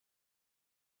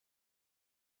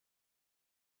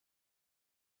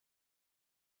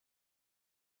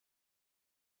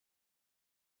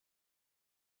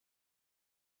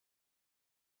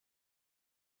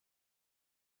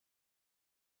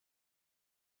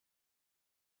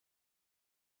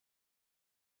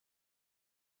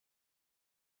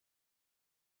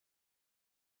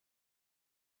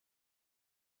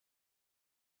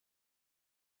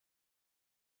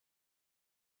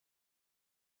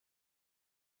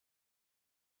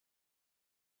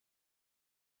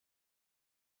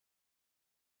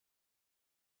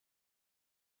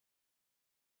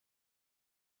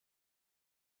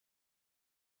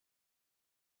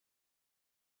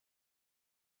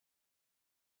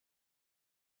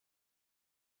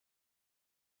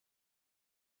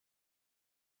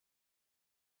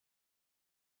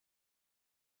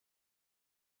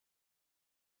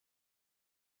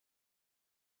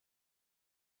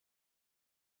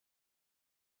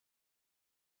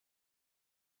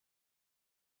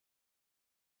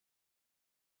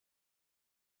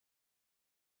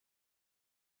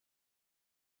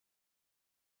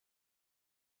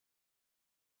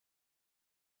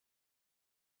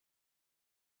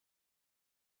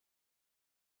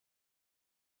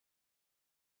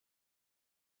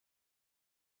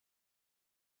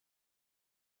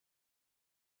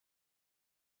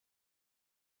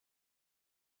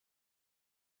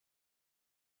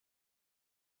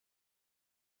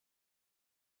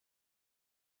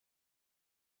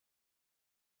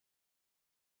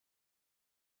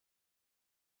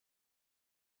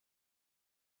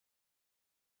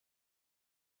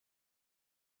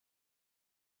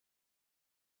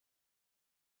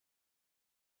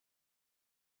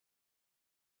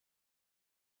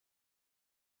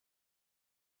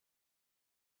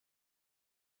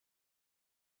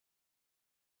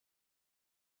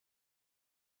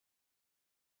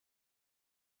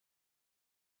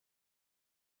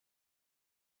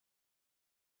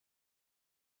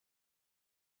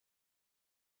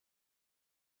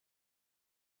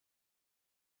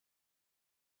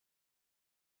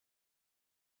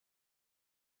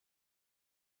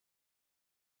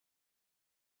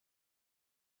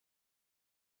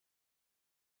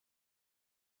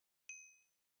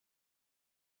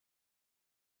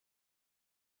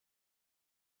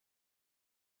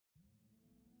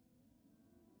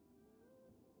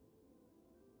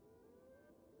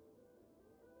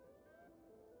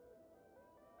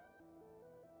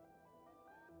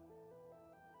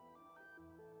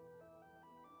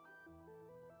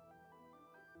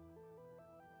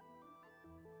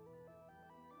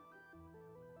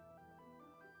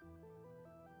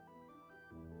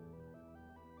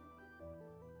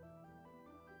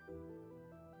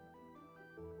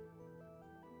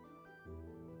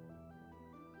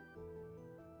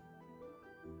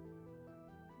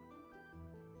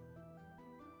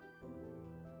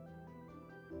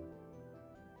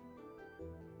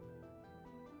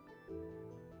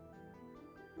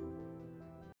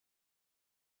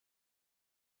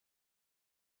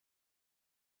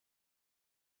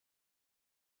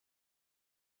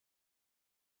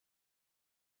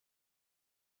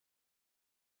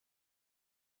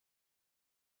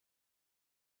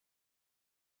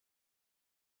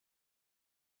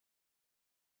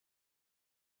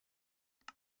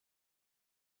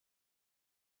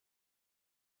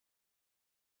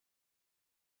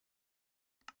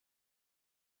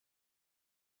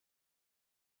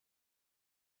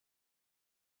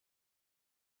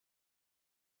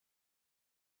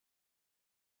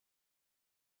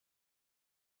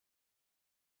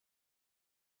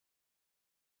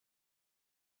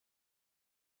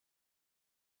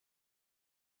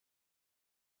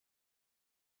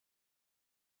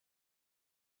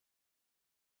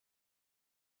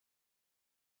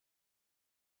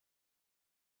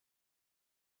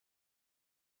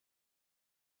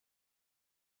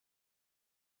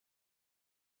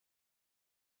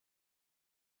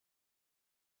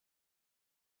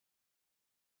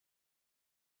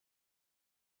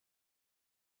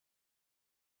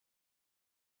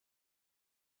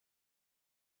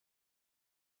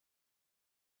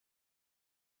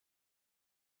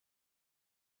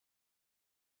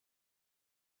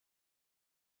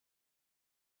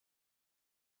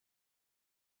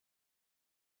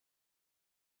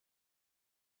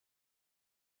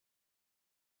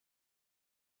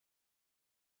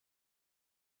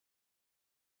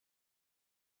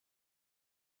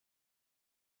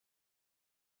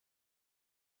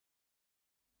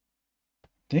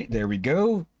Okay, there we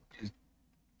go.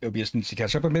 OBS needs to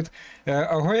catch up a bit.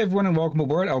 Ahoy everyone and welcome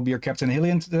aboard. I'll be your Captain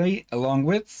Hillyan today, along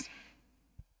with...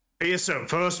 Yes sir,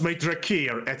 First Mate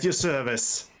Rakir at your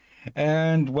service.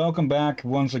 And welcome back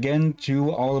once again to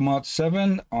Automod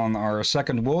 7 on our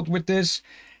second world with this.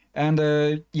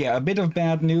 And yeah, a bit of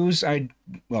bad news.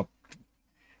 For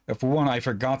one, I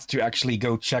forgot to actually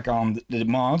go check on the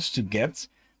mods to get.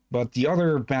 But the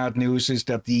other bad news is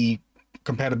that the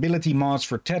compatibility mods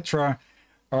for Tetra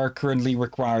are currently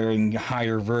requiring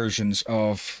higher versions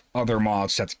of other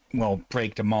mods that, well,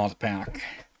 break the mod pack.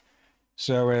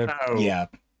 So, yeah.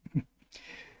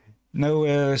 No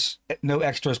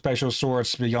extra special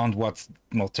swords beyond what,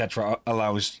 well, Tetra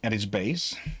allows at its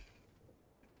base.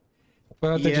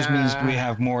 But that just means we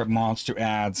have more mods to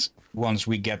add once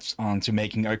we get onto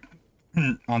making a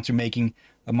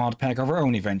mod pack of our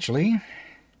own eventually.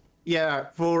 Yeah,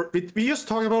 we just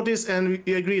talked about this and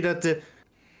we agreed that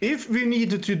if we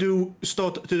needed to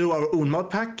start to do our own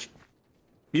mod pack,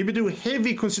 we would do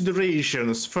heavy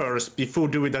considerations first before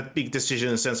doing that big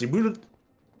decision, since it will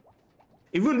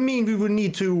mean we will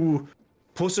need to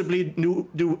possibly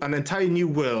do an entire new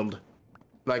world.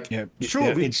 Like, yeah,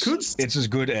 sure, yeah, it's as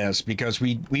good as, because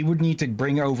we would need to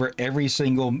bring over every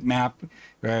single map,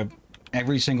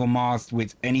 every single mod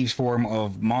with any form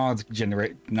of not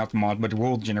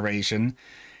world generation,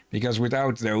 because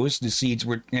without those, the seeds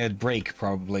would break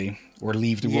probably, or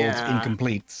leave the world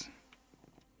incomplete.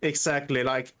 Exactly,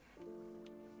 like,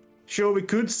 sure, we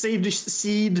could save the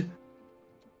seed,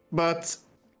 but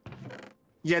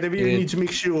yeah, we really need to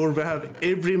make sure we have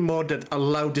every mod that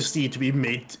allowed the seed to be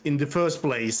made in the first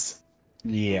place.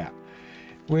 Yeah,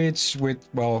 which with,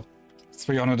 well,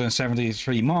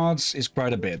 373 mods is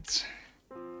quite a bit.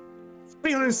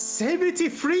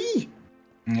 373?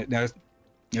 No,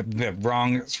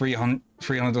 wrong.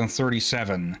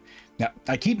 337. Now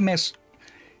I keep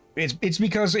It's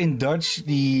because in Dutch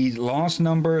the last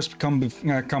numbers come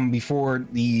before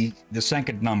the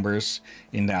second numbers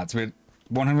in that. With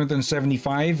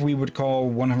 175 we would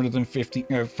call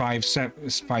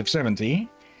 570.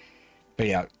 But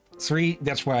yeah,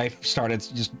 that's why I started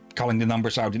just calling the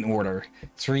numbers out in order.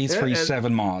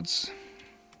 337 mods.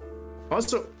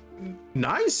 Also,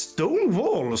 nice stone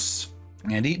walls.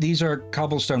 And these are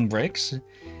cobblestone bricks,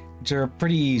 which are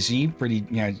pretty easy,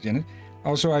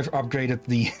 Also, I've upgraded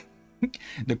the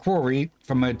the quarry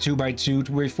from a 2x2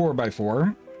 to a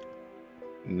 4x4.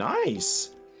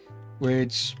 Nice.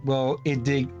 Which, well,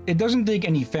 it doesn't dig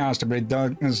any faster, but it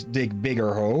does dig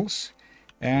bigger holes,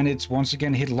 and it's once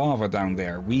again hit lava down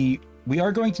there. We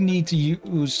are going to need to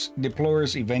use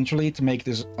deployers eventually to make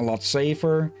this a lot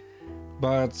safer,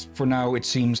 but for now it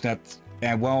seems that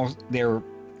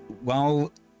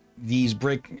while these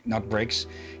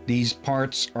these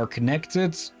parts are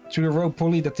connected to the rope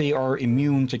pulley, that they are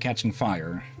immune to catching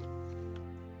fire.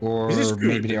 Or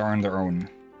maybe they are on their own.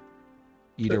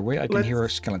 Either way, I can hear a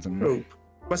skeleton. Oh.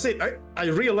 But say, I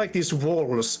really like these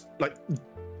walls. Like,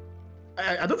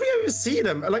 I don't think I've ever seen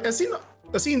them. Like, I've seen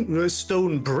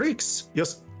stone bricks,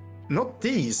 just not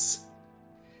these.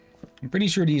 I'm pretty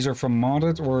sure these are from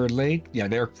modded or late. Yeah,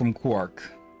 they're from Quark.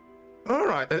 All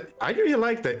right, I really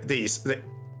like these.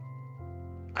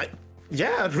 I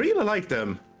really like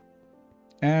them.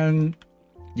 And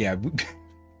yeah,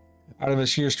 out of a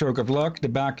sheer stroke of luck, the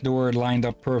back door lined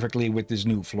up perfectly with this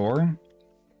new floor.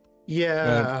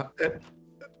 Yeah.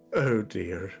 Oh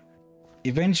dear.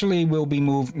 Eventually, we'll be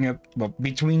moving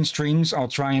between streams. I'll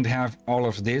try and have all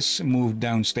of this moved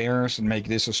downstairs and make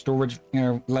this a storage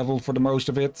level for the most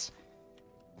of it.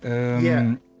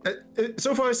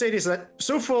 So far I say this,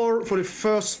 so far for the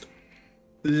first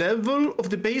level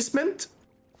of the basement,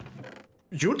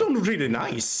 you're done really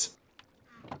nice.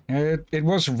 It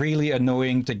was really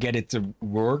annoying to get it to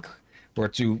work, or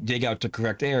to dig out the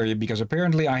correct area, because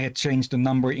apparently I had changed the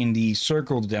number in the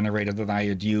circle generator that I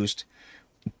had used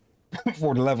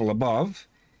for the level above.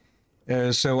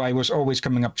 So I was always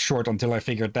coming up short until I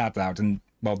figured that out, and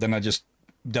well, then I just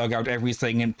dug out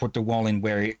everything and put the wall in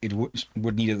where it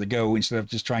would need it to go, instead of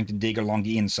just trying to dig along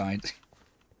the inside.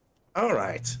 All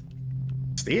right.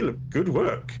 Still, good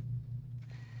work.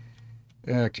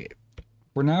 Okay.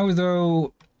 For now,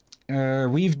 though,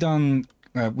 we've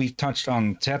touched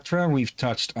on Tetra, we've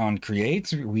touched on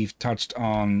Create, we've touched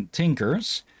on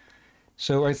Tinkers.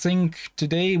 So I think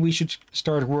today we should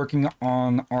start working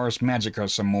on Ars Magica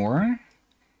some more.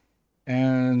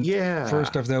 And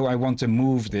first off, though, I want to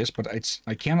move this, but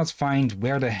I cannot find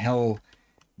where the hell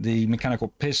the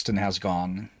mechanical piston has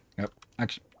gone.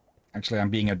 Actually, I'm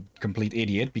being a complete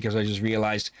idiot, because I just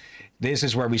realized this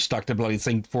is where we stuck the bloody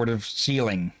thing for the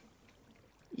ceiling.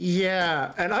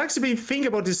 Yeah, and I actually been thinking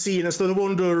about this scene and started to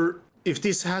wonder if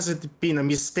this hasn't been a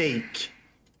mistake.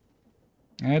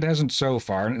 It hasn't so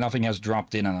far. Nothing has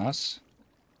dropped in on us.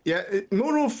 Yeah,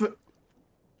 more of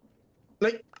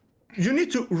like you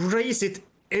need to raise it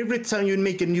every time you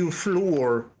make a new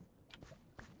floor.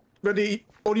 But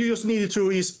all you just need to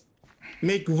is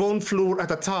make one floor at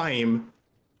a time.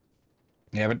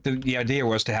 Yeah, but the idea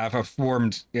was to have a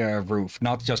formed roof,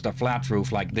 not just a flat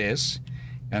roof like this,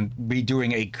 and be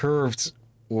doing a curved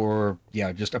or,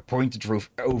 yeah, just a pointed roof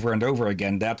over and over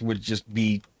again. That would just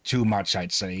be too much,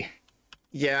 I'd say.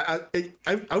 Yeah,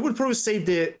 I would probably save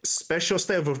the special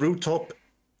step of rooftop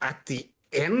at the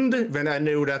end when I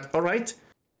know that, all right,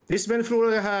 this many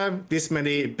floors I have, this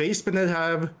many basement I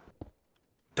have,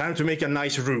 time to make a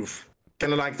nice roof.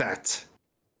 Kind of like that.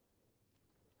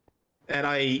 And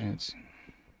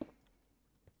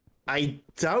I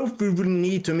doubt we will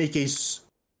need to make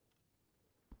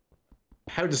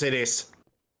how to say this?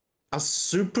 A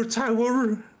super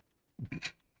tower?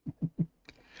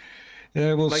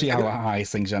 We'll see how high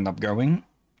things end up going.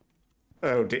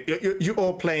 Oh, you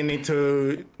are planning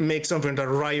to make something that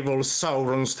rivals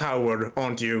Sauron's tower,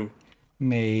 aren't you?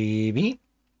 Maybe.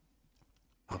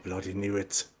 I bloody knew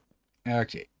it.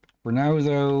 Okay. For now,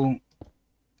 though,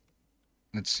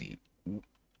 let's see.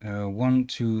 1,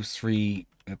 2, 3.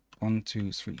 1,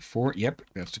 2, 3, 4. Yep,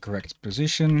 that's the correct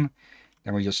position.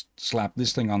 Then we just slap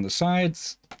this thing on the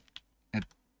sides. And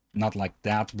not like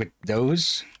that with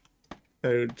those.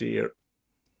 Oh dear.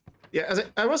 Yeah, as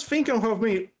I was thinking of how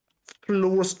many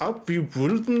floors up we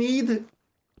would need.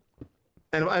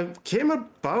 And I came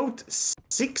about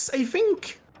 6, I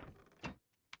think.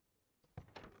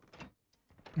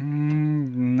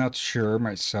 Not sure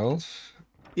myself.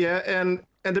 Yeah, and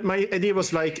my idea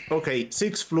was like, okay,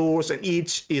 6 floors and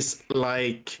each is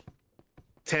like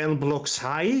 10 blocks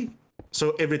high.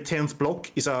 So every 10th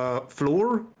block is a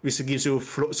floor, which gives you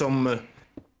some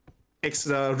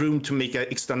extra room to make an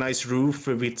extra nice roof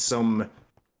with some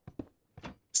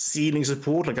ceiling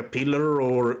support, like a pillar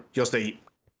or just a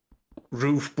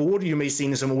roof board you may see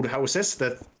in some old houses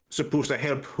that's supposed to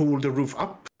help hold the roof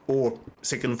up, or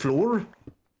second floor.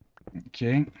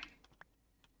 Okay.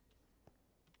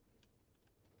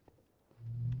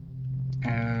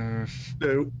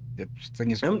 So the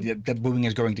thing is, that moving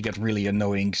is going to get really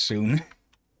annoying soon.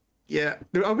 Yeah,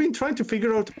 I've been trying to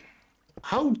figure out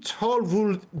how tall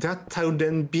would that town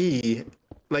then be?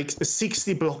 Like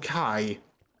 60 block high,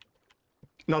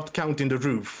 not counting the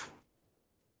roof.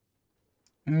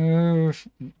 Very,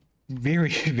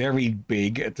 very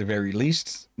big at the very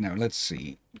least. Now, let's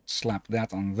see. Slap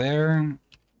that on there.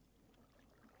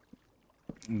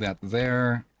 That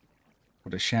there.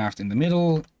 Put a shaft in the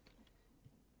middle.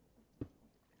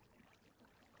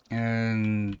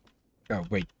 And... oh,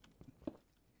 wait.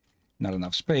 Not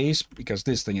enough space, because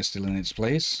this thing is still in its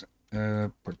place.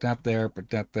 Put that there, put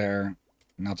that there.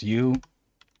 Not you.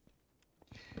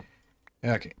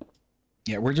 Okay.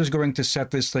 Yeah, we're just going to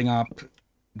set this thing up,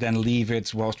 then leave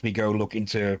it whilst we go look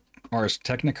into Ars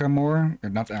Technica more. Or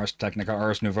not Ars Technica,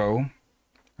 Ars Nouveau.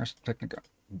 Ars Technica.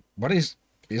 What is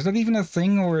that even a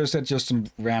thing, or is that just some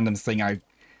random thing I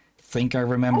think I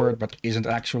remembered, but isn't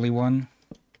actually one?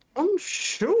 I'm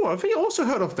sure. I think I also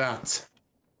heard of that.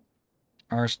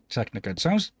 Ars Technica. It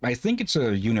sounds... I think it's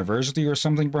a university or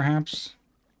something, perhaps?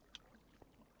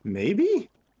 Maybe?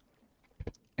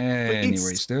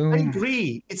 Anyways, though... I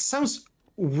agree. It sounds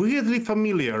weirdly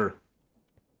familiar.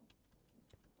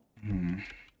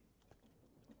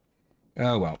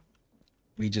 Oh, well.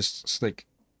 We just stick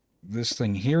this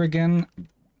thing here again.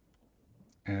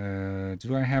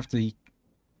 Do I have the...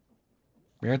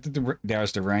 where did the...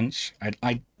 there's the wrench.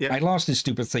 I lost this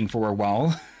stupid thing for a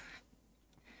while.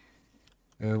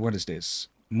 What is this?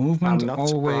 Movement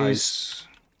always...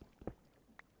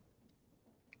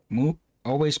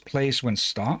 always place when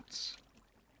stopped?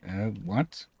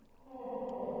 What?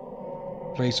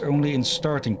 Place only in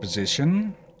starting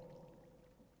position.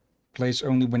 Place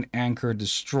only when anchor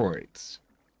destroyed.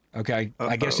 Okay,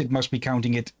 I guess it must be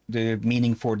counting it, the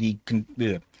meaning for the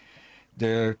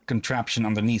contraption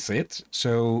underneath it.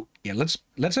 So, yeah,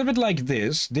 let's have it like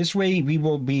this. This way we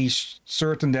will be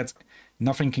certain that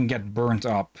nothing can get burnt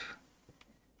up.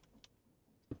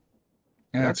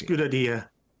 Okay. That's a good idea.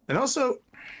 And also,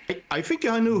 I think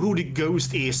I know who the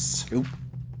ghost is. Oop.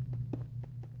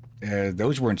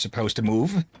 Those weren't supposed to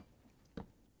move.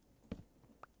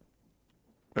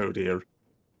 Oh dear.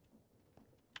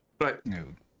 Right.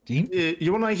 Okay.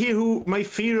 You wanna hear who my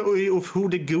theory of who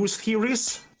the ghost here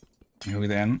is? Who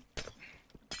then?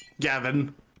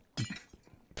 Gavin.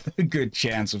 A good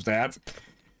chance of that.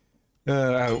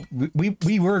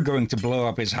 We were going to blow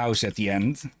up his house at the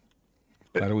end,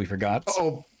 but we forgot.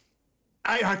 Oh,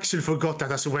 I actually forgot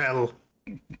that as well.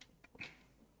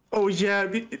 Oh yeah,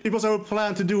 it was our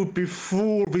plan to do it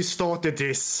before we started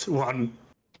this one.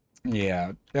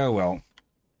 Yeah. Oh well.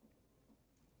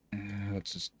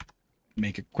 Let's just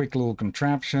make a quick little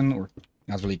contraption, or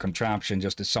not really contraption,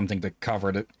 just as something to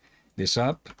cover this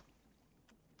up.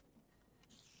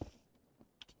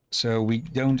 So we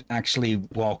don't actually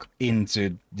walk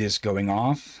into this going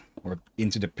off, or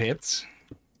into the pit.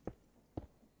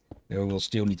 So we'll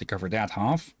still need to cover that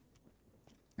half.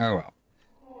 Oh well.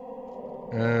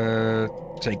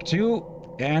 Take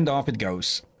 2, and off it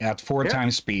goes, at 4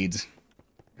 times speed.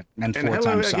 And 4 hello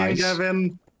times again, size.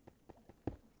 Gavin.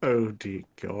 Oh dear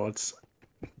gods.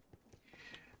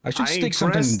 I should stick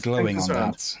something glowing on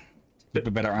that. Keep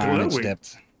a better eye on its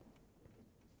depth.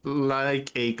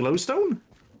 Like a glowstone?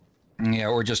 Yeah,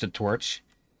 or just a torch.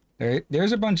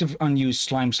 There's a bunch of unused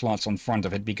slime slots on front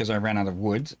of it because I ran out of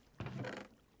wood.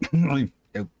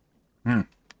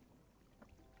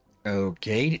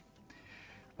 Okay.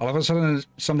 All of a sudden,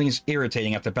 something is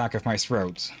irritating at the back of my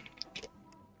throat.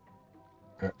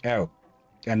 Oh.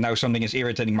 And now something is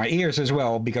irritating my ears as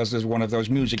well, because there's one of those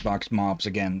music box mobs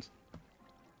again.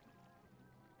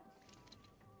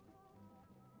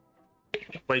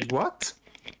 Wait, what?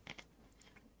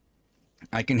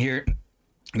 I can hear...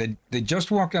 They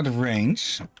just walked out of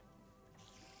range.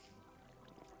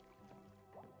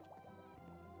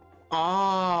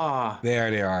 Ah! There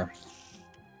they are.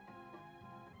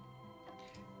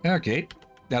 Okay.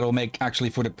 That'll make actually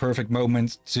for the perfect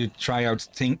moment to try out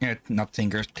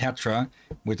Tetra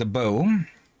with a bow.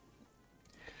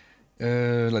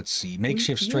 Let's see.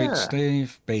 Makeshift straight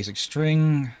stave, basic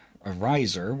string, a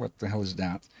riser. What the hell is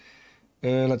that?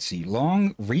 Let's see.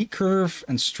 Long, recurve,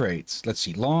 and straight. Let's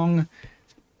see. Long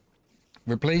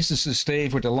replaces the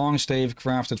stave with a long stave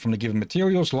crafted from the given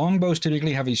materials. Longbows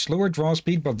typically have a slower draw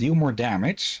speed but deal more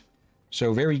damage.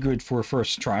 So very good for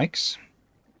first strikes.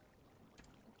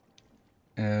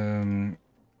 Recurve.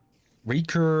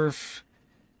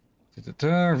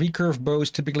 Recurve bows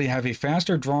typically have a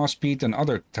faster draw speed than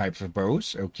other types of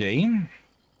bows. Okay.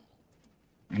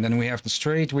 And then we have the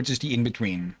straight, which is the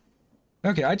in-between.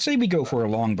 Okay, I'd say we go for a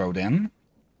longbow then.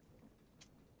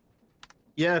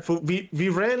 Yeah, we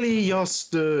rarely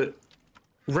just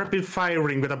rapid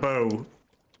firing with a bow.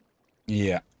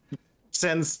 Yeah.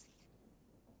 Since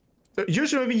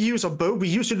usually when we use a bow, we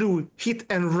usually do hit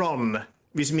and run,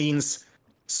 which means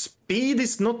speed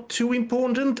is not too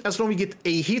important as long as we get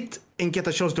a hit and get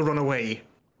a chance to run away.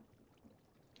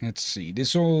 Let's see.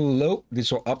 This will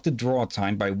up the draw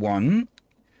time by 1.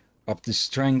 Up the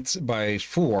strength by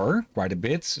 4, quite a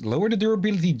bit. Lower the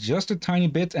durability just a tiny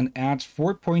bit and add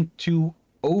 4.2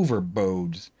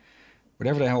 overbowed.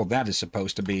 Whatever the hell that is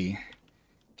supposed to be.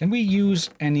 Can we use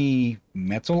any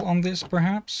metal on this,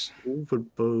 perhaps?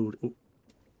 Overbowed. Oh.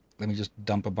 Let me just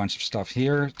dump a bunch of stuff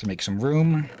here to make some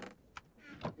room.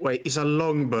 Wait, it's a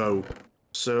longbow.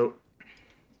 So,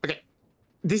 okay.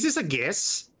 This is a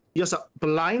guess. Just a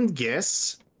blind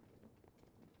guess.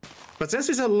 But since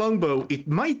it's a longbow, it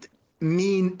might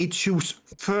mean it shoots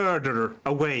further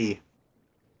away.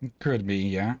 It could be,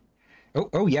 yeah.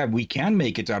 Oh yeah, we can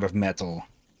make it out of metal.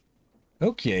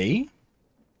 Okay.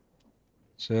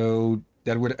 So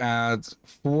that would add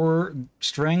 4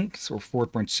 strength, or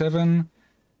 4.7.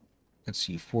 Let's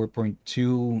see,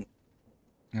 4.2.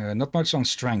 Not much on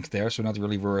strength there, so not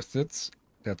really worth it.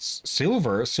 That's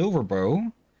silver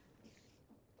bow.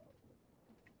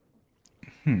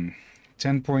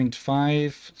 10.5,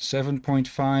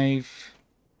 7.5.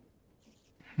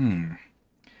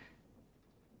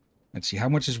 Let's see, how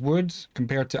much is wood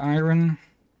compared to iron?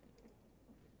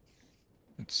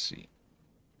 Let's see.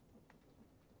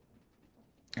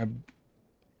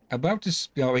 About this,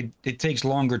 it takes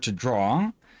longer to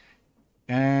draw.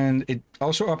 And it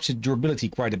also ups its durability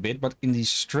quite a bit, but in the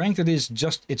strength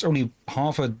it's only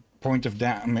half a point of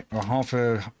damage, or half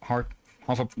a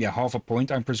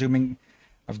point, I'm presuming,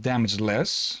 of damage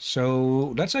less.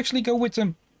 So let's actually go with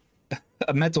a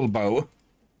metal bow.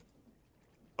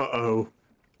 Uh-oh.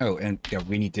 Oh, and yeah,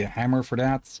 we need the hammer for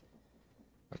that.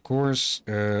 Of course,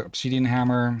 obsidian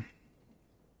hammer.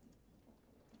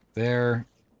 There,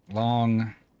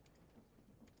 long,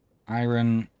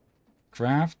 iron,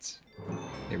 craft.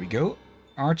 There we go.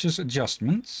 Arches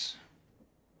adjustments.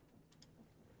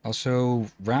 Also,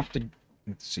 wrap the...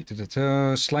 Let's see.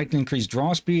 Slightly increased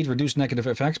draw speed, reduce negative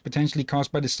effects potentially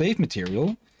caused by the stave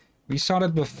material. We saw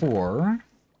that before.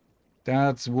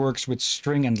 That works with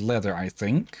string and leather, I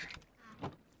think.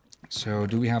 So,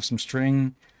 do we have some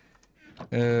string?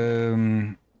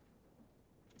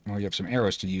 Well, you have some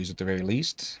arrows to use at the very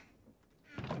least.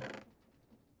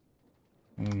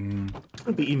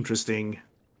 It'll be interesting.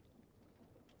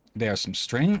 There's some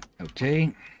string.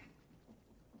 Okay.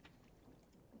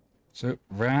 So,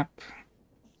 wrap.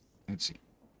 Let's see.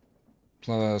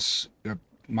 Plus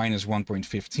minus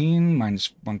 1.15,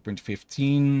 minus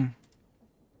 1.15.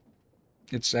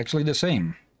 It's actually the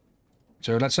same.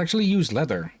 So let's actually use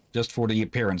leather, just for the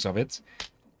appearance of it.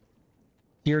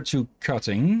 Tier 2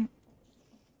 cutting.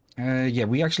 Yeah,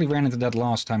 we actually ran into that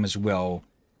last time as well.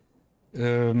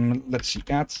 Let's see,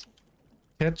 add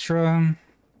Petra.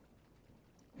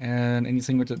 And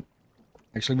anything with it.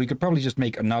 Actually, we could probably just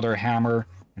make another hammer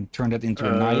and turn that into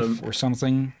a knife or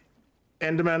something.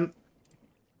 Enderman.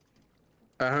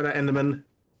 I heard an Enderman.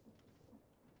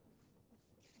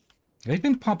 They've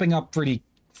been popping up pretty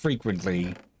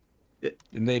frequently.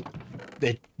 And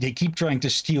they keep trying to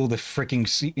steal the freaking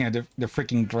the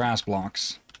freaking grass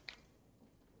blocks.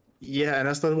 Yeah, and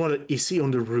that's not what you see on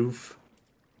the roof.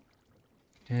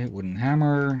 Okay, wooden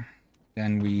hammer.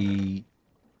 Then we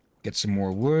get some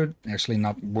more wood. Actually,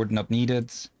 wood not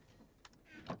needed.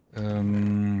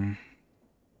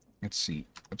 Let's see.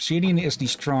 Obsidian is the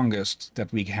strongest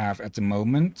that we have at the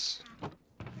moment.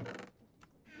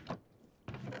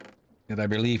 That I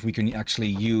believe we can actually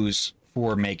use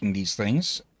for making these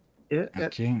things. Yeah.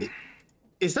 Okay.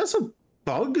 Is that some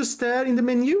bugs there in the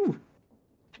menu?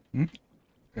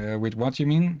 With what you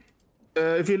mean?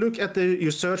 If you look at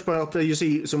your search bar up there, you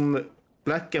see some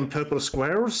black and purple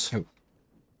squares. Oh.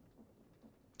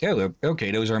 Oh,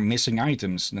 okay, those are missing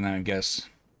items, then I guess.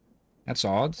 That's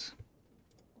odd.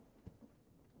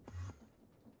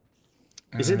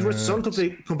 Is it a result of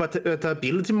the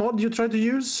compatibility mod you tried to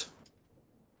use?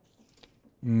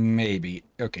 Maybe.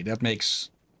 Okay, that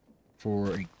makes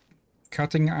for a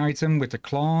cutting item with the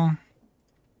claw.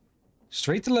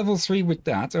 Straight to level 3 with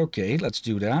that. Okay, let's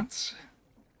do that.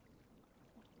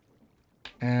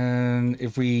 And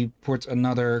if we put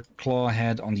another claw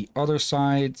head on the other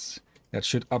side, that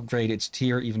should upgrade its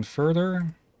tier even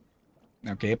further.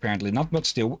 Okay, apparently not, but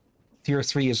still, tier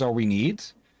 3 is all we need.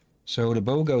 So the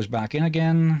bow goes back in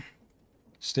again.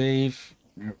 Stave,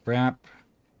 wrap,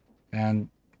 and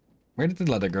where did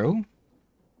the leather go?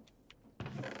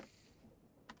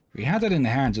 We had it in the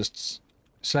hand just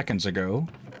seconds ago.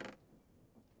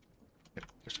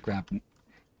 Just grab.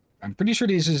 I'm pretty sure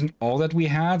this isn't all that we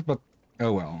had, but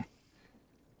oh well.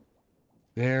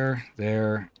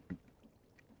 There.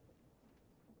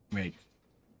 Wait.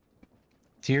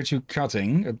 Tier 2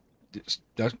 cutting.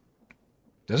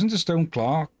 Doesn't the stone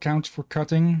claw count for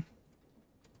cutting?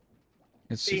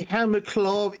 Let's see. The hammer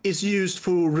claw is used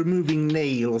for removing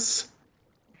nails.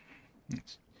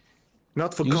 Yes.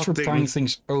 Not for Used cutting. for prying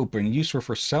things open. Used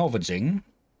for salvaging.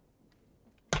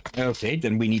 Okay,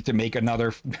 then we need to make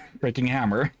another freaking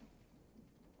hammer.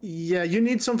 Yeah, you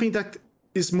need something that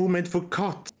is more meant for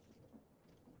cut.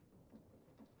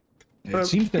 It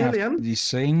seems to have Hillyan? the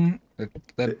same.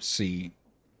 Let's see.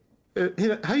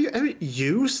 Have you ever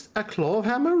used a claw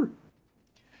hammer?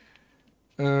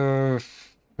 A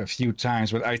few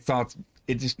times, but I thought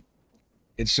it's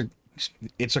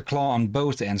a claw on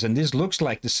both ends, and this looks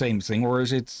like the same thing, or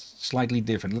is it slightly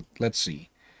different? Let's see.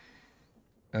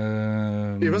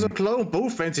 If it was a claw on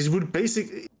both ends, it would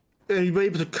basically be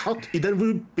able to cut. It then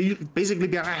would basically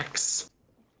be an axe.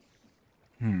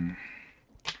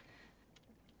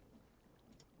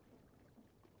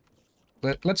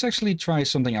 Let's actually try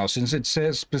something else, since it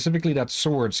says specifically that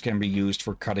swords can be used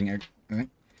for cutting.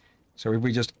 So if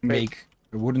we just make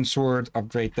a wooden sword,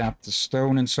 upgrade that to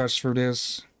stone and such for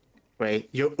this. Wait,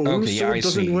 your own sword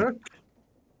doesn't work?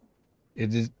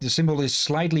 The symbol is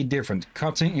slightly different.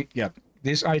 Cutting, yeah.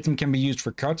 This item can be used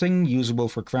for cutting, usable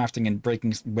for crafting and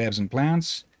breaking webs and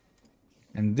plants.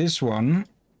 And this one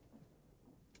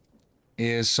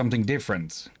is something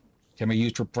different. Can be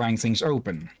used for prying things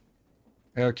open.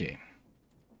 Okay.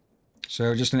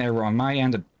 So just an error on my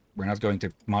end. We're not going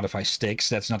to modify sticks.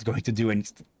 That's not going to do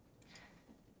anything.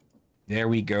 There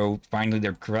we go. Finally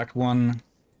the correct one.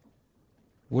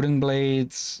 Wooden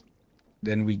blades.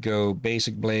 Then we go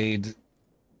basic blade.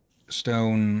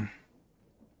 Stone.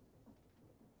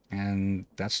 And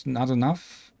that's not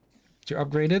enough to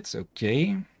upgrade it.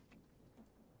 Okay.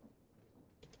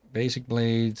 Basic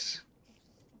blades.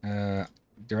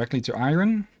 Directly to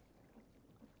iron.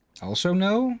 Also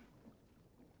no.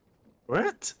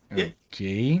 What?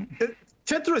 Okay.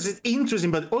 Tetris is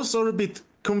interesting, but also a bit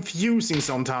confusing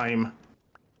sometimes.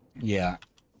 Yeah.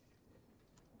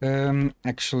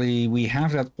 Actually, we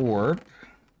have that orb.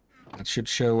 That should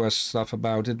show us stuff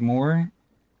about it more.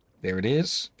 There it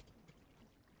is.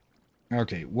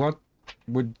 Okay, what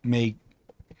would make...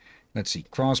 Let's see.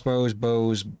 Crossbows,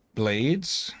 bows,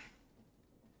 blades.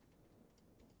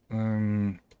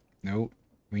 No.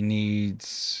 We need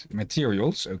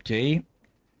materials. Okay.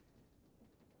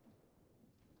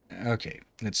 Okay.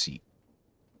 Let's see.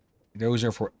 Those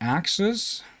are for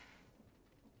axes.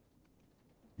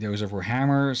 Those are for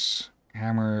hammers.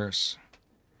 Hammers.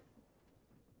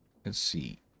 Let's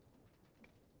see.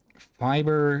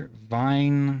 Fiber,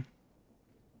 vine.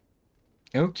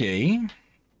 Okay.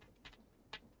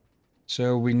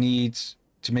 So we need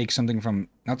to make something from,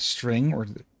 not string, or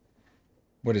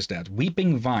what is that?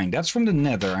 Weeping vine. That's from the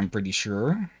nether, I'm pretty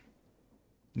sure.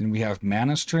 Then we have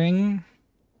mana string.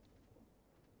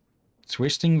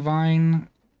 Twisting vine.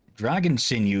 Dragon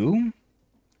sinew.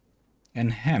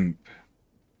 And hemp.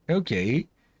 Okay.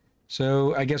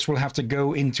 So I guess we'll have to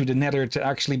go into the nether to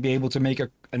actually be able to make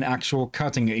an actual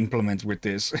cutting implement with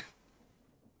this.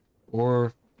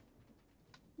 Or...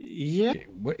 Yeah. Okay,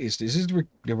 what is this? Is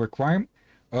the requirement?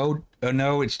 Oh,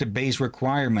 no, it's the base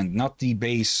requirement, not the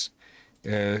base,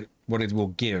 what it will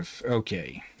give.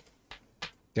 Okay.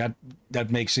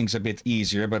 That makes things a bit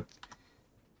easier, but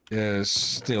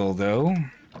still, though.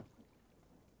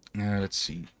 Let's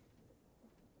see.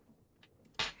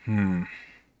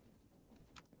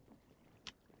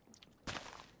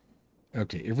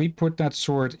 Okay, if we put that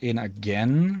sword in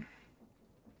again,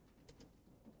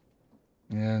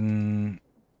 then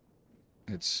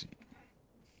let's see.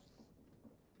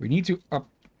 We need to up.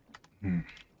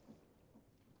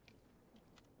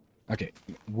 Okay,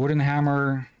 wooden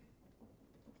hammer.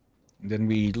 Then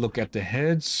we look at the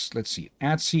heads. Let's see,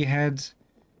 Atsy head.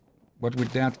 What would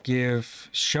that give?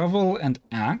 Shovel and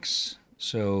axe.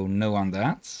 So no on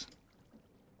that.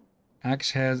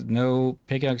 Axe head, no.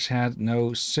 Pickaxe head,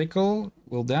 no. Sickle,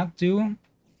 will that do?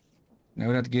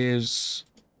 No, that gives...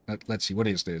 Let's see, what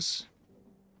is this?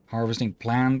 Harvesting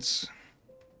plants.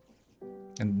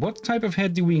 And what type of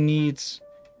head do we need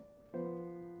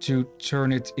to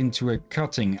turn it into a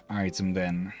cutting item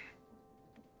then?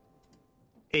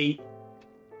 A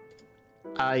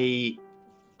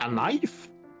knife?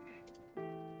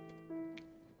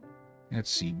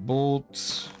 Let's see,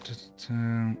 bolt.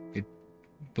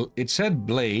 It said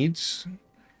blades,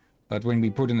 but when we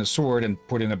put in a sword and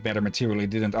put in a better material, it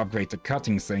didn't upgrade the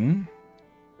cutting thing.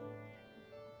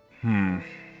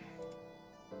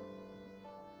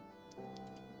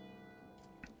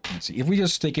 Let's see, if we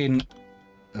just stick in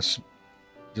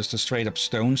just a straight up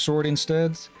stone sword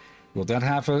instead, will that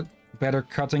have a better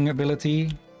cutting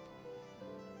ability?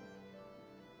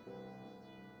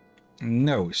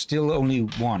 No, still only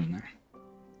one.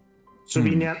 So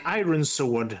we need an iron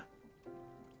sword.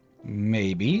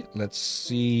 Maybe. Let's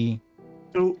see.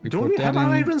 So, don't we have an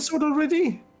iron sword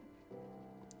already?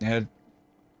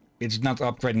 It's not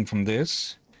upgrading from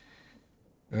this.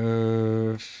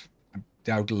 I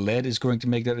doubt lead is going to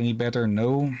make that any better.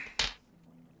 No.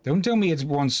 Don't tell me it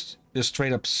wants just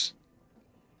straight up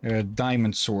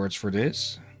diamond swords for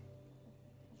this.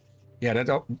 Yeah,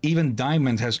 that even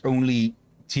diamond has only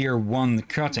tier 1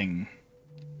 cutting.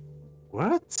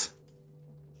 What?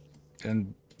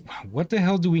 And what the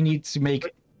hell do we need to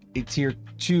make a tier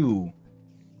 2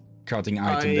 cutting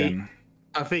item then?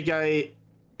 I think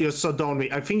you're so dumb.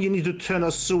 I think you need to turn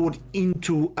a sword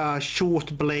into a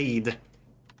short blade.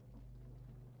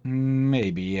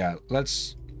 Maybe, yeah.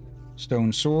 Let's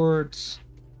stone swords,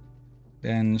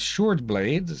 then short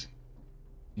blade.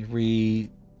 If we,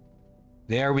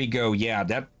 there we go. Yeah,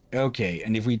 that okay.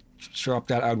 And if we swap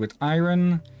that out with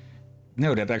iron,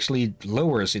 no, that actually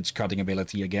lowers its cutting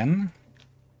ability again.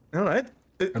 All right.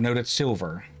 Oh, no, that's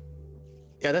silver.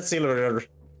 Yeah, that's silver.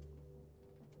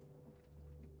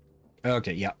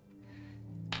 Okay, yeah.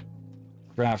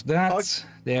 Craft that.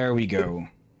 There we go.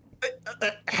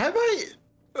 Have I,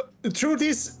 through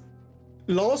this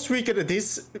last week and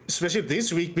this, especially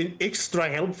this week, been extra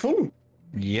helpful?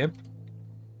 Yep.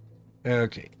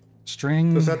 Okay.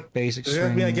 String, basic does string.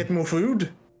 that mean I get more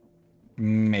food?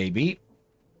 Maybe.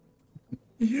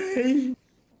 Yay!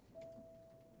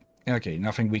 Okay,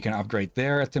 nothing we can upgrade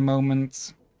there at the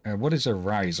moment. What is a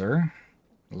riser?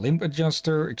 Limb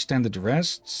adjuster, extended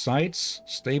rest, sights,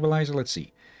 stabilizer, let's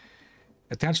see.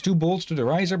 Attach 2 bolts to the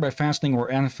riser. By fastening or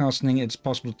unfastening, it's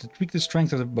possible to tweak the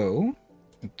strength of the bow.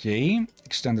 Okay,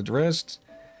 extended rest.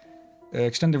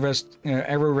 Extend the rest,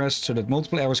 arrow rest so that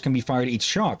multiple arrows can be fired each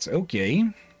shot. Okay.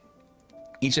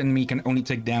 Each enemy can only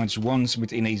take damage once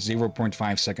within a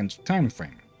 0.5 second time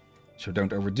frame. So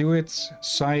don't overdo it.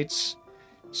 Sights.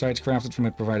 Sights crafted from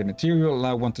a provided material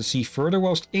allow one to see further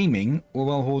whilst aiming or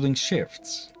while holding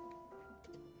shift.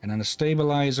 And then a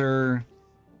stabilizer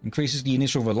increases the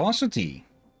initial velocity.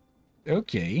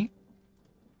 Okay.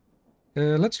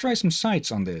 Let's try some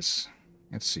sights on this.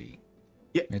 Let's see.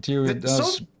 Yeah, Material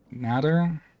does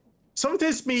matter. Some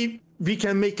tells me we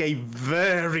can make a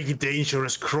very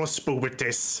dangerous crossbow with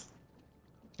this.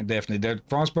 Definitely. The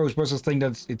crossbows was the thing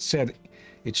that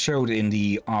it showed in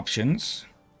the options.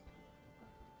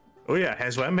 Oh yeah,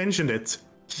 that's why I mentioned it.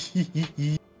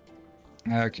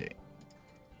 Okay.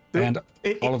 And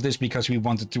all of this because we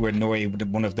wanted to annoy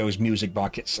one of those music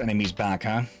buckets enemies back,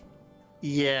 huh?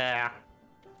 Yeah.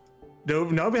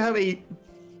 Now we have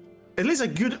at least a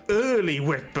good early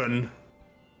weapon.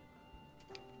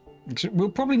 We'll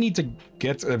probably need to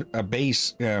get a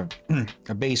base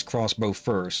crossbow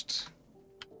first.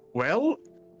 Well,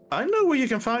 I know where you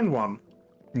can find one.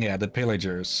 Yeah, the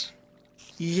pillagers.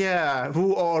 Yeah,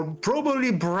 who are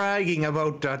probably bragging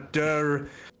about that their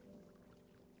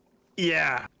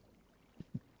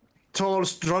tall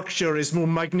structure is more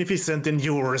magnificent than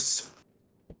yours.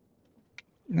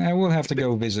 We'll have to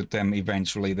go visit them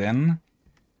eventually then.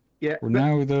 Yeah. For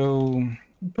now, though...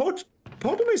 Part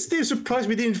of me is still surprised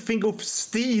we didn't think of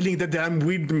stealing the damn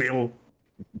windmill.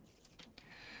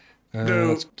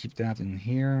 Let's keep that in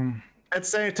here. At the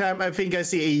same time, I think I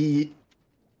see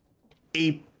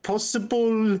a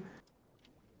possible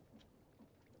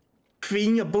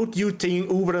thing about you taking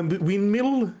over a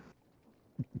windmill.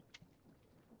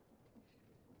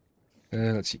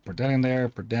 Let's see, put that in there,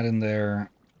 put that in there.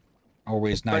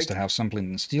 Always nice to have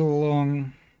something to steal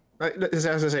along. As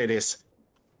I say this.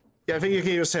 Yeah, I think you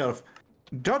hear yourself.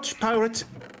 Dutch pirate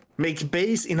makes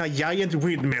base in a giant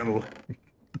windmill.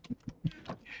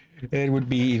 It would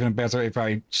be even better if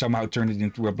I somehow turned it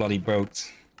into a bloody boat.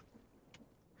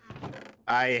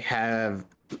 I have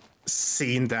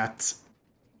seen that.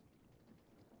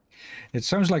 It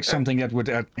sounds like something that would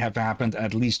have happened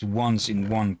at least once in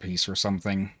One Piece or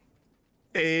something.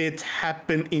 It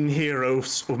happened in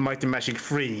Heroes of Might and Magic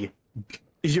 3.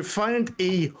 If you find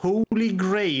a holy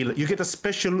grail, you get a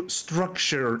special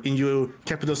structure in your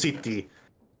capital city.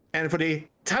 And for the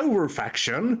Tower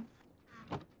faction,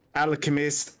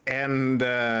 alchemist and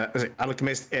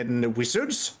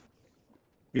wizards,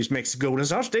 which makes gold and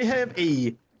such, they have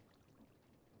a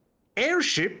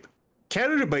airship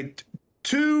carried by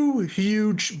two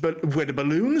huge weather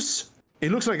balloons.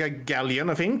 It looks like a galleon,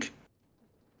 I think.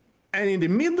 And in the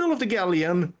middle of the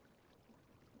galleon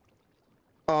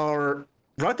are,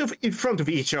 right in front of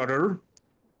each other,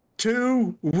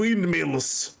 two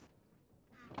windmills.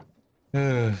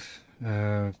 Where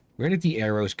did the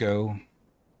arrows go?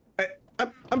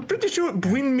 I'm pretty sure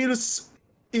windmills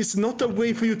is not a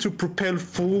way for you to propel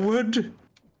forward.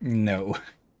 No.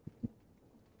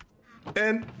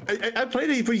 And I played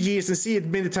it for years and see it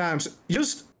many times.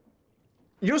 Just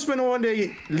when one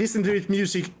day listen to it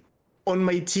music on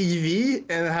my TV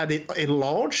and I had it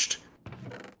enlarged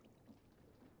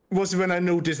was when I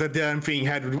noticed that damn thing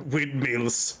had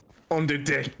windmills on the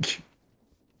deck.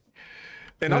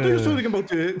 And I'm not just talking about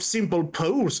the simple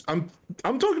poles. I'm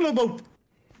talking about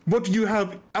what you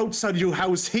have outside your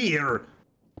house here.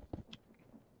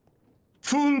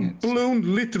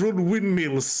 Full-blown literal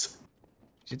windmills.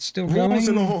 Is it still Walls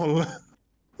going? and all.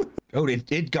 Oh,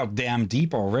 it got damn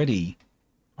deep already.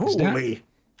 Holy.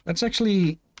 That's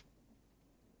actually...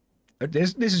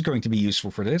 This is going to be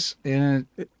useful for this.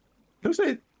 Looks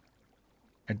like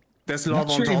there's I'm lava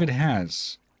not sure on top. if it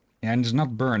has. And it's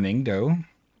not burning, though.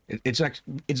 It's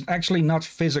actually not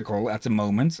physical at the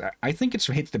moment. I think it's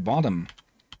hit the bottom.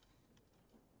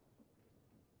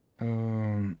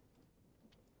 And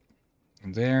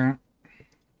there.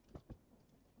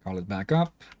 Call it back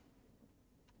up.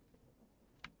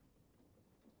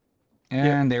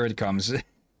 And there it comes.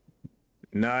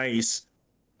 Nice.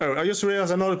 Oh, I just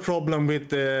realized another problem with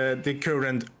the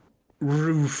current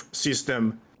roof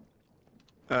system.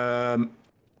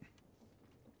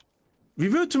 We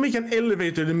were to make an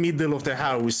elevator in the middle of the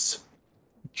house.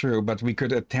 True, but we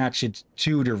could attach it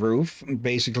to the roof.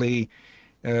 Basically,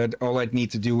 all I'd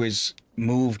need to do is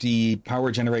move the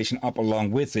power generation up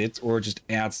along with it, or just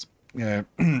add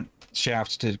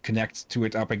shafts to connect to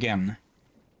it up again.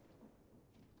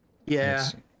 Yeah.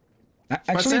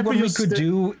 Actually, what we could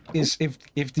do is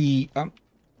if the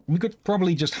we could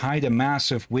probably just hide a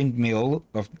massive windmill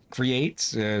of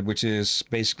create, which is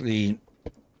basically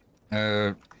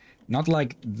not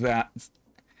like that.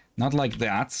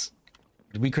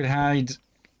 We could hide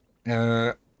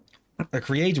a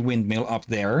create windmill up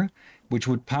there, which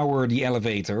would power the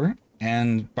elevator,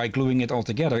 and by gluing it all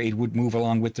together, it would move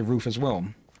along with the roof as well.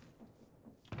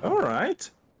 All right.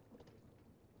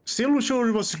 Still not sure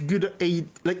it was good.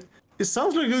 It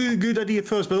sounds like a good idea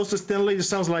first, but also then later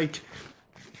sounds like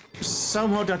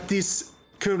somehow that this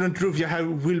current roof you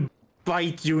have will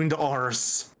bite you in the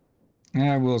arse.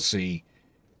 Yeah, we'll see.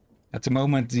 At the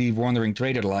moment, the Wandering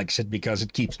Trader likes it because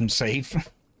it keeps him safe.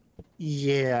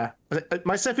 Yeah.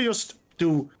 Myself, I just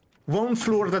do one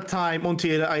floor at a time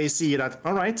until I see that,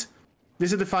 all right,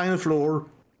 this is the final floor.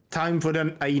 Time for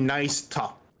then a nice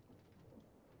top.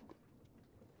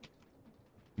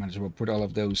 Might as well put all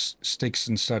of those sticks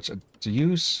and such to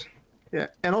use. Yeah,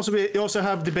 and also we also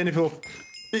have the benefit of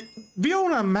we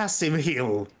own a massive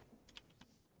hill,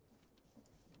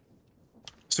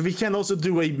 so we can also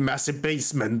do a massive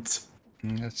basement.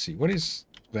 Let's see, what is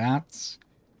that?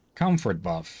 Comfort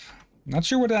buff. Not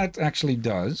sure what that actually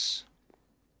does.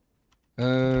 We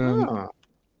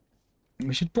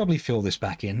should probably fill this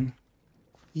back in.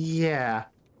 Yeah.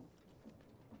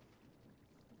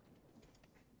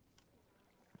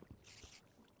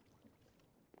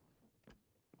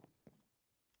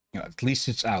 Yeah, at least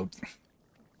it's out.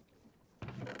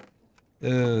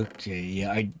 Okay,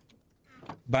 yeah,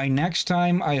 by next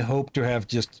time I hope to have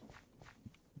just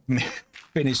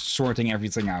finished sorting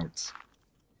everything out.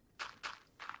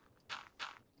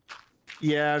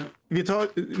 Yeah, we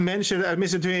mentioned, I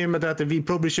mentioned to him that we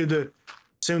probably should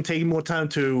soon take more time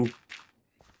to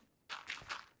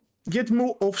get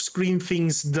more off-screen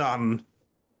things done.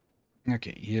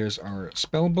 Okay, here's our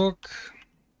spell book.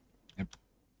 Yep.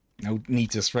 No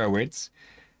need to throw it.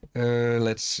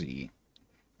 Let's see.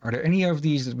 Are there any of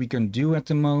these that we can do at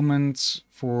the moment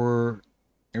for...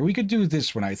 We could do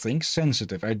this one, I think.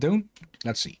 Sensitive. I don't...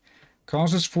 Let's see.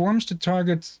 Causes forms to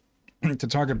target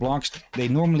blocks they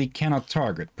normally cannot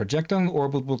target. Projectile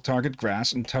orbit will target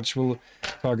grass, and touch will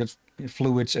target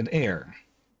fluids and air.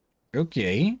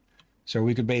 Okay. So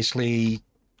we could basically...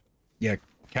 Yeah,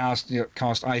 cast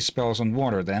ice spells on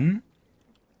water then.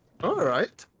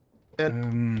 Alright.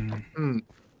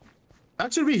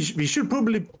 Actually, we should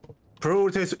probably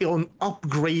prioritize on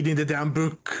upgrading the damn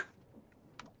book.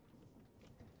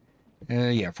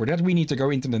 Yeah, for that we need to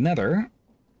go into the Nether.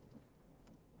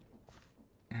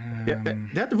 Yeah,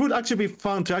 that would actually be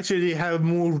fun to actually have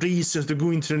more reasons to go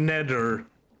into the Nether.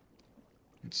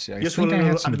 Let's see, I Just think for a I had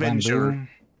little some adventure.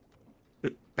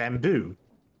 bamboo. Bamboo?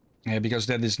 Yeah, because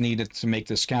that is needed to make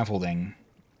the scaffolding.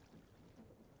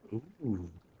 Ooh.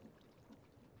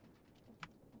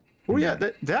 Oh yeah,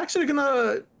 they're actually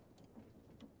gonna,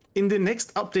 in the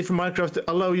next update for Minecraft,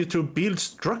 allow you to build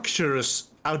structures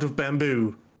out of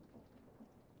bamboo.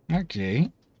 Okay.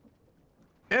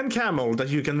 And camel that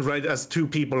you can ride as 2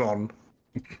 people on.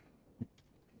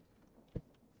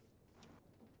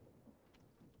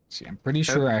 See, I'm pretty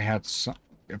sure I had some...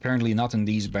 Apparently not in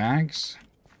these bags.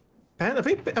 And I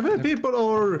think people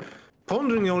are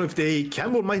pondering on if the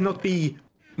camel might not be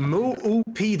more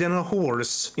OP than a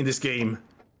horse in this game.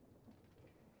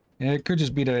 Yeah, it could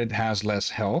just be that it has less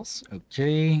health.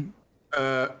 Okay.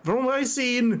 From what I've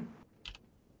seen,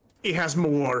 it has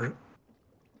more.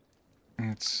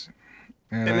 That's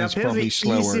And probably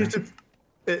slower.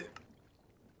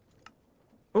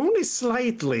 Only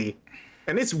slightly.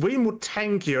 And it's way more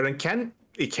tankier and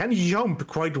it can jump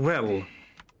quite well.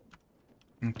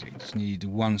 Okay, just need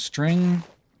 1 string.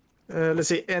 Let's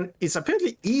see, and it's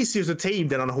apparently easier to tame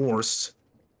than on a horse.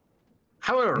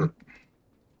 However,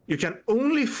 you can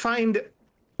only find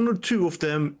 1 or 2 of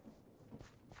them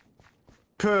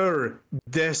per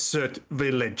desert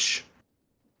village.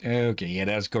 Okay, yeah,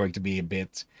 that's going to be a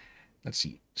bit... Let's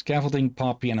see. Scaffolding,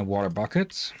 poppy, and a water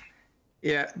bucket.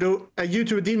 Yeah, though a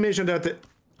YouTuber did mention that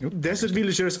desert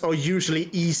villagers are usually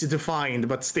easy to find,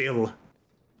 but still.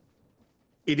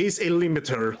 It is a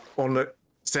limiter on the...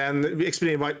 And we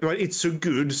explain why it's so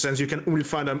good, since you can only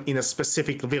find them in a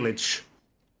specific village.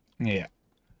 Yeah.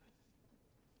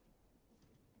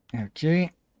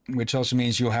 Okay. Which also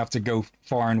means you'll have to go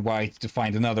far and wide to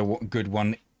find another good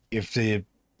one if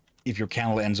your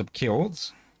camel ends up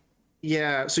killed.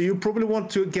 Yeah, so you probably want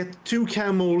to get 2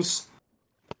 camels,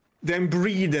 then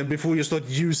breed them before you start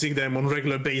using them on a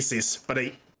regular basis. But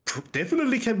they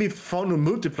definitely can be fun on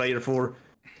multiplayer for...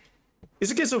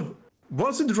 It's a case of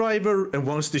one's the driver and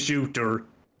one's the shooter.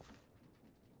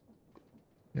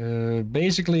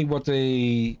 Basically what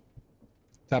the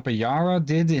Tapayara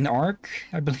did in Ark,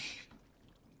 I believe.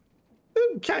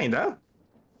 Kinda.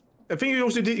 I think you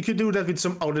also could do that with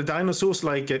some other dinosaurs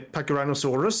like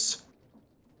Pachyrhinosaurus.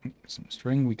 Some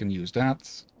string, we can use that.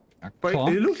 But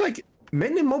it looks like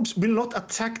many mobs will not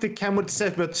attack the camel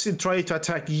itself, but still try to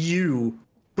attack you.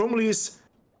 Problem is,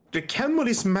 the camel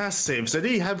is massive, so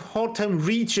they have hard time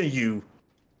reaching you.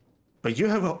 But you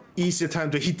have an easier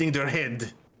time to hitting their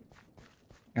head.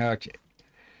 Okay.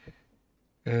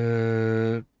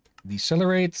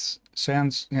 Decelerate,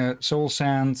 sand, soul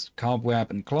sand, cobweb,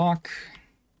 and clock.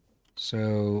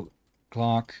 So,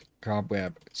 clock,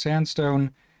 cobweb,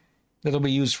 sandstone. That'll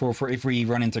be useful for if we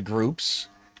run into groups.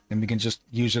 Then we can just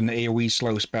use an AoE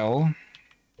slow spell.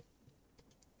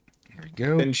 There we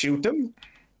go. Then shoot them.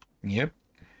 Yep.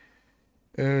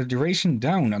 Duration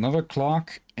down, another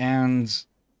clock, and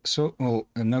so well,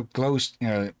 no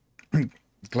glowstone.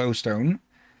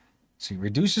 See,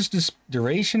 reduces the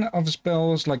duration of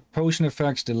spells like potion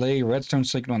effects, delay, redstone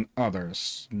signal, and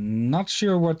others. Not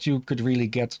sure what you could really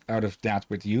get out of that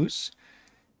with use.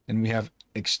 Then we have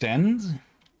extend.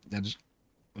 That's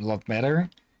a lot better.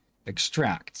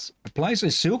 Extract. Applies a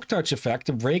silk touch effect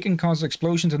to break and cause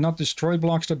explosion to not destroy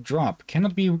blocks that drop.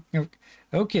 Cannot be...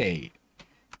 Okay.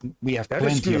 We have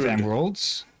plenty of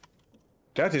emeralds.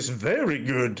 That is very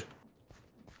good.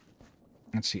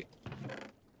 Let's see.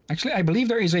 Actually, I believe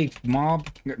there is a mob,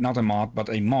 not a mob, but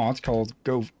a mod called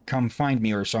Come Find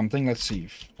Me or something. Let's see.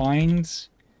 Find.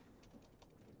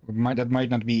 That might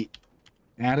not be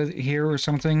added here or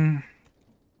something.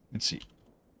 Let's see.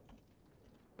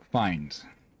 Find.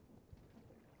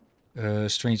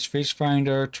 Strange Fish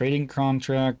Finder, Trading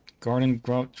Contract, Garden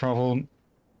Travel,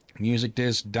 Music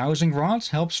Disc, Dowsing Rods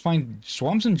helps find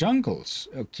swamps and jungles.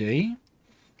 Okay.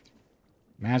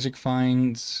 Magic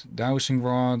Finds, Dowsing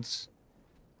Rods.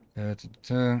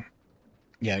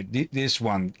 Yeah, this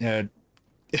one.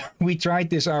 We tried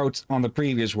this out on the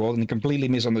previous world and completely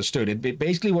misunderstood it.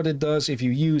 Basically, what it does if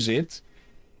you use it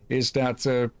is that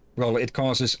well, it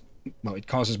causes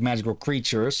magical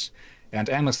creatures and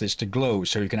amethyst to glow,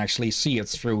 so you can actually see it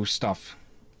through stuff.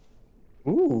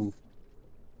 Ooh.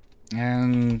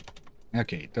 And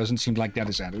okay, it doesn't seem like that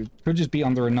is added. It could just be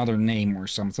under another name or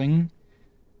something.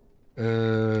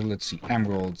 Let's see.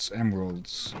 Emeralds.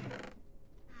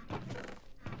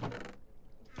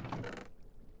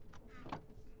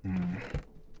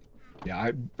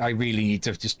 Yeah, I really need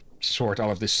to just sort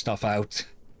all of this stuff out.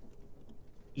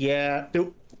 Yeah.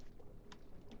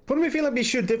 But we feel like we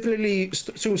should definitely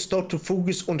soon start to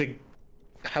focus on the,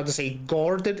 how to say,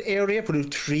 guarded area for the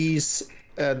trees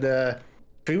and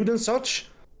food and such.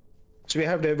 So we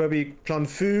have the where we plant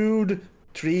food,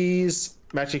 trees,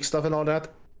 magic stuff and all that.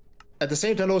 At the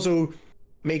same time also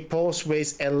make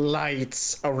pathways and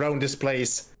lights around this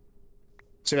place.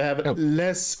 So we have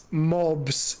less mob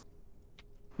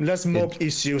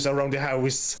issues around the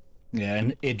house. Yeah,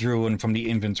 and it drew from the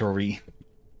inventory.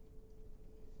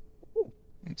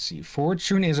 Let's see.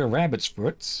 Fortune is a rabbit's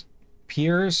foot.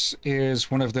 Pierce is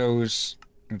one of those...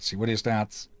 Let's see, what is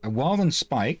that? A Walden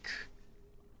Spike,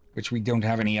 which we don't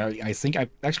have any. I think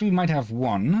actually we might have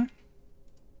one.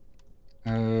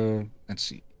 Let's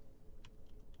see.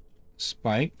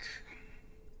 Spike.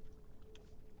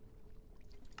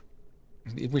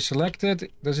 If we select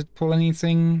it, does it pull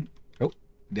anything? Oh,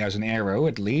 there's an arrow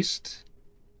at least.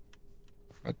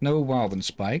 But no Walden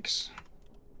Spikes.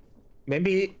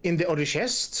 Maybe in the other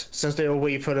chest, since they're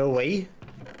way further away.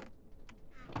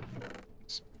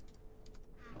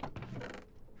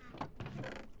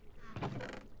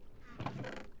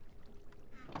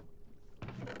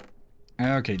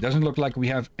 Okay, doesn't look like we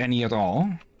have any at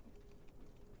all.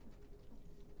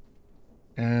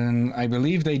 And I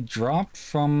believe they drop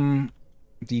from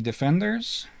the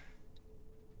defenders.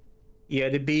 Yeah,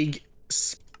 the big...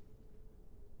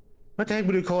 What the heck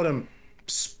would you call them?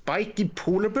 Spiky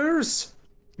polar bears?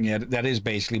 Yeah, that is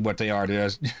basically what they are.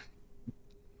 Let's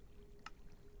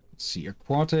see,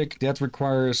 aquatic, that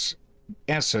requires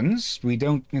essence. We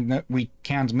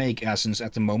can't make essence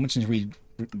at the moment since we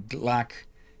lack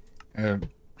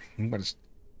what is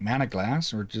mana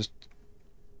glass or just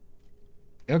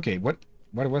okay, what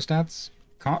was that?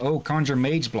 Conjure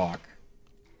mage block.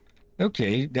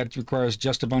 Okay, that requires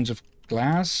just a bunch of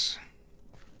glass.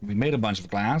 We made a bunch of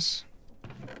glass.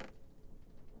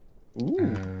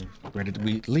 Where did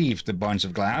we leave the bunch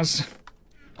of glass?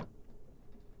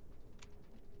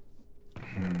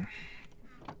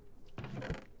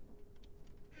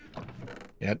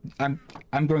 Yeah,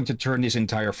 I'm going to turn this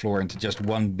entire floor into just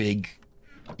one big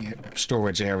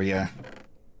storage area.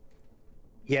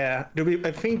 Yeah,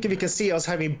 I think we can see us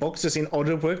having boxes in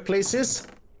other workplaces.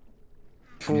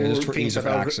 Just for ease of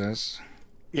access.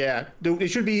 Yeah, there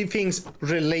should be things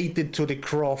related to the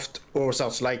craft or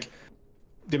such, like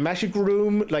the magic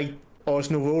room, like Ars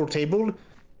Nouveau table,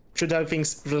 should have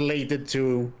things related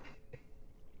to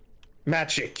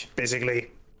magic,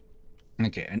 basically.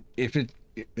 Okay, and if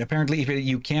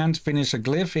you can't finish a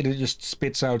glyph, it just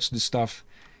spits out the stuff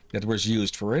that was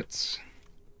used for it.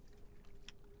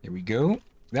 There we go.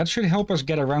 That should help us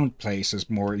get around places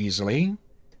more easily.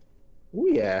 Oh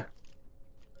yeah.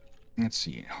 Let's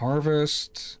see.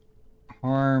 Harvest,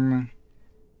 harm,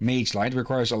 mage light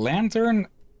requires a lantern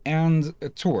and a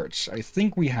torch. I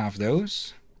think we have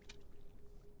those.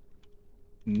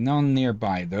 None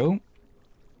nearby, though.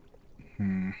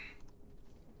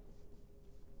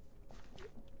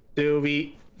 Do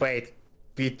we... Wait.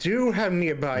 We do have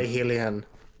nearby Hillyan.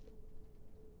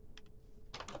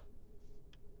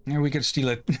 Yeah, we can steal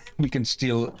it. We can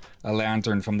steal a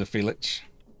lantern from the village.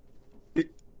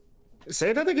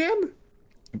 Say that again?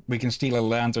 We can steal a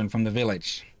lantern from the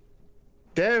village.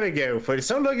 There we go. For it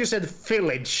sounded like you said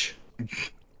village.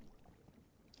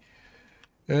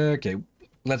 Okay,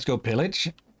 let's go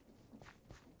pillage.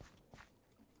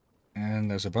 And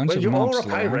there's a bunch Well, of you mobs are a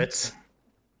pirate.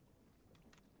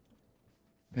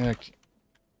 Okay.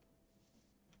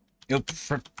 Yeah,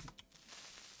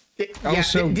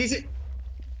 Also, this is...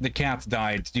 the cat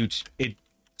died due to it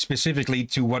specifically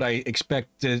to what I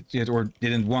expected it or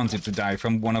didn't want it to die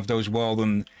from one of those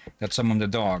Walden that summoned the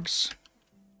dogs.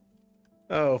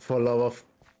 Oh, for love of...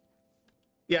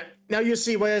 Yeah, now you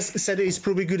see why I said it's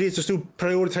probably good is to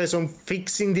prioritize on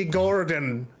fixing the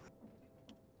garden.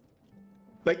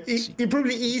 Like, it's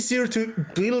probably easier to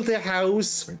build a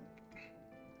house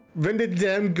when the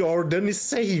damn garden is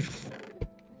safe.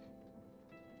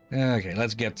 Okay,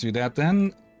 let's get to that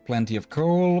then. Plenty of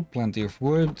coal, plenty of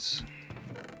wood.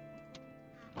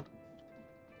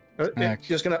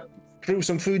 Just gonna throw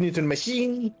some food into the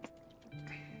machine.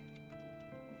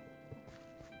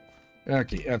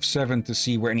 Okay, F7 to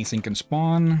see where anything can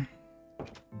spawn.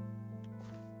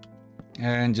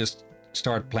 And just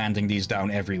start planting these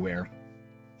down everywhere.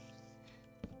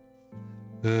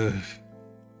 Ugh.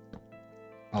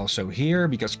 Also here,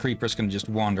 because creepers can just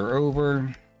wander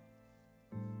over.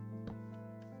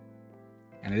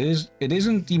 And it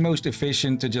isn't the most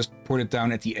efficient to just put it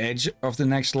down at the edge of the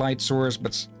next light source,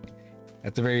 but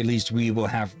at the very least we will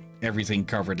have everything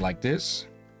covered like this.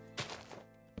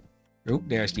 Oh,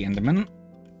 there's the Enderman.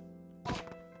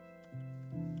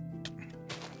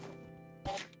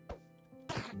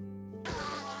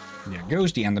 There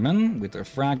goes the Enderman with a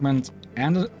fragment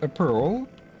and a pearl.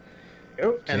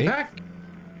 Oh, and back.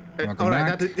 Welcome All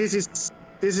right, back. this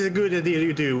is a good idea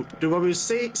you do. Do what we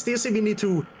still say we need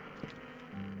to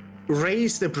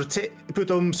raise the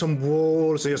put on some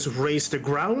walls and just raise the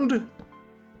ground,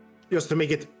 just to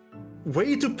make it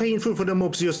way too painful for the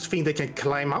mobs to just think they can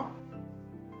climb up.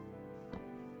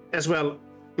 As well,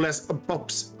 less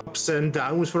ups and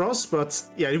downs for us, but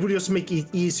yeah, it would just make it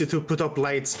easier to put up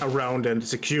lights around and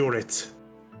secure it.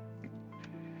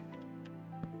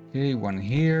 Okay, one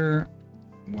here.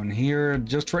 One here.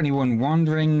 Just for anyone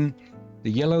wondering, the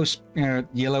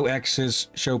yellow X's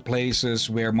show places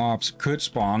where mobs could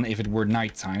spawn if it were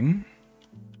nighttime.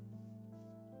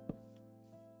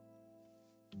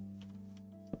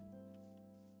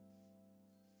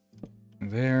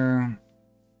 There.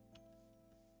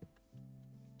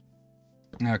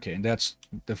 Okay, that's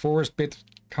the forest bit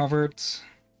covered.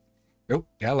 Oh,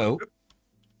 hello.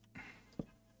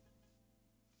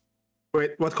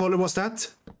 Wait, what color was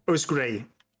that? Oh, it's gray.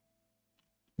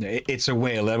 It's a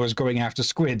whale that was going after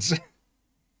squids.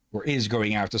 Or is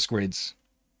going after squids.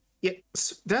 Yeah,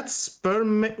 that's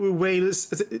sperm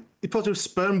whales. It part of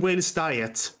sperm whale's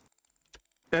diet.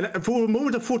 And for a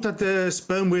moment I thought that the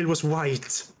sperm whale was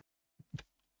white.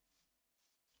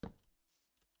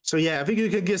 So yeah, I think you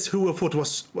can guess who I thought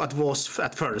was what was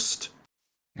at first.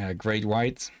 Great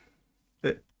white.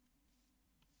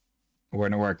 Or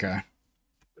an orca.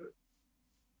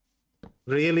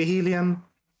 Really, Hillyan?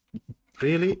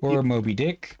 Really? Or Moby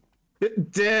Dick.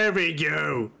 There we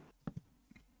go.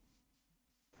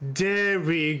 There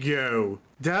we go.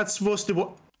 That was the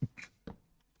one.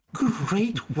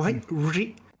 Great white.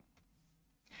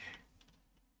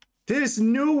 There's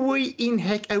no way in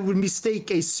heck I would mistake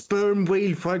a sperm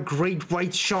whale for a great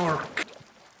white shark.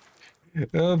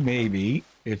 Maybe,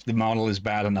 if the model is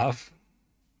bad enough.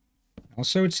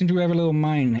 Also, it seems to have a little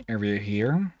mine area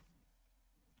here.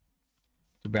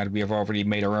 Too bad we have already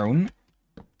made our own.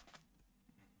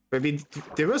 Maybe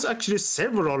there was actually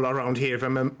several around here, if I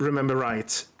remember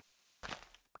right.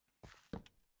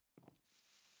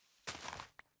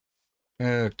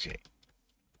 Okay.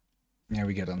 Now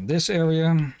we get on this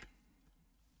area.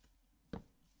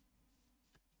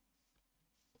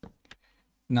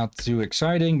 Not too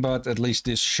exciting, but at least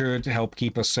this should help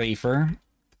keep us safer.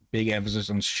 Big emphasis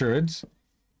on should.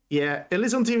 Yeah, at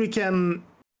least until we can,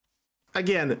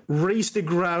 again, raise the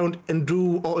ground and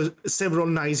do several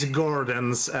nice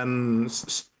gardens and,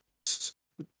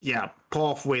 yeah,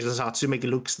 pathways and such to make it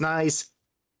look nice.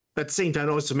 But at the same time,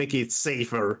 also make it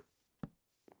safer.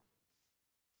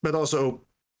 But also,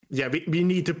 yeah, we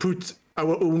need to put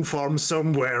our own farm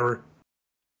somewhere.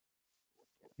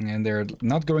 And they're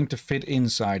not going to fit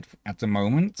inside at the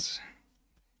moment.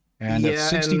 And Yeah, that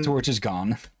 60 and- torch is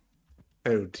gone.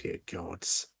 Oh dear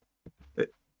gods.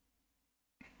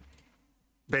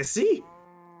 Bessie?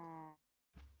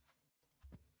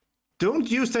 Don't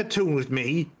use that tone with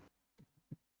me.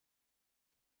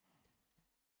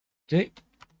 Okay,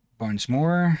 bunch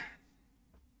more.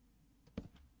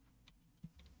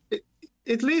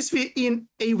 At least we, in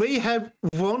a way, have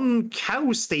one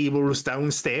cow stables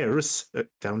downstairs.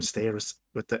 Downstairs?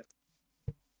 What the?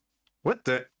 What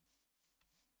the?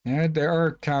 Yeah, there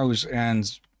are cows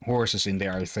and horses in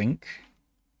there, I think.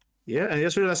 Yeah, I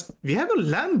just realized we have a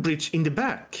land bridge in the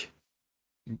back.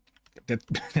 That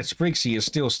Sprixie is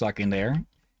still stuck in there.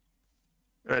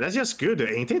 That's just good,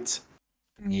 ain't it?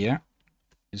 Yeah.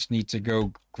 Just need to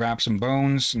go grab some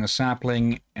bones and a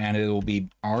sapling, and it'll be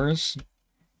ours.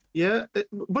 Yeah.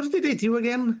 What did they do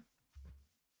again?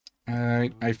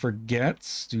 I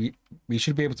forget. We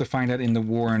should be able to find that in the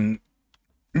Warren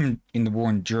in the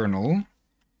Warren Journal.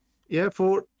 Yeah.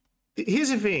 Here's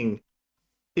the thing: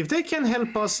 if they can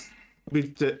help us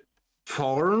with the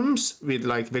farms, with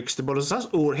like vegetables and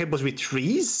stuff, or help us with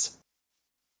trees,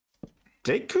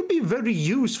 they could be very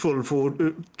useful for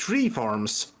tree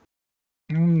farms.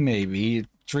 Maybe.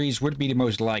 Trees would be the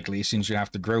most likely, since you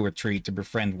have to grow a tree to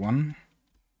befriend one.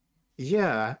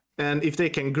 Yeah, and if they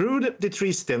can grow the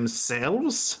trees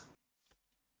themselves,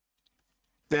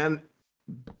 then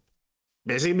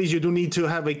basically you don't need to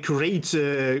have a great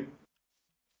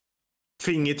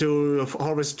thingy to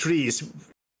harvest trees.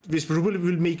 This probably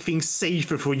will make things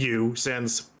safer for you,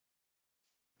 since...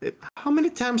 How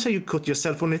many times have you cut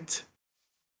yourself on it?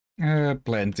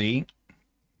 Plenty.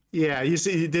 Yeah, you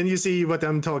see what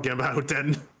I'm talking about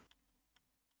then.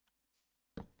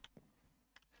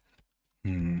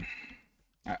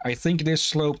 I think this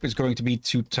slope is going to be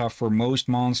too tough for most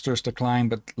monsters to climb,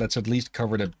 but let's at least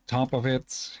cover the top of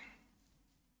it.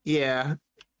 Yeah.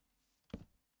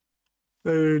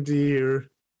 Oh dear.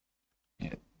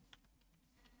 Yeah.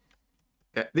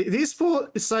 This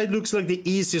side looks like the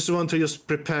easiest one to just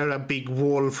prepare a big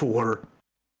wall for.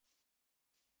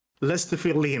 Less to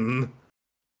fill in.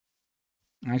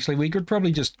 Actually, we could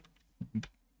probably just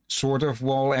sort of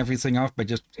wall everything off by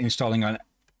just installing a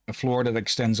floor that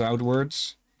extends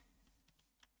outwards.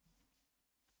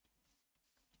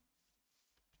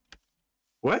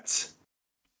 What?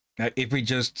 If we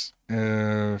just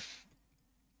let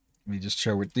me just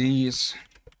show with these.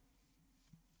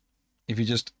 If you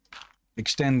just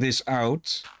extend this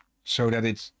out so that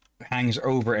it hangs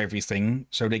over everything,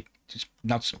 so they just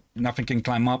nothing can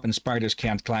climb up and spiders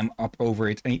can't climb up over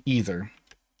it either.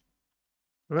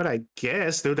 Well, I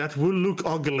guess, though, that will look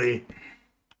ugly.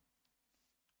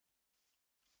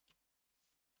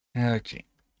 Okay,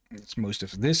 that's most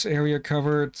of this area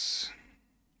covered.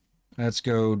 Let's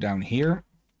go down here.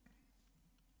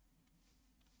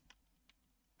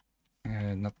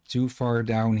 Not too far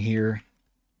down here.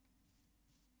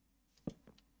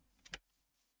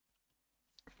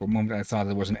 For a moment I thought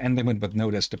it was an end limit, but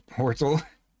no, that's the portal.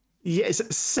 Yes,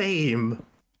 same.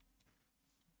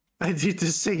 I did the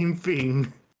same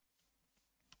thing.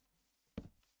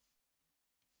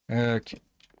 Okay.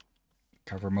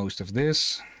 Cover most of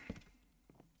this.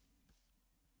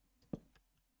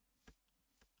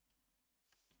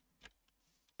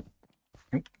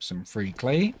 Oop, some free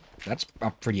clay. That's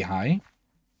up pretty high.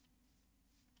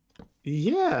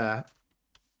 Yeah.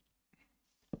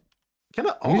 Kind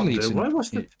of odd. Why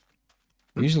was it?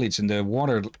 Usually it's in the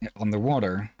water, on the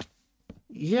water.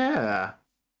 Yeah.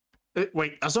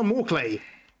 Wait, I saw more clay.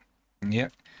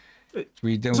 Yep.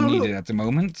 We don't need it at the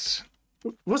moment.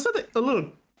 Was that a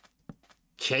little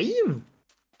cave?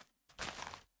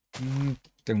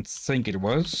 Don't think it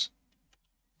was.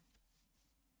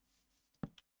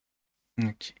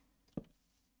 Okay.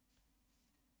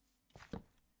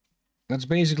 Let's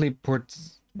basically put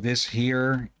this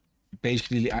here,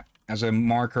 basically as a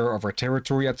marker of our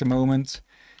territory at the moment.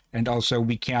 And also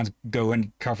we can't go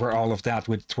and cover all of that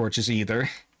with torches either.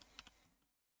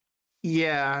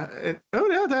 Yeah. Oh,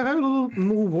 yeah, they have a little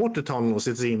more water tunnels,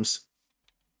 it seems.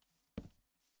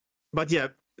 But yeah,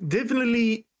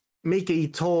 definitely make a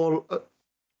tall...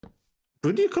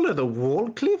 would you call it a wall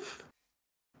cliff?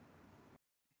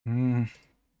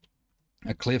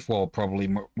 A cliff wall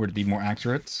probably would be more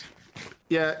accurate.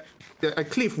 Yeah, a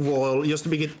cliff wall, just to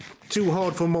make it too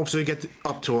hard for mobs to get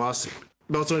up to us.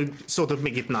 But also sort of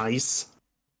make it nice.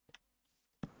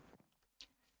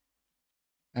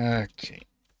 Okay.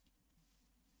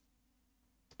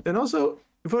 And also,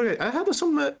 I had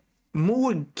some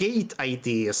more gate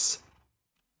ideas.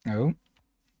 Oh?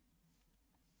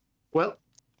 Well,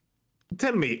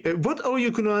 tell me, what are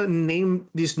you gonna name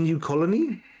this new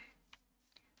colony?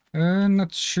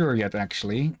 Not sure yet,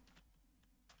 actually.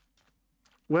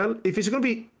 Well, if it's going to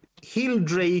be Hill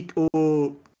Drake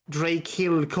or Drake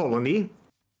Hill Colony,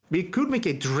 we could make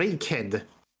a Drake head.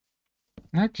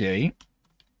 Okay.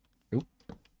 Oop.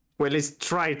 Well, let's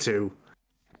try to.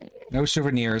 No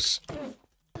souvenirs.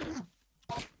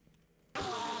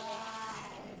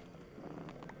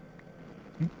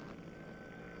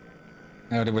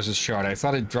 Oh, there was a shard. I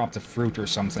thought it dropped a fruit or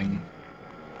something.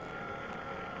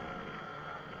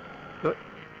 Look,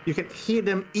 you can hear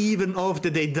them even after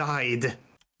they died.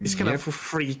 It's kind of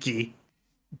freaky.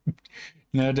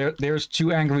 No, there's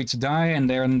too angry to die, and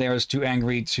then there's too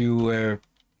angry to...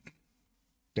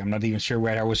 I'm not even sure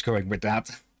where I was going with that.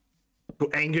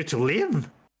 Too angry to live?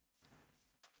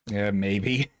 Yeah,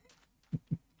 maybe.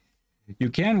 You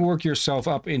can work yourself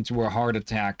up into a heart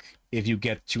attack if you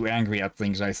get too angry at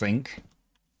things, I think.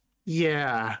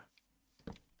 Yeah.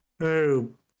 Oh.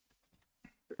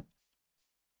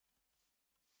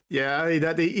 Yeah,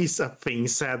 that is a thing,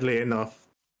 sadly enough.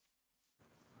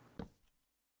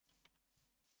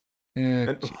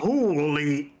 And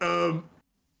holy,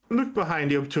 look behind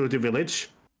you to the village.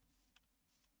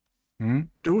 Hmm?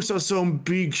 Those are some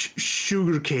big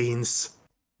sugar canes.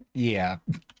 Yeah.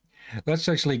 Let's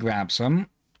actually grab some.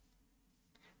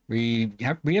 We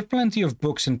have plenty of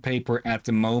books and paper at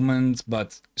the moment,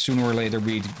 but sooner or later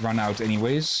we'd run out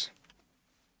anyways.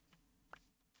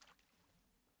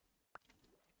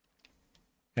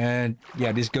 And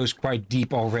yeah, this goes quite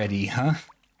deep already, huh?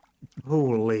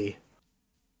 Holy.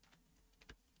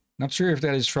 Not sure if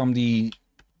that is from the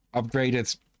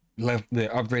upgraded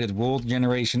world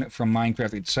generation from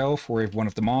Minecraft itself, or if one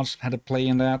of the mods had a play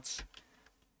in that.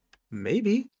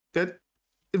 Maybe. That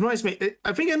reminds me,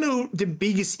 I think I know the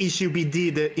biggest issue we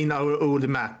did in our old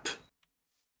map.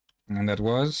 And that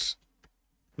was?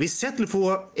 We settled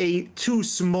for a too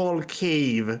small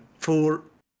cave for...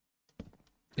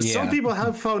 Yeah. Some people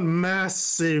have found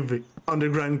massive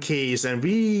underground caves, and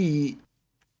we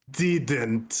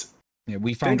didn't. Yeah,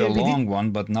 we found a long one,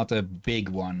 but not a big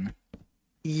one.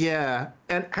 Yeah,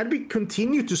 and had we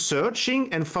continued to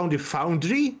searching and found a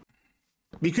foundry,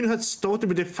 we could have started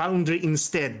with the foundry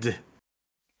instead.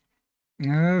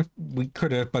 We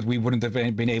could have, but we wouldn't have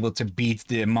been able to beat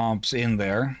the mobs in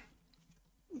there.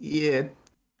 Yeah,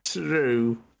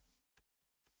 true.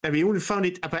 And we only found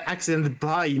it by accident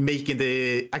by making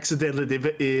the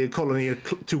accidentally colony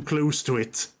too close to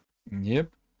it. Yep.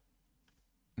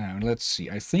 Now, let's see.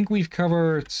 I think we've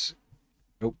covered...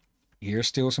 Oh, here's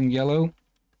still some yellow.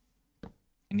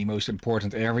 In the most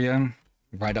important area.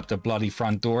 Right up the bloody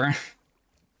front door.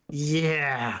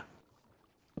 Yeah.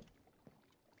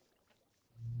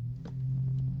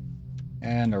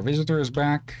 And our visitor is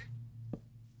back.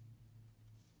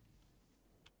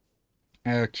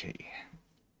 Okay.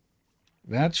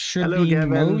 That should Hello, be Gavin.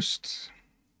 most...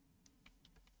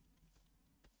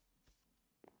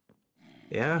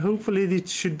 Yeah, hopefully it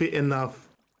should be enough.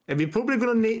 And we're probably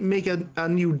gonna make a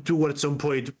new door at some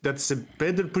point that's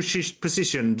better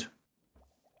positioned.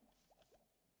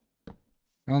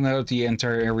 Well, now that the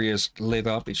entire area is lit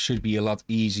up, it should be a lot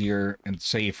easier and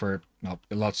safer, well,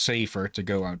 a lot safer to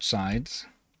go outside.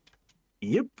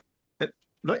 Yep.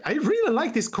 I really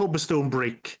like this cobblestone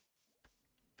brick.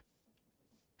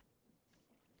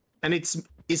 And it's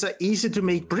easy to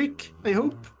make brick, I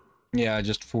hope. Yeah,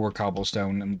 just 4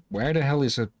 cobblestone. And where the hell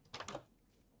is a...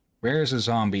 Where is a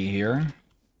zombie here?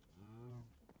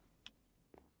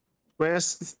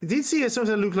 Whereas, did see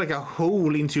something that looked like a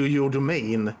hole into your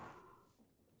domain.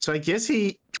 So I guess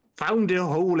he found the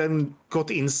hole and got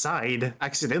inside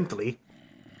accidentally.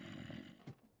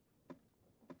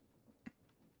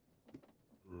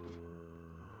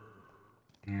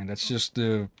 Yeah, that's just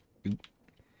the...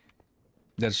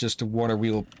 That's just the water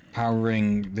wheel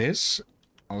powering this.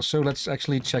 Also, let's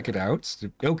actually check it out.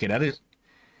 Okay, that is...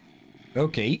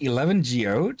 Okay, 11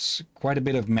 geodes. Quite a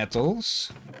bit of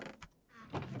metals.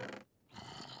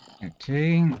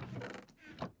 Okay.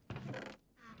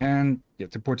 And you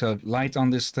have to put a light on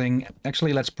this thing.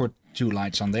 Actually, let's put 2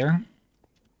 lights on there.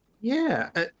 Yeah,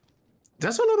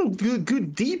 that's a lot of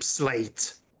good deep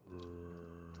slate.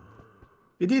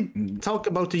 We did talk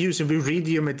about using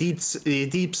Viridium and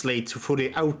deep slate for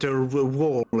the outer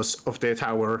walls of the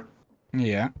tower.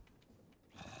 Yeah.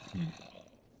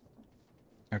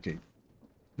 Okay.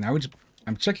 Now it's...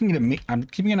 I'm checking the... I'm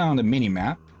keeping an eye on the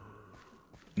mini-map.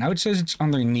 Now it says it's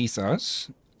underneath us.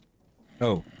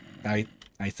 Oh, I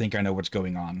think I know what's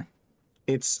going on.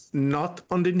 It's not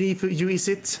underneath you, is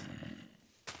it?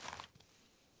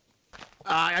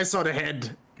 I saw the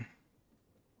head.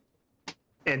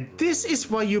 And this is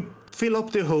why you fill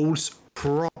up the holes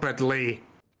properly.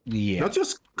 Yeah. Not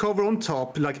just cover on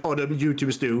top like other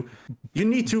YouTubers do. You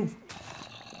need to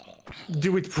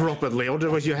do it properly,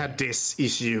 otherwise you had this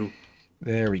issue.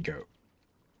 There we go.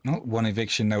 Well, one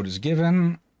eviction notice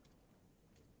given.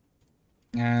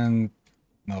 And,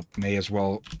 well, may as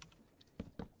well.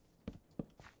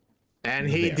 And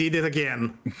he There. did it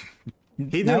again.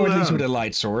 He Now didn't at least with learn. a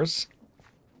light source.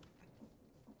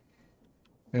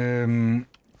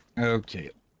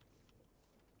 Okay.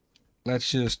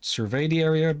 Let's just survey the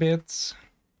area a bit.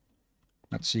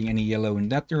 Not seeing any yellow in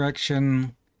that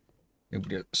direction.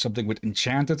 Maybe something with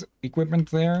enchanted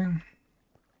equipment there.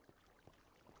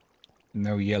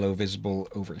 No yellow visible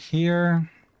over here.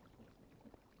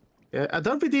 Yeah, I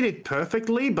don't think we did it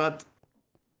perfectly, but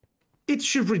it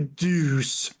should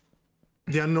reduce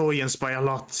the annoyance by a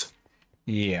lot.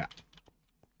 Yeah.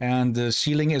 And the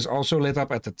ceiling is also lit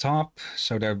up at the top,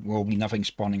 so there will be nothing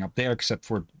spawning up there except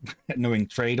for annoying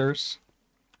traders.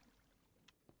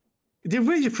 The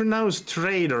way you pronounce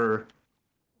trader,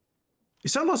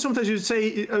 it's almost sometimes you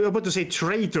say, about to say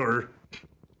traitor.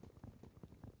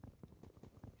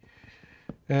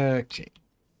 Okay.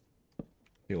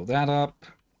 Fill that up.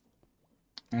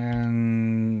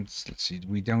 And let's see,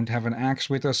 we don't have an axe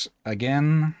with us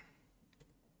again.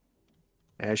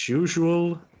 As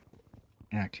usual.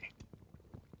 Okay.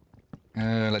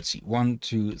 Let's see. 1,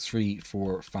 2, 3,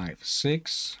 4, 5,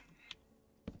 6.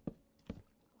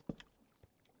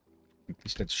 At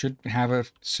least that should have a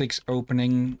 6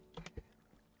 opening.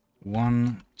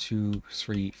 1, 2,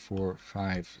 3, 4,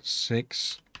 5,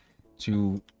 6.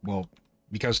 To, well,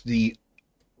 because the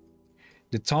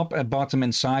top and bottom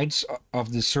and sides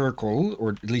of the circle,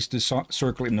 or at least the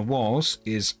circle in the walls,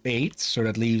 is 8. So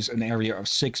that leaves an area of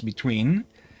 6 between.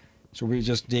 So we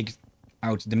just dig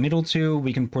out the middle 2.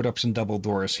 We can put up some double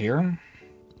doors here.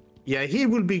 Yeah, he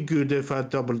will be good for a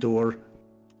double door.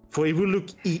 For it will look,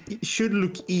 it should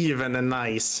look even and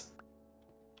nice.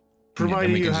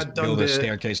 Provided you had done build the a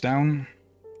staircase down.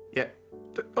 Yeah.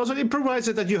 Also, it provides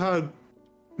that you have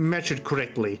measured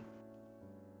correctly.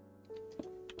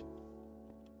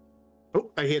 Oh,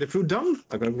 I hear the food done.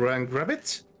 I'm gonna go and grab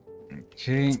it.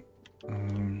 Okay.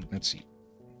 Let's see.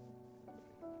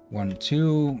 1,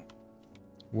 2.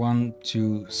 1,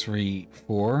 2, 3,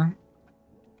 4.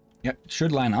 Yep,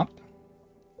 should line up.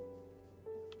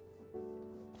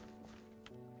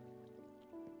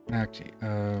 Okay.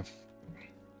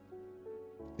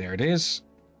 There it is.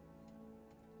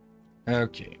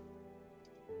 Okay.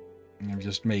 And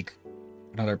just make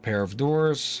another pair of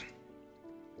doors.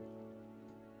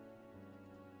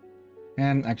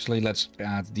 And actually, let's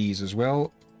add these as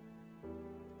well.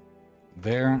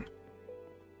 There.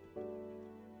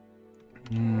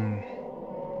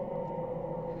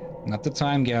 Not the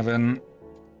time, Gavin.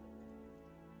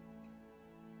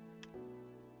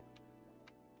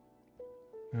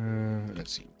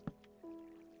 Let's see.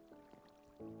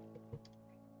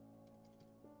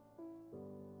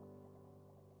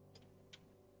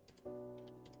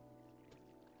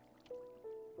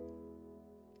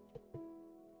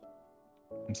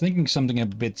 I'm thinking something a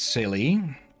bit silly.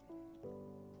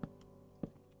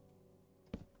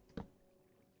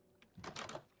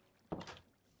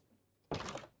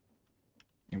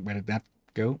 And where did that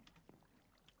go?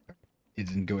 It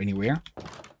didn't go anywhere.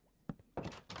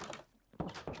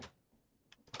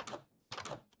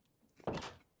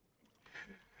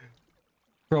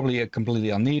 Probably completely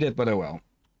unneeded, but oh well.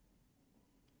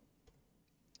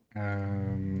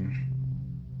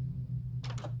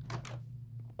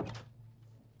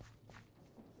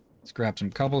 Let's grab some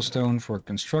cobblestone for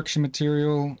construction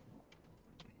material.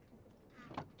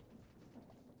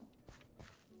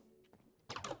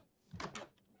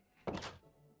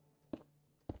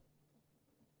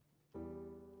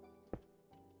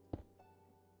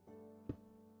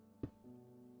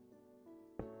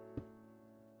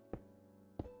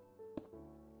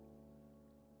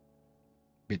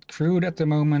 Bit crude at the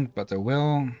moment, but oh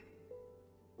well.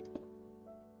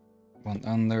 One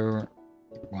under,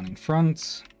 one in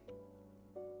front.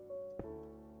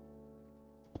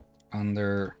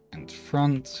 Under and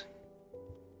front.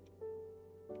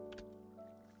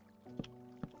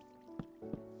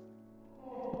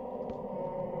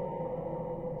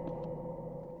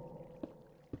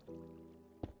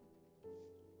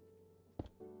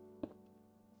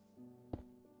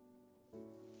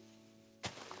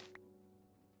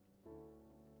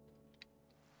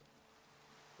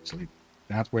 Sleep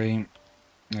that way.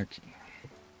 Okay.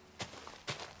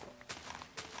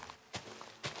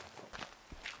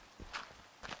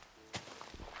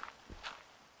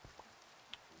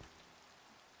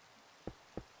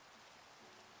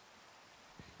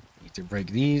 Need to break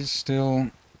these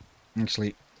still.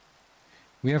 Actually,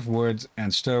 we have wood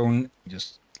and stone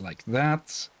just like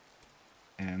that.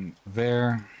 And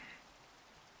there.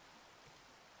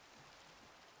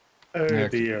 Oh Okay.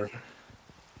 dear.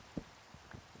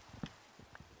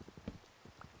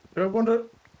 I wonder.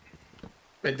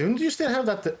 Wait, don't you still have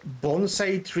that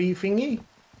bonsai tree thingy?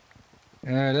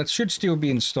 That should still be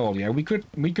installed. Yeah, we could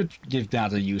give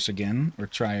that a use again or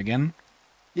try again.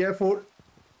 Yeah, for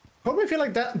probably feel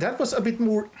like that was a bit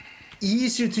more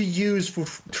easier to use for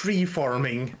tree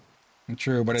farming.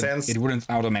 True, but Since it wouldn't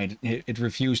automate. It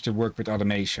refused to work with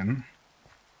automation.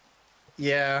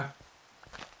 yeah,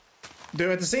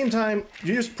 though at the same time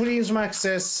you just put in some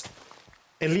access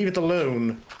and leave it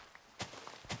alone.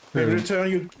 But in True.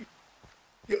 return,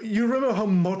 you remember how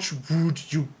much wood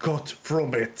you got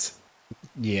from it.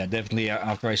 Yeah, definitely.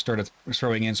 After I started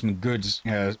throwing in some good,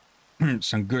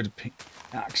 some good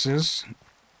axes.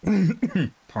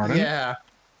 Pardon. Yeah,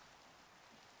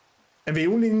 and we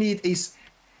only need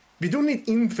we don't need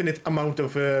infinite amount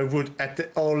of wood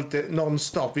at all the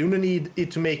non-stop. We only need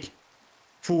it to make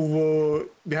for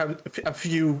we have a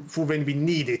few for when we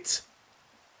need it.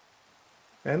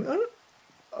 And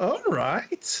all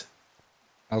right.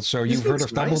 Also, This you've heard looks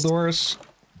of double nice. doors?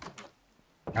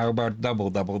 How about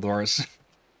double doors?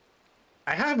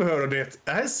 I have heard of it.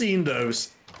 I have seen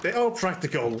those. They are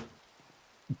practical.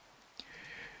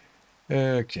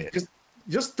 Okay.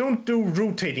 Just don't do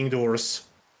rotating doors.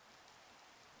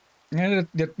 Yeah,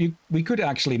 we could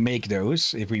actually make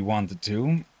those if we wanted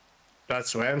to.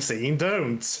 That's why I'm saying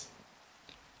don't.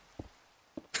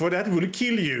 For that will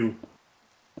kill you.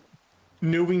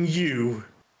 Knowing you.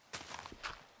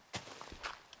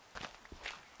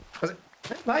 But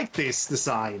I like this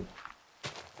design.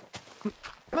 And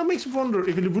that makes me wonder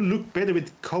if it would look better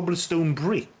with cobblestone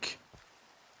brick.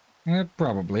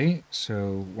 Probably.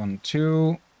 So 1,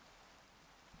 2.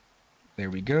 There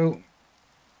we go.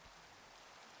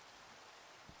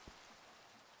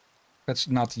 Let's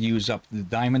not use up the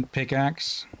diamond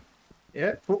pickaxe.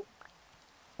 Yeah. Well,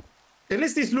 at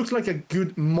least this looks like a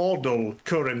good model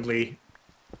currently.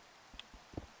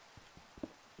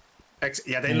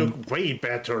 Yeah, they look way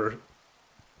better.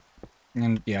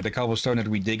 And yeah, the cobblestone that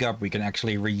we dig up, we can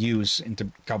actually reuse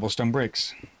into cobblestone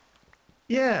bricks.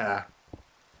 Yeah.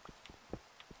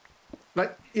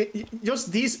 Like,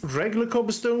 just these regular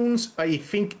cobblestones, I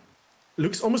think,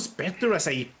 looks almost better as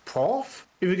a path,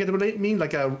 if you get what I mean,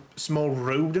 like a small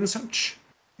road and such.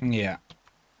 Yeah.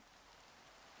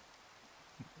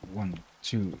 1,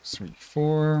 2, 3,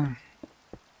 4.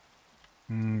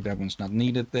 That one's not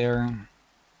needed there.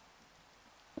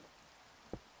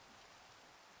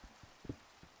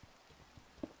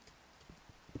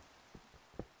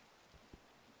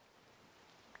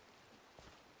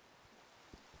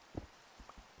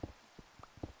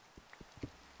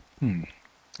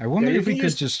 I wonder Yeah, if we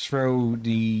could just throw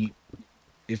the...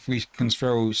 If we can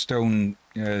throw stone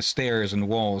stairs and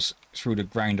walls through the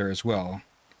grinder as well.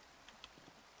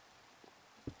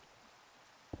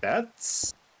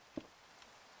 That's...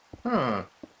 Huh.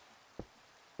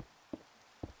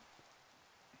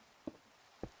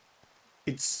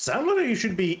 It sounds like it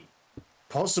should be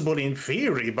possible in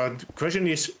theory, but the question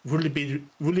is, will it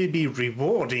be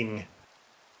rewarding?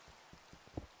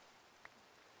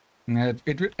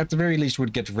 It at the very least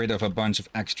would get rid of a bunch of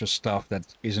extra stuff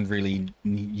that isn't really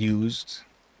used.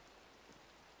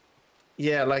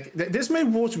 Yeah, like this may be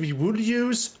what we would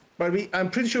use, but I'm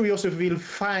pretty sure we also will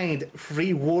find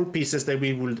free wall pieces that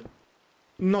we would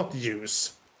not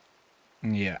use.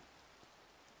 Yeah.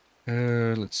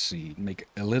 Let's see. Make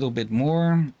a little bit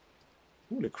more.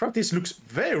 Holy crap, this looks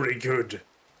very good.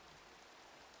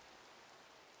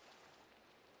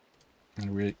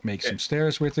 And we make some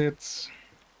stairs with it.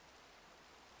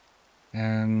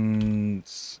 And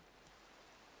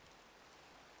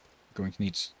going to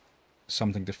need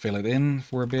something to fill it in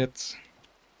for a bit.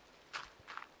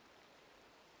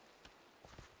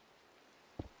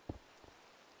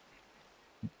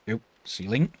 Yep,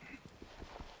 ceiling.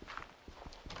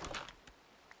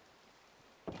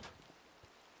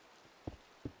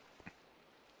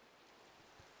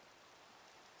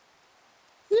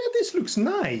 Yeah, this looks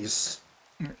nice.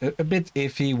 A bit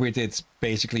iffy with it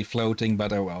basically floating,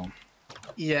 but oh well.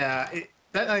 Yeah,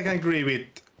 that I can agree with.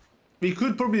 We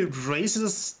could probably raise it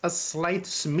a slight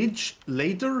smidge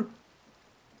later.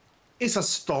 It's a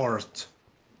start.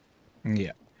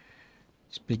 Yeah.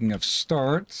 Speaking of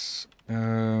starts, we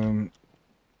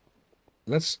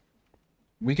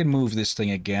can move this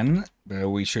thing again, but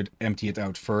we should empty it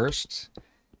out first.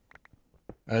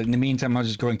 In the meantime, I'm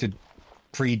just going to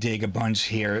pre-dig a bunch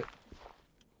here,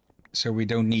 so we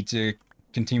don't need to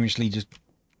continuously just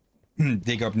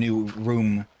dig up new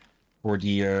room for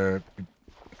the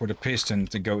piston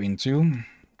to go into.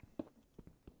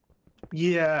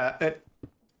 Yeah,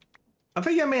 I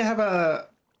think I may have a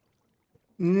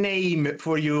name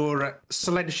for your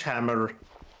sledgehammer?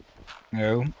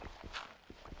 No.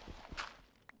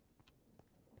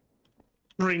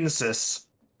 Princess.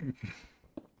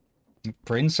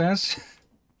 Princess?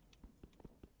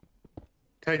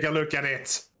 Take a look at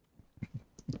it.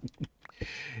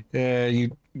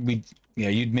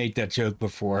 You'd made that joke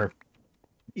before.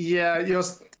 Yeah,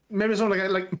 just maybe something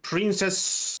like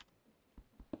Princess.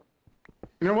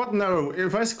 You know what? No,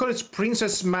 if I call it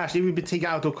Princess Smash, it will be taken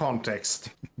out of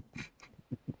context.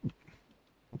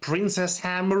 Princess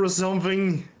Hammer or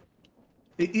something.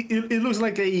 It looks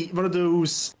like one of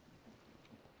those.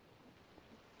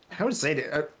 How would I say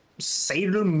it? A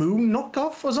Sailor Moon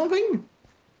knockoff or something?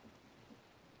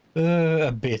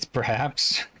 A bit,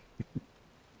 perhaps.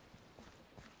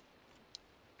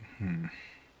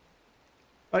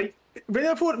 If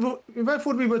I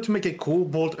thought we were to make a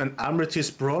cobalt and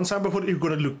amethyst bronze, I thought it was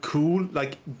gonna look cool,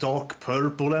 like dark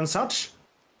purple and such.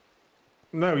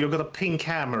 No, you got a pink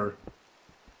hammer.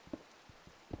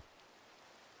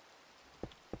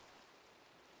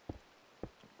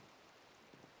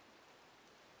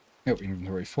 Oh,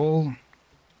 inventory full.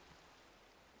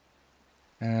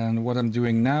 And what I'm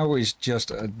doing now is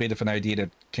just a bit of an idea that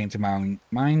came to my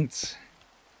mind.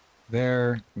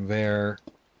 There.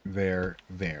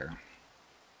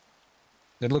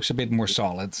 That looks a bit more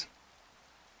solid.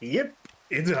 Yep,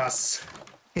 it does.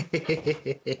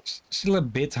 Still a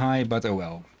bit high, but oh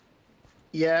well.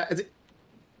 Yeah,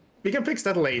 we can fix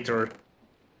that later.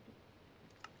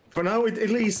 For now, it at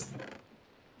least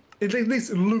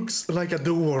looks like a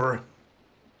door.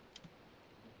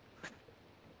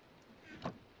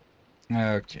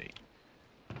 Okay.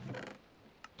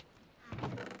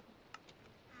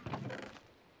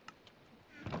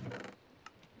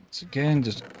 Once again,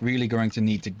 just really going to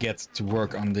need to get to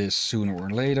work on this sooner or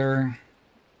later.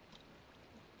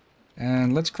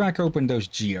 And let's crack open those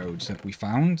geodes that we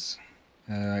found.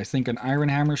 I think an iron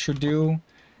hammer should do.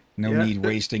 No need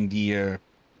wasting the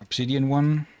obsidian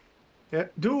one. Yeah,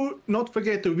 do not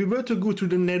forget that we were to go to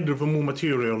the nether for more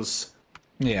materials.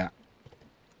 Yeah.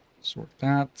 Sort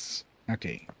that.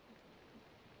 Okay.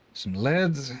 Some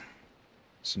lead.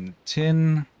 Some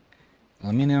tin.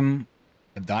 Aluminum.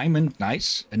 A diamond.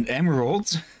 Nice. An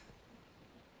emerald.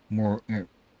 More... a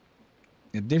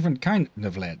different kind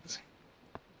of lead.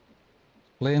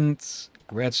 Flint.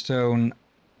 Redstone.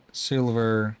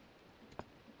 Silver.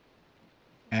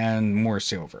 And more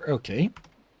silver. Okay.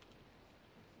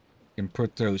 Can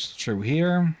put those through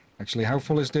here. Actually, how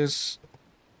full is this?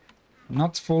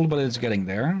 Not full, but it's getting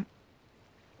there.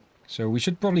 So we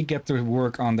should probably get to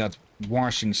work on that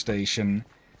washing station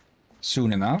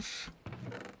soon enough.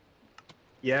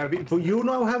 Yeah, for you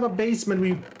now have a basement,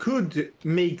 we could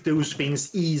make those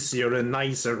things easier and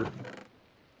nicer.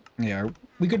 Yeah,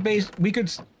 we could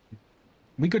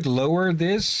lower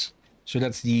this so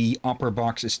that the upper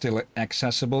box is still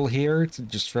accessible here to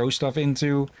just throw stuff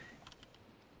into.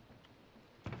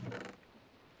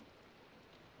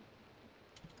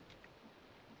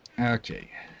 Okay.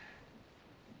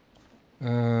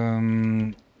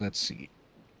 Let's see.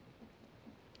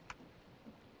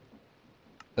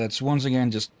 Let's once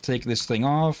again just take this thing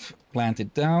off, plant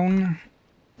it down.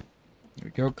 There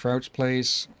we go, crouch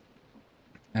place.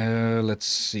 Let's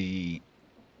see.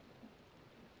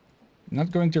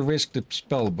 Not going to risk the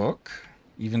spell book,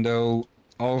 even though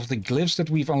all of the glyphs that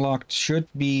we've unlocked should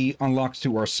be unlocked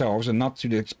to ourselves and not to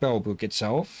the spell book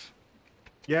itself.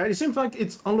 Yeah, it seems like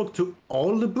it's unlocked to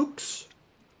all the books.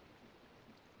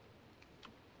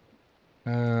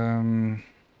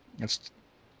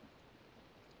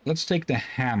 Let's take the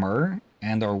hammer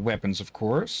and our weapons, of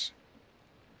course.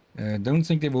 Don't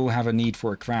think they will have a need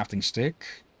for a crafting stick.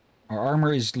 Our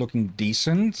armor is looking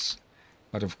decent,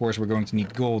 but of course we're going to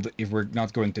need gold if we're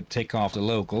not going to tick off the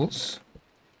locals.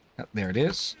 There it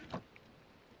is.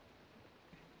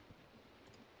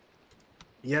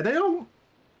 Yeah, they don't...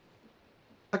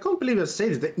 I can't believe I say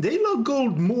this. They love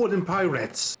gold more than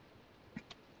pirates.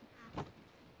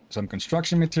 Some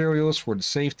construction materials for the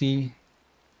safety.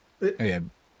 Oh yeah.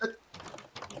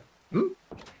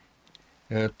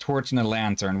 Torch and a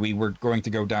lantern. We were going to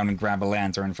go down and grab a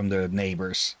lantern from the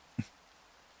neighbors.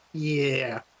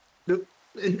 Yeah. Look,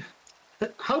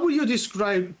 how would you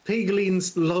describe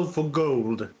Piglin's love for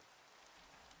gold?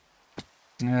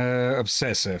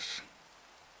 Obsessive.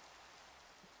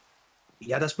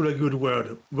 Yeah, that's probably a good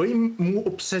word. Way more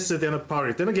obsessive than a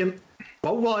pirate. Then again,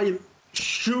 but why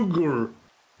sugar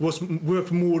was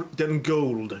worth more than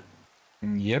gold?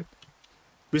 Yep.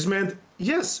 Which meant,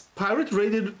 yes, pirate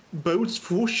raided boats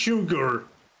for sugar.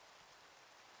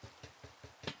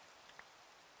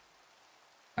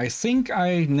 I think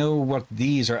I know what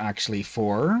these are actually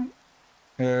for.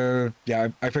 Yeah,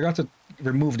 I forgot to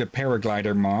remove the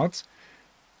paraglider mod.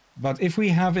 But if we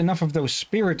have enough of those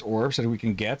spirit orbs that we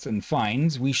can get and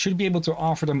find, we should be able to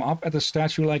offer them up at a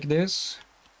statue like this.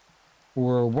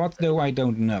 Or what, though, I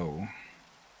don't know.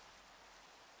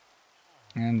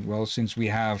 And, well, since we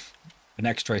have an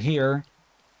extra here,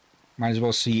 might as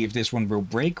well see if this one will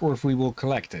break or if we will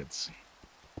collect it.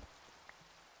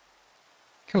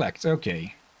 Collect,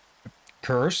 okay.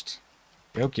 Cursed,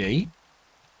 okay.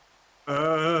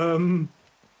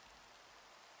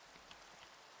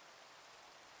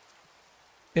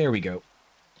 There we go.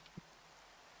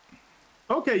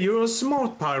 Okay, you're a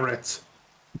smart pirate.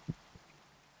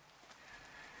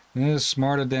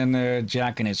 Smarter than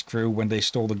Jack and his crew when they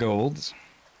stole the gold.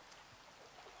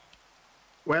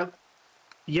 Well,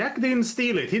 Jack didn't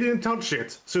steal it, he didn't touch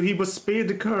it, so he was spared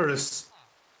the curse.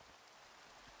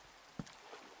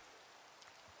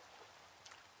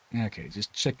 Okay,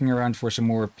 just checking around for some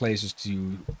more places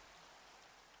to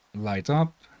light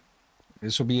up.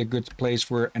 This will be a good place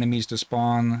for enemies to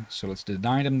spawn, so let's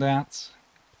deny them that.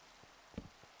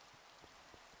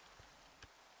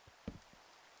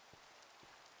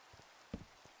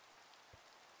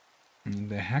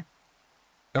 The heck?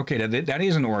 Okay, that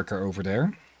is an orca over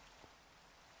there.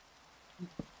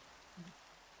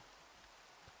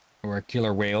 Or a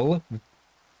killer whale.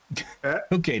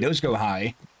 Okay, those go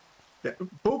high. Yeah,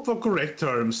 both are correct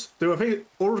terms. Though I think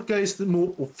orca is the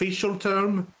more official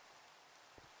term.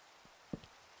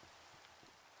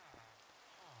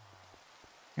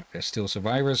 There's still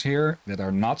survivors here that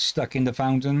are not stuck in the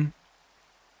fountain.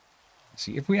 Let's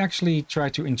see if we actually try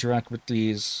to interact with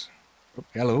these. Oh,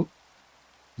 hello.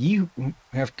 You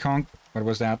have what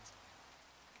was that?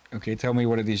 Okay, tell me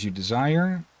what it is you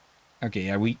desire. Okay,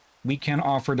 yeah, we can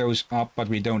offer those up, but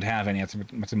we don't have any at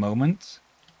the moment.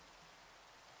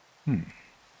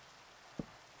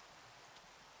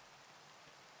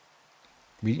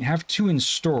 We have 2 in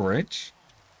storage,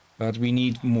 but we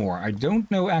need more. I don't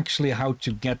know actually how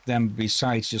to get them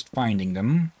besides just finding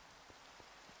them.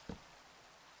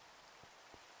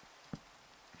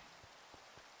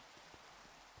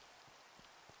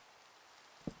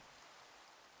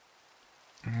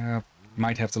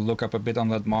 Might have to look up a bit on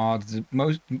that mod. The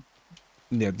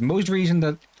most reason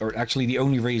that, or actually the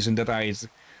only reason that I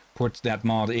put that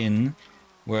mod in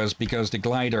was because the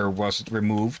glider was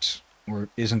removed, or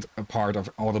isn't a part of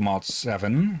Automod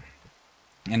 7.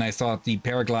 And I thought the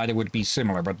paraglider would be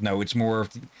similar, but no, it's more of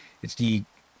the,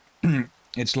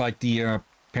 it's like the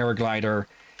paraglider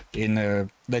in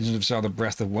Legend of Zelda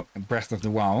Breath of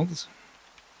the Wild.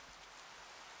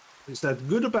 Is that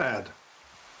good or bad?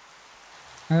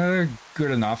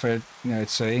 Good enough, I'd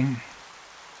say.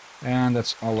 And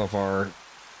that's all of our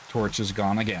torches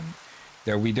gone again.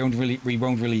 Though we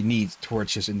won't really need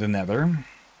torches in the Nether.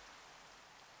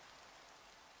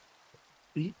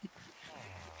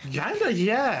 Kinda,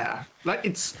 yeah. Like,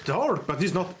 it's dark, but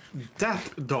it's not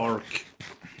that dark.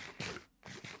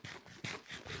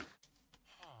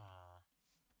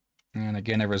 And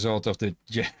again, a result of the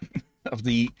of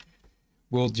the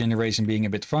world generation being a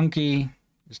bit funky.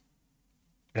 Just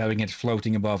having it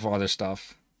floating above other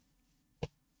stuff.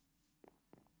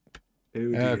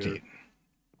 Oh dear.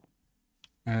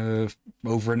 Okay.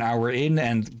 Over an hour in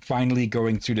and finally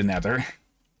going to the Nether.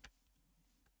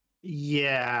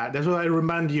 Yeah, that's what I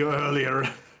reminded you earlier.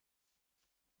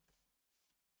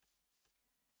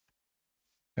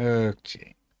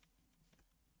 Okay.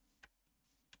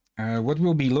 What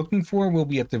we'll be looking for will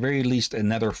be at the very least a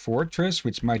Nether fortress,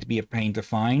 which might be a pain to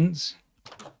find.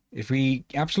 If we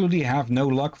absolutely have no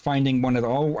luck finding one at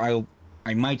all,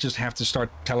 I might just have to start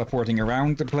teleporting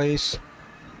around the place.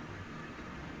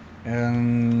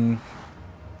 Careful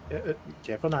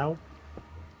now.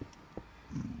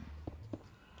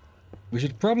 We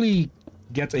should probably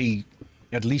get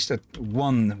at least a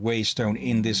 1 waystone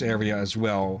in this area as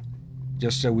well,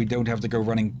 just so we don't have to go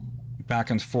running back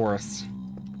and forth.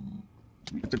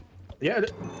 Yeah.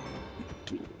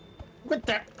 What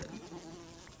the?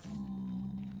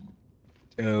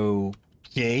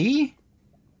 Okay.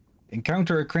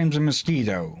 Encounter a crimson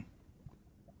mosquito.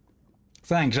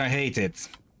 Thanks, I hate it.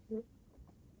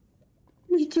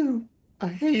 Me too. I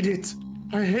hate it.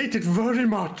 I hate it very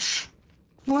much.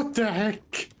 What the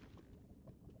heck?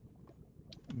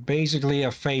 Basically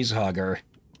a face hugger.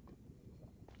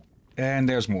 And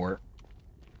there's more.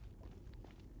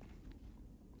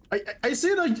 I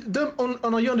said them on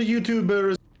a other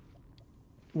YouTuber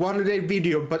one day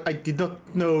video, but I did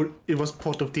not know it was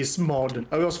part of this mod.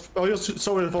 I just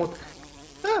saw it and thought,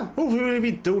 hopefully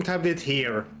we don't have it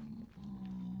here.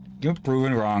 You're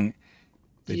proven wrong.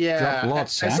 They drop lot I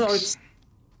saw sacks.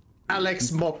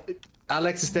 it.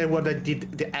 Alex is the one that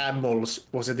did the animals,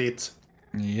 wasn't it?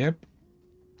 Yep.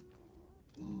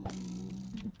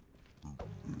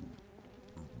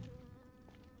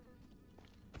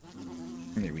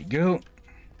 There we go.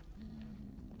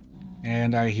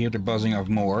 And I hear the buzzing of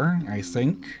more, I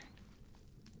think.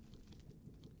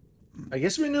 I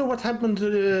guess we know what happened to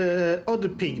the other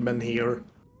pigmen here.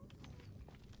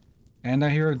 And I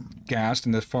hear a ghast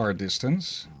in the far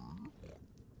distance.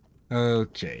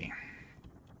 Okay.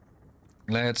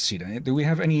 Let's see then. Do we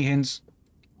have any hints?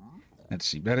 Let's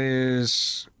see. That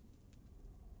is...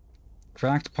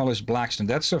 Cracked polished blackstone.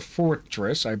 That's a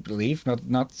fortress, I believe. No,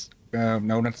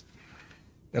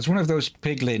 that's one of those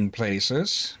piglin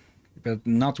places. But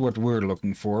not what we're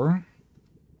looking for.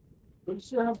 Let's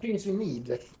see how things we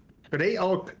need. They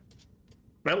are,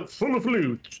 well, full of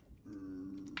loot.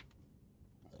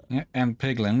 Yeah, and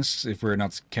piglins, if we're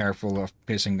not careful of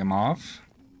pissing them off.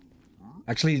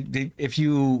 Actually, if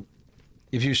you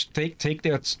take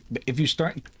that,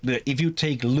 if you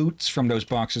take loot from those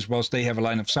boxes whilst they have a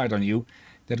line of sight on you,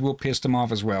 that will piss them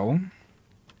off as well.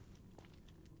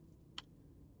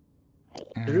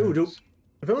 Dude,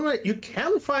 if I'm right, you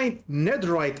can find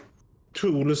netherite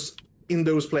tools in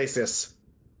those places.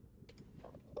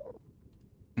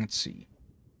 Let's see.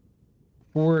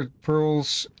 4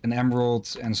 pearls, an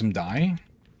emerald, and some dye.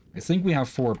 I think we have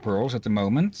 4 pearls at the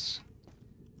moment.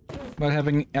 But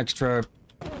having extra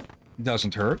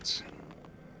doesn't hurt.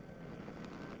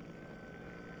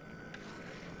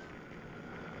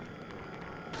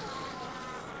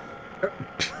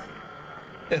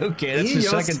 Okay, that's the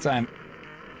second time.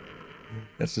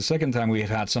 That's the second time we've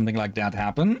had something like that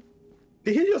happen.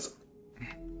 Did he just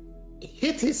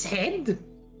hit his head?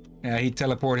 Yeah, he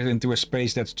teleported into a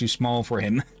space that's too small for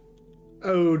him.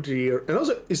 Oh dear. And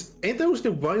also, ain't those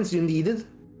the ones you needed?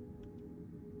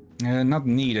 Not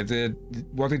needed.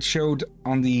 What it showed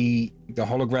on the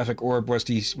holographic orb was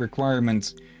the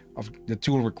requirement of the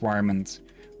tool requirement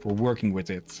for working with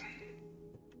it.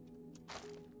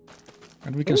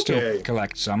 And we can still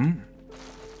collect some.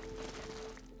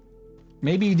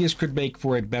 Maybe this could make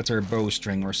for a better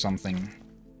bowstring or something.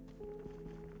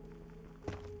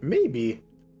 Maybe.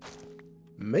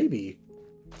 Maybe.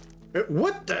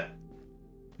 What the?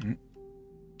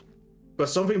 But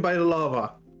something by the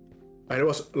lava. And it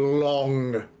was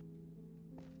long.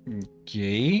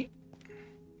 Okay.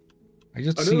 I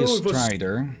just see a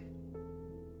strider.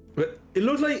 But it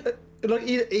looked like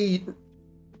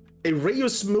a ray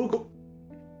of smoke.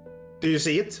 Do you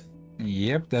see it?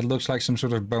 Yep, that looks like some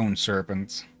sort of bone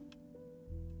serpent.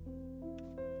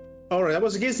 Alright, I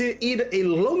was guessing either a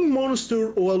long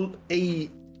monster or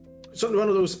one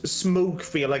of those smoke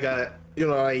field, like a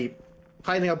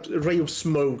piling up ray of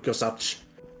smoke or such.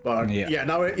 But yeah,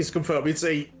 now it's confirmed. It's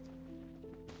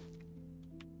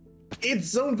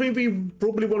something we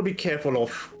probably want to be careful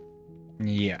of.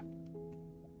 Yeah.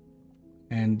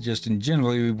 And just in general,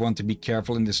 we want to be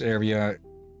careful in this area,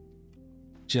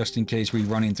 just in case we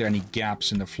run into any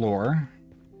gaps in the floor.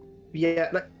 Yeah,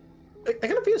 I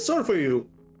kind of feel sorry for you.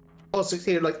 Also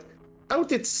here, like,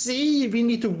 out at sea, we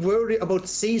need to worry about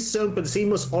sea serpent, sea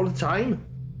moss all the time.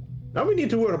 Now we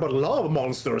need to worry about lava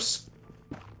monsters.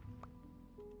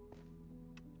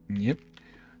 Yep.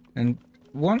 And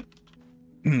once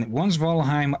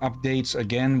Valheim updates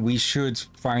again, we should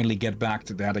finally get back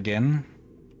to that again.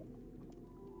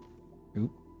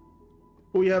 Ooh.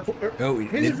 Oh yeah.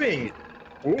 Here's the thing.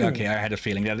 Ooh. Okay, I had a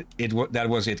feeling that that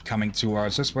was it coming to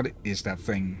us. Just what is that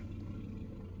thing?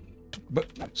 But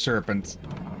serpent.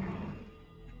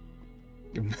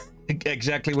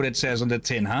 Exactly what it says on the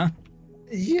tin, huh?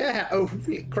 Yeah. Oh,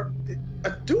 I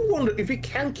do wonder if we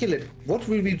can kill it. What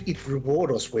will it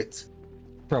reward us with?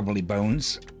 Probably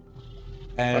bones.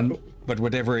 And but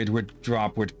whatever it would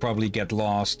drop would probably get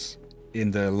lost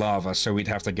in the lava, so we'd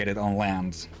have to get it on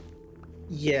land.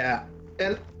 Yeah,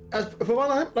 and as for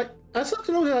Valheim, like I start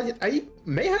to know that I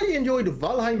enjoyed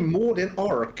Valheim more than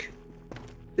Ark,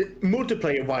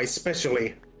 multiplayer-wise,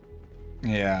 especially.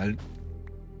 Yeah.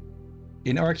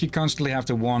 In Ark, you constantly have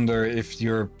to wonder if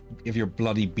your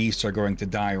bloody beasts are going to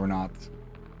die or not.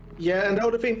 Yeah, and the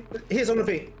other thing, here's another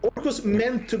thing. Ark was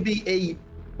meant to be a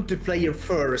multiplayer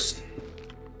first.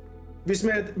 This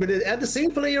meant, but at the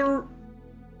single player,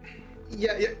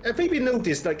 yeah, I think we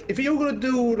noticed, like, if you're gonna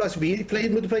do like we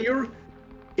played multiplayer,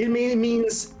 it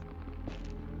means,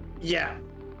 yeah,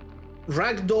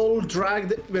 ragdoll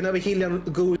dragged whenever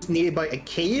Hillyan goes nearby a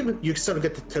cave, you sort of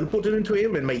get teleported into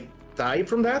him and may die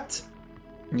from that.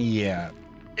 Yeah.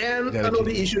 And another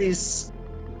issue is,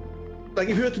 like,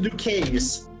 if you have to do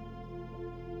caves,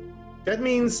 that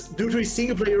means due to a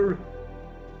single player,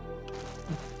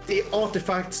 the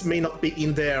artifacts may not be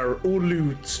in there, or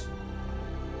loot.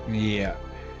 Yeah.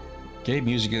 Okay,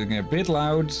 music is getting a bit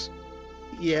loud.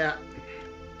 Yeah.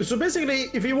 So basically,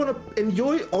 if you want to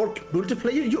enjoy Ark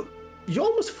multiplayer, you're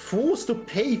almost forced to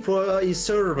pay for a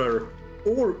server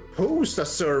or host a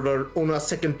server on a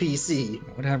second PC.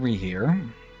 What have we here?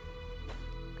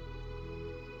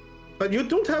 But you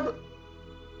don't have...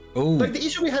 Oh. Like, the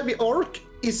issue we have with Ark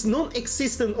is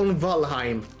non-existent on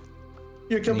Valheim.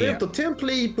 You can play up to 10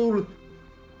 people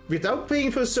without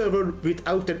paying for a server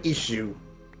without an issue.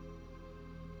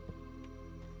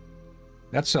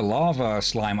 That's a lava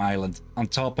slime island on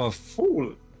top of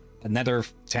another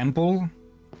temple.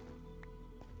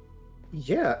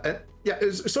 Yeah,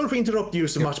 sorry for interrupting you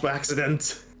so much by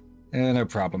accident. No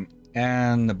problem.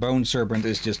 And the bone serpent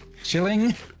is just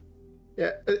chilling.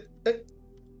 Yeah,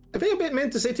 I think I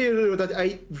meant to say to you that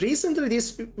I recently,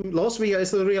 last week, I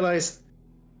still realized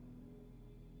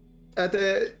that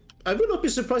I would not be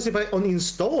surprised if I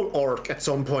uninstall Ark at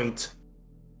some point.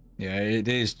 Yeah, it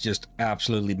is just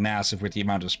absolutely massive with the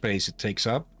amount of space it takes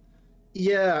up.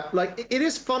 Yeah, like, it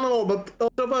is fun and all, but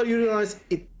after a while you realize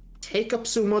it takes up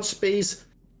so much space,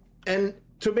 and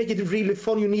to make it really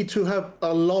fun you need to have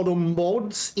a lot of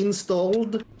mods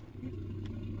installed.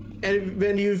 And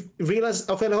when you realize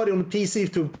how hard on the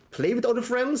PC to play with other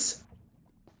friends,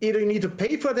 either you need to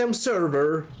pay for them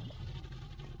server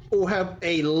or have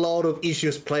a lot of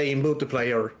issues playing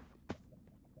multiplayer.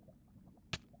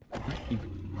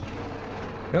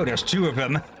 Oh, there's two of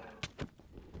them.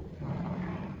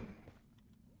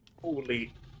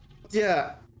 Holy.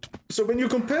 Yeah. So when you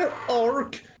compare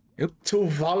Ark to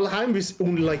Valheim, it's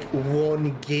only like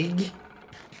 1 gig.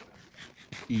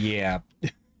 Yeah.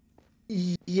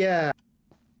 Yeah.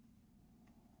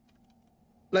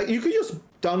 Like, you could just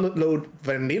download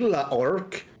vanilla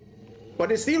Ark, but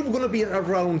it's still gonna be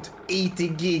around 80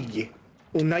 gig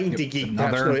or 90 gig,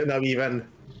 perhaps not even.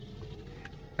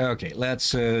 Okay,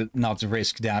 let's not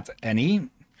risk that any.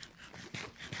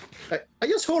 I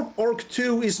just hope Ark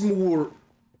 2 is more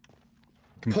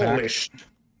polished.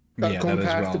 Yeah, compact,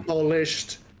 that as well.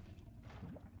 polished.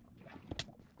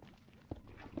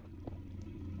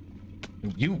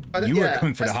 You are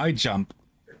going for the high jump.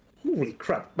 Holy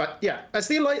crap! But yeah, I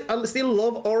still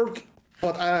love Ark,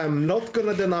 but I'm not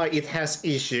gonna deny it has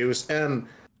issues. And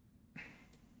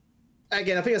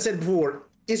again, I think I said before,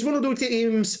 it's one of those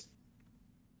games.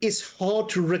 It's hard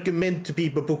to recommend to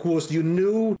people because you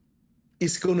know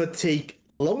it's gonna take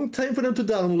a long time for them to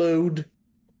download,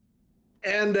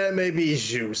 and there may be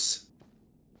issues.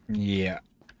 Yeah.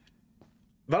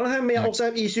 Valheim may also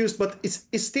have issues, but it's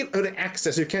still early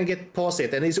access. You can get past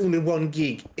it, and it's only 1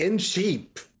 gig and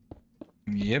cheap.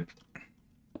 Yep.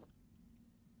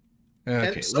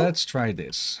 Okay, let's try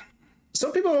this.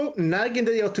 Some people are nagging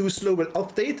that they are too slow with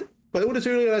update, but I wanted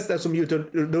to realize that some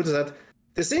YouTube notice that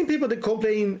the same people that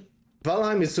complain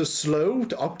Valheim is so slow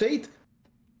to update,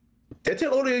 they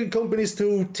tell other companies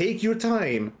to take your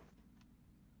time.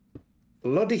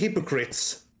 Bloody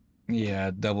hypocrites.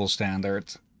 Yeah, double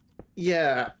standard.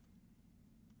 Yeah.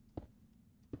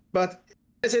 But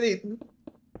I said it,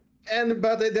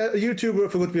 but the YouTuber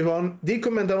for what we want did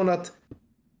comment on that,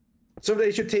 so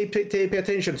they should pay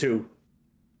attention to.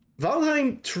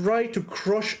 Valheim tried to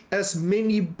crush as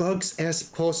many bugs as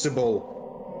possible.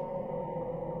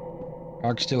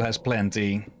 Ark still has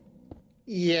plenty.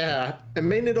 Yeah, and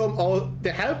many of them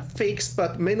they have fixed,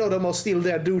 but many of them are still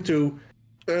there due to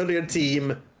earlier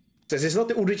team. Since it's not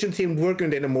the original team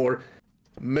working anymore,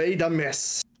 made a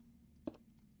mess.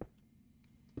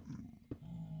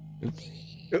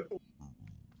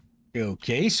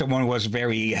 Okay, someone was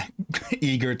very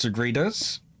eager to greet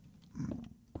us.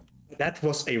 That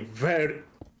was a very...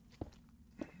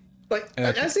 Like,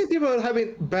 I see people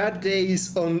having bad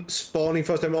days on spawning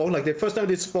first time on. Like, the first time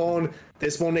they spawn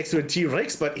next to a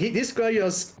T-Rex, but this guy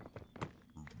just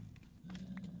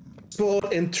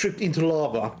spawned and tripped into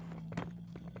lava.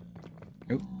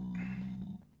 Oh.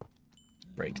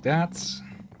 Break that.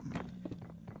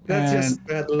 That's just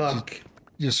bad luck.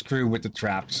 Just screw with the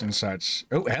traps and such.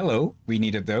 Oh, hello. We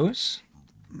needed those.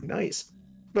 Nice.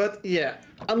 But yeah,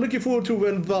 I'm looking forward to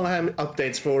when Valheim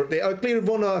updates for. They are clearly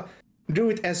wanna do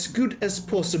it as good as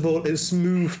possible, as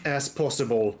smooth as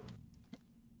possible.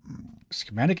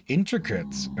 Schematic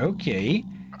intricate. Okay.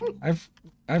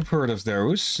 I've heard of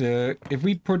those. If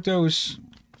we put those...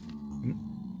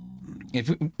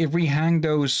 If we hang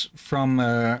those from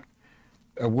a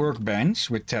workbench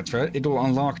with Tetra, it'll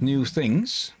unlock new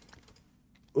things.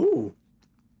 Ooh.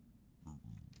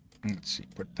 Let's see,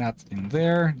 put that in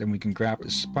there. Then we can grab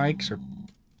the spikes, or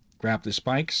grab the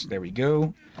spikes. There we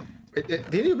go.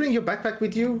 Did you bring your backpack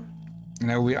with you?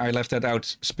 No, I left that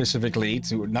out specifically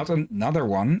to not another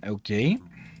one. Okay.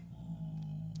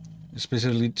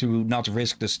 Specifically to not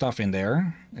risk the stuff in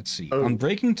there. Let's see. Oh. On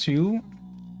breaking 2,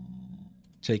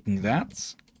 taking that.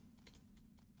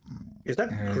 Is that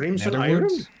crimson iron?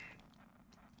 Netherwood.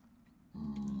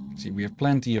 Let's see, we have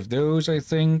plenty of those, I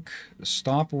think. A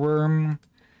stop worm.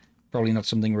 Probably not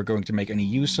something we're going to make any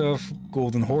use of.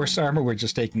 Golden horse armor, we're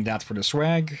just taking that for the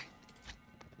swag.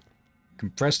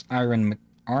 Compressed iron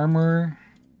armor.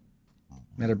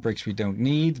 Nether bricks we don't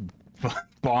need.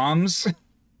 Bombs.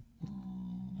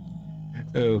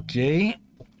 Okay.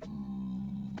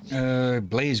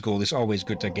 Blaze gold is always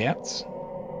good to get.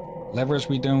 Levers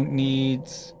we don't need.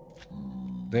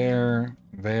 There.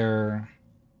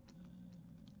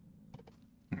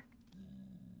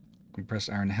 Compressed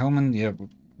iron helmet. Yeah,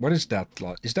 what is that?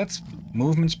 Is that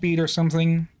movement speed or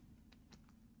something?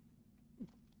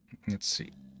 Let's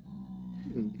see.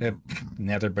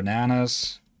 Nether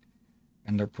bananas.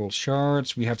 Ender pearl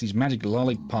shards. We have these magic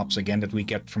lollipops again that we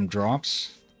get from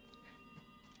drops.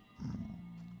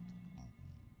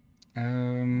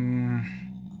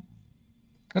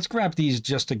 Let's grab these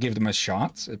just to give them a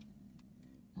shot.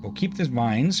 We'll keep these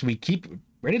mines.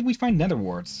 Where did we find nether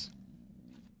warts?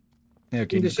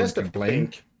 Okay, In the chest of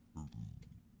pink.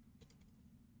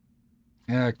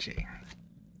 Okay.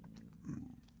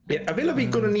 Yeah, I feel like we're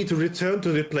gonna need to return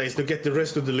to the place to get the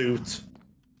rest of the loot.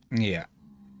 Yeah.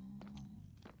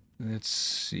 Let's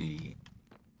see.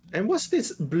 And what's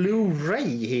this blue ray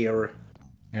here?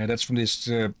 Yeah, that's from this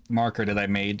marker that I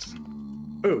made.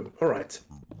 Oh, alright.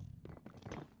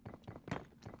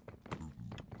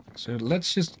 So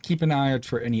let's just keep an eye out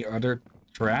for any other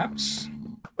traps.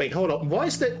 Wait, hold on. Why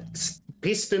is that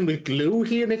piston with glue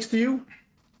here next to you?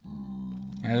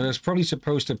 It was probably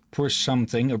supposed to push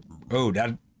something. Oh,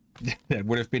 that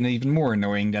would have been even more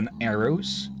annoying than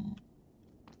arrows.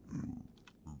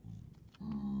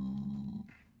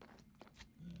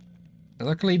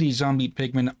 Luckily, these zombie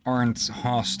pigmen aren't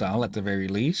hostile at the very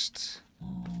least.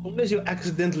 Unless you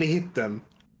accidentally hit them.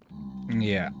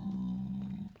 Yeah.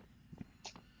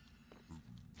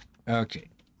 Okay.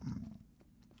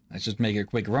 Let's just make a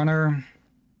quick runner.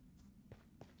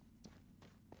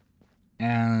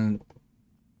 And...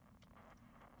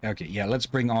 okay, yeah, let's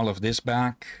bring all of this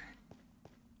back.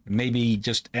 Maybe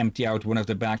just empty out one of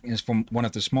the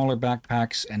smaller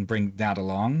backpacks and bring that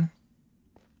along.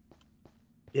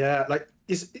 Yeah, like,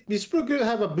 it's pretty good to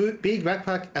have a big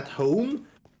backpack at home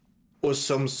or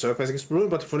some surface explorer,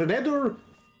 but for the nether,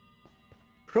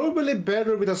 probably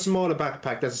better with a smaller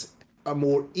backpack that's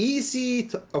more easy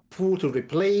to afford to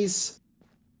replace.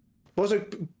 Also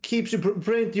keeps you,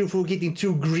 prevent you from getting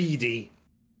too greedy.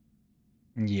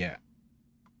 Yeah.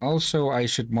 Also, I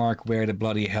should mark where the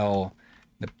bloody hell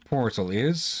the portal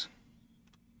is.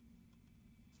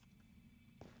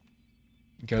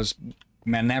 Because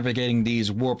navigating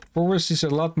these warped forests is a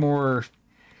lot more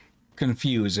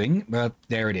confusing, but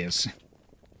there it is.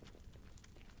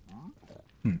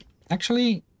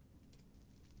 Actually,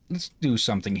 let's do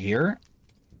something here.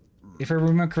 If I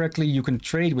remember correctly, you can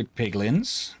trade with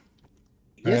piglins.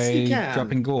 Yes, you can.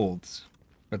 Dropping gold.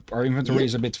 But our inventory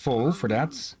is a bit full for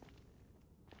that.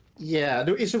 Yeah,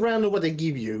 there is around what they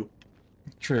give you.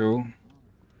 True.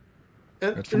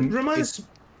 It reminds...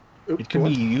 It could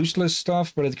be useless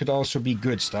stuff, but it could also be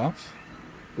good stuff.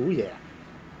 Oh yeah.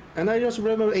 And I just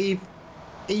remember a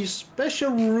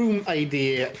special room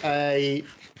idea I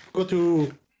got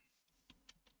to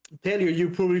tell you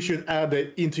probably should add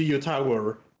it into your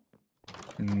tower.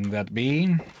 Can that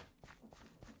be?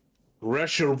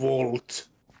 Treasure vault.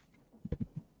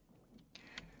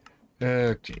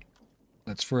 Okay.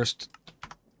 Let's first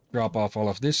drop off all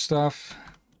of this stuff.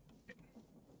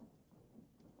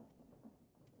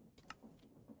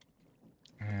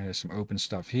 There's some open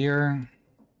stuff here.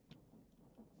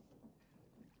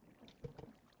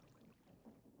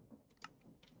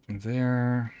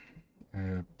 There.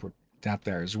 Put that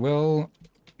there as well.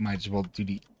 Might as well do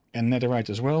the netherite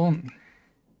as well.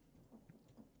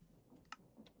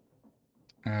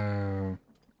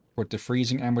 Put the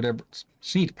freezing amber there.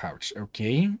 Seed pouch.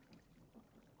 Okay.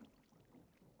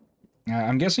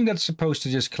 I'm guessing that's supposed to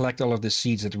just collect all of the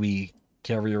seeds that we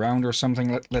carry around or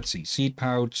something. Let's see. Seed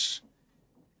pouch.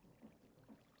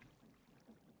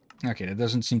 Okay, that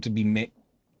doesn't seem to be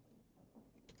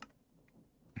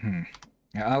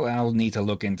I'll need to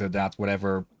look into that,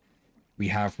 whatever we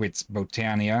have with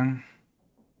Botania.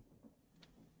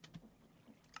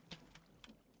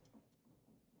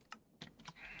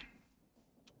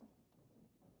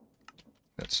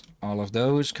 That's all of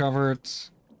those covered.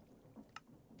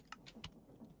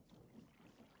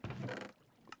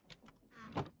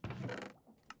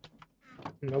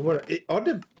 No, are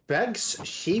the bags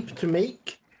cheap to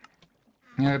make?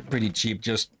 Yeah, pretty cheap.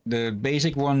 Just the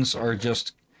basic ones are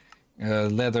just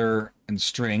leather and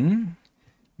string.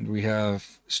 We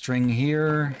have string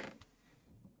here.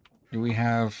 Do we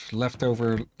have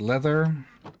leftover leather?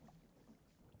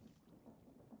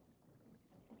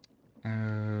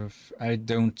 I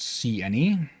don't see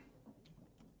any.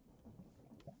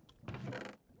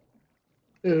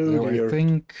 Oh So dear. I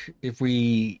think if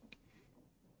we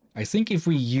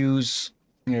use,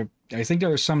 I think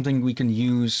there is something we can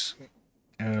use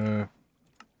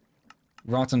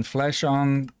rotten flesh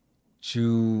on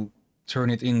to turn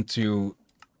it into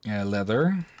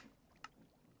leather.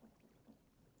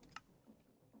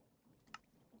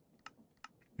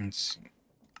 Let's see.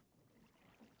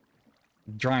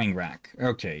 Drying rack.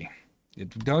 Okay. It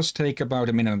does take about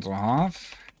a minute and a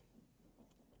half.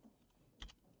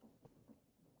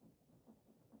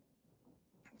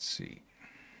 Let's see.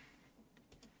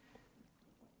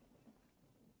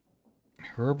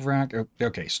 Herb rack.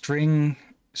 Okay, string,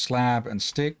 slab, and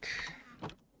stick.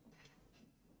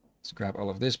 Let's grab all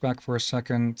of this back for a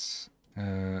second.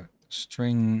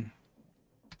 String.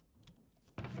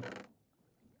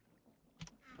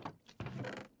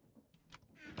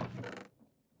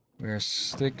 Where's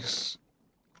sticks?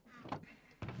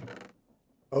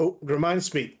 Oh,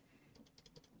 reminds me.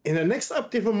 In the next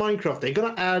update for Minecraft, they're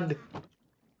gonna add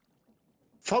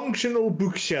functional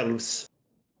bookshelves.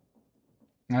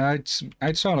 I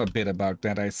saw a bit about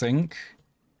that, I think.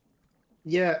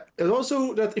 Yeah, and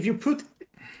also that if you put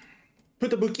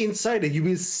a book inside it, you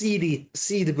will see the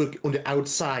book on the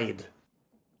outside.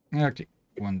 Okay,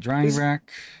 one drying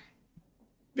rack.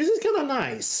 This is kind of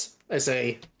nice, I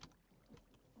say.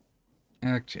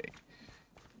 Okay.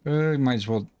 Might as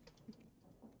well...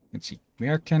 Let's see.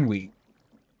 Where can we...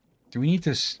 Do we need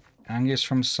this Angus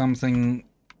from something?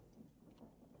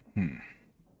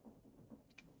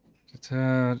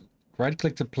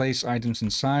 Right-click to place items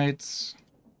inside.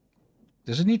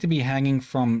 Does it need to be hanging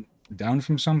from... down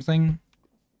from something?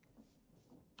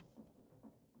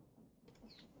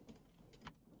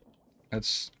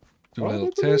 Let's do a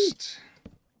little test.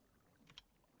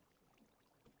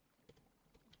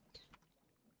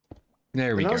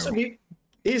 There we go. Also,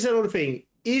 here's another thing.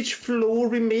 Each floor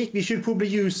we make, we should probably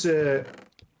use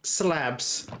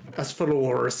slabs as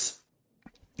floors.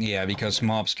 Yeah, because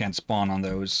mobs can't spawn on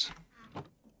those.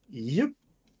 Yep.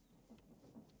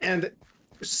 And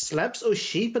slabs are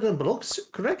cheaper than blocks,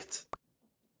 correct?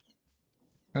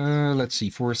 Let's see.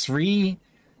 For 3...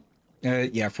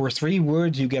 yeah, for 3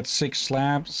 wood, you get 6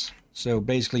 slabs. So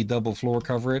basically double floor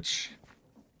coverage.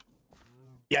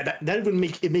 Yeah, that would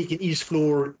make each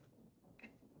floor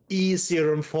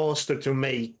easier and faster to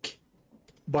make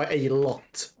by a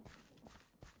lot.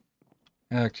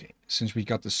 Okay, since we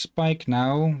got the spike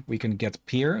now, we can get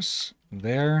piers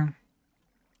there.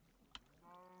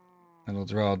 And we'll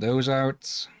draw those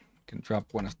out. Can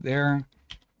drop one of there.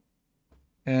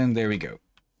 And there we go.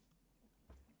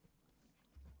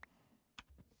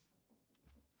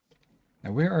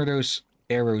 Now, where are those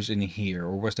arrows in here?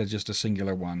 Or was that just a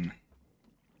singular one?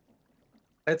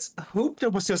 Let's hope there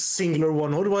was just a singular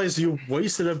one, otherwise you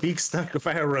wasted a big stack of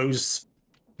arrows.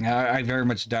 I very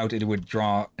much doubt it would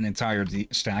draw an entire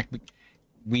stack.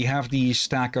 We have the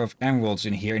stack of emeralds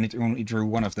in here, and it only drew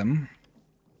one of them.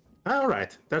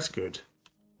 Alright, that's good.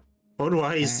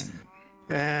 Otherwise,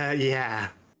 yeah.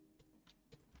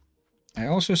 I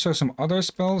also saw some other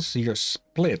spells here.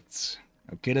 Split.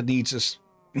 Okay, that needs a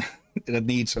that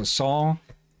needs a saw,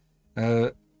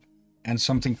 and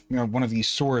something, one of these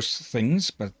source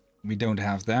things, but we don't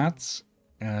have that.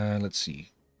 Let's see.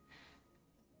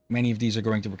 Many of these are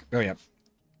going to... Oh, yeah.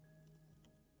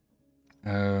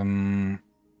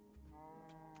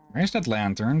 Where's that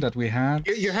lantern that we had?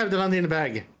 You have the lantern in the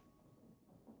bag.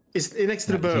 It's next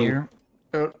to the bow. Here.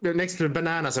 Next to the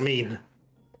bananas, I mean.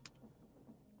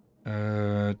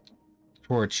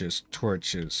 Torches.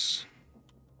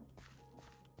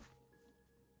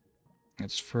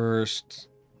 Let's first...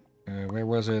 where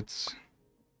was it?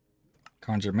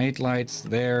 Conjure mate lights,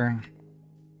 there.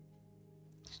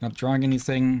 It's not drawing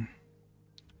anything.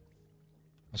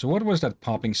 So what was that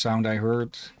popping sound I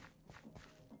heard?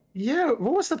 Yeah,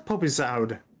 what was that popping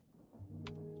sound?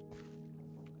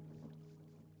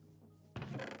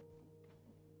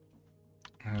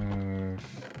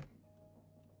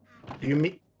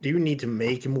 Do you need to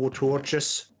make more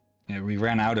torches? Yeah, we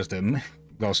ran out of them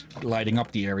whilst lighting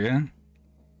up the area.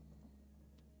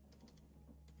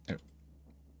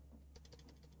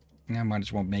 I might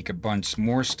as well make a bunch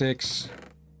more sticks.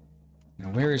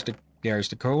 Now where is there's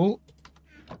the coal.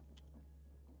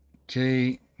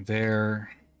 Okay, there.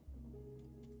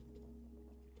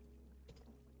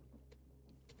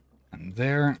 And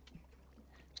there. Is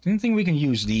there anything we can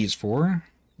use these for?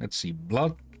 Let's see.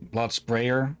 Blood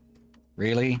sprayer.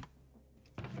 Really?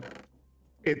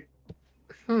 It.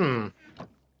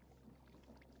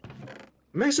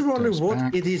 Makes me wonder Goes what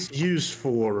back. it is used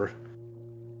for.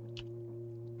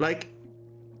 Like,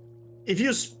 if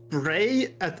you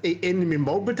spray at an enemy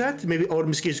mob with that, maybe all the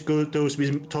mosquitoes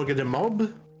will target the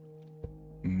mob.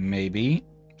 Maybe.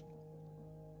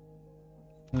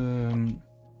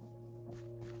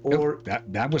 Or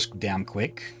that was damn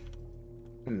quick.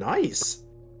 nice.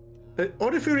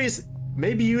 Other theory is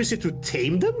maybe use it to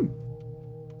tame them.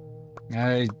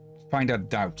 I find that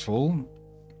doubtful.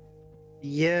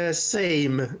 Yeah,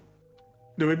 same.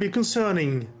 That would be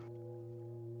concerning.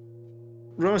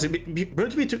 Rosie,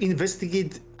 weren't we to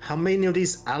investigate how many of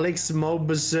these Alex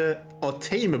mobs are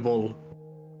tameable?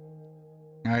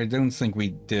 I don't think we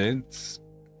did.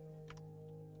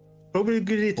 Probably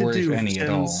good to Or do. if any at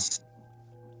all.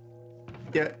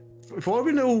 Yeah, for all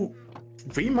we know,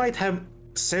 we might have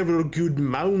several good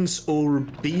mounts or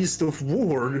beasts of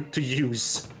war to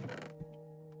use.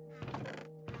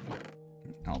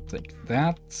 I'll take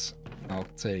that. I'll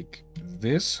take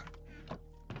this.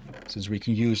 Since we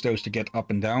can use those to get up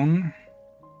and down.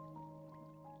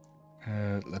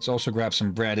 Let's also grab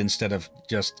some bread instead of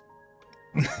just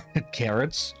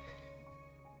carrots.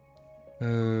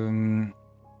 Oh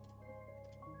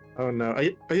no,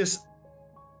 I just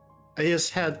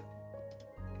had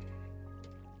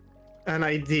an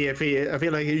idea. I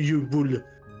feel like you're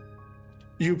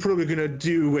probably gonna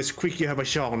do as quick you have a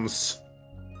chance.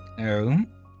 Oh.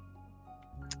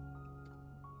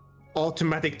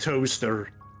 Automatic toaster.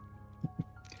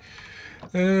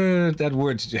 That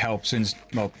would help since,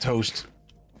 well, toast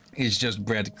is just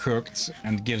bread cooked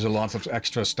and gives a lot of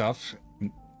extra stuff.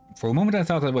 For a moment I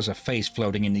thought that was a face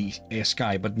floating in the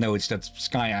sky, but no, it's that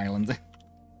sky island.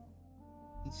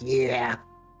 Yeah.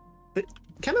 But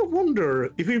kind of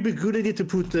wonder if it'd be a good idea to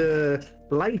put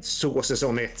light sources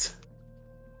on it.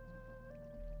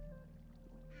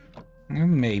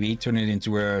 Maybe turn it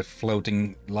into a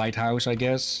floating lighthouse, I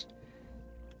guess.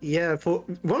 Yeah, for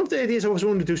one of the ideas I was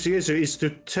wanting to suggest is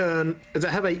to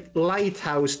have a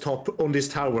lighthouse top on this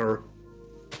tower.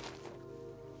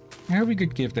 Yeah, we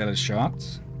could give that a shot.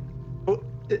 Well,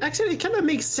 actually, it kind of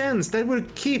makes sense. That will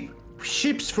keep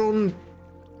ships from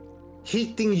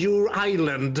hitting your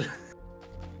island.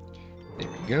 There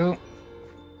we go.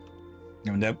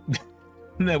 And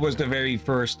that was the very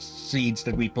first seeds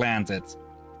that we planted.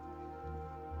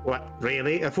 What?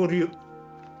 Really? I thought you...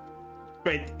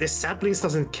 Wait, the saplings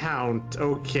doesn't count.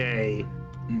 Okay.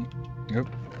 Yep.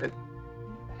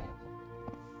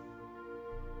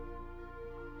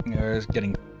 It's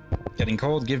getting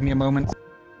cold. Give me a moment.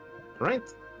 Right.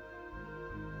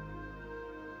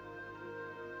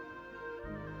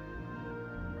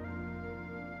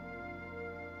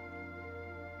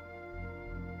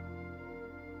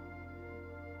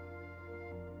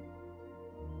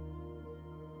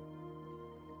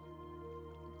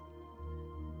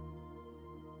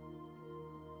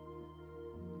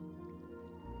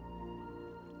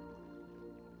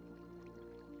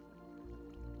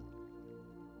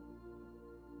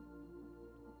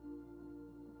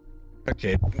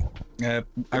 Okay.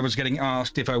 I was getting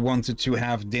asked if I wanted to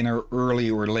have dinner early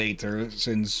or later,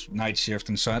 since night shift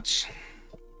and such.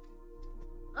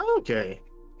 Okay.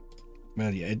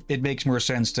 Well, yeah, it makes more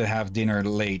sense to have dinner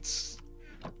late,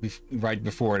 right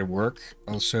before the work.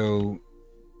 Also,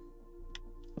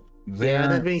 there... Yeah,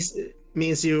 that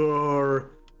means you're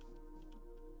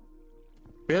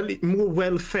more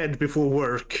well fed before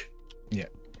work. Yeah.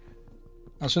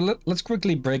 Also, let's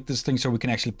quickly break this thing so we can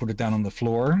actually put it down on the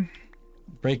floor.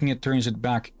 Breaking it turns it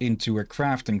back into a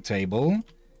crafting table.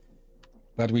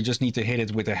 But we just need to hit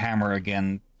it with a hammer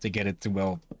again to get it to,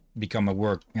 well, become a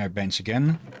workbench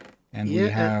again. And Yeah, we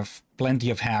have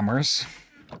plenty of hammers.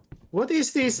 What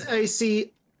is this I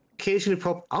see occasionally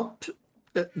pop up?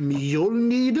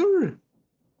 Mjolnir?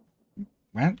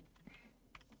 What?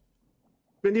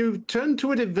 When you turn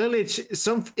toward the village, a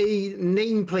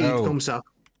nameplate comes up.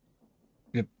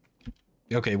 Yep.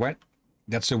 Okay, what?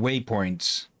 That's the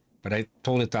waypoints. But I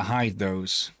told it to hide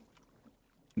those.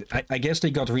 I guess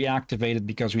they got reactivated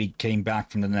because we came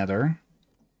back from the nether.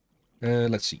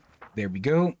 Let's see. There we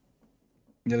go.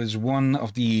 There is one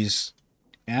of these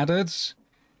added.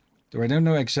 Though I don't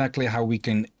know exactly how we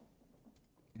can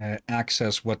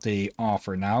access what they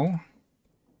offer now.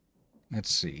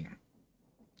 Let's see.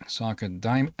 Socket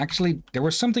dime. Actually, there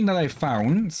was something that I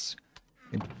found.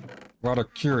 Rather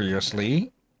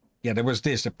curiously. Yeah, there was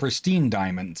this. A pristine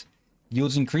diamond.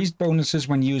 Yields increased bonuses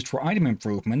when used for item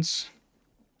improvements.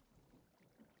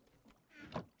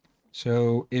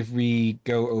 So if we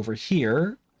go over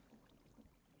here,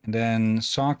 and then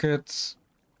socket,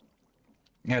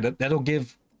 yeah, that'll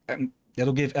give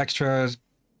extra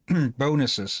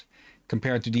bonuses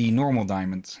compared to the normal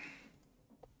diamond.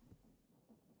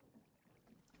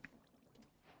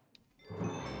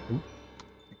 Ooh.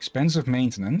 Expensive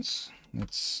maintenance.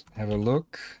 Let's have a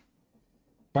look.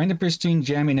 Find a pristine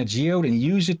gem in a geode and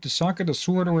use it to socket a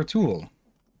sword or a tool.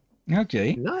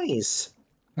 Okay. Nice.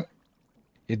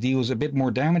 It deals a bit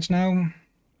more damage now.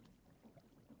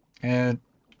 I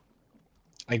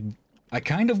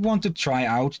kind of want to try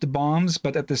out the bombs,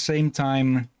 but at the same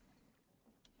time...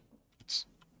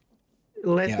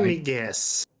 Let me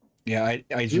guess. Yeah,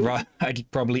 I'd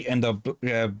probably end up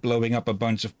blowing up a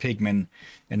bunch of pigmen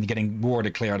and getting war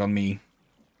declared on me.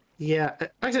 Yeah,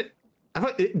 actually,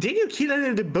 did you kill any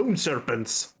of the bone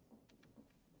serpents?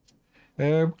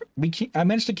 I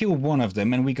managed to kill one of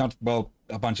them, and we got, well,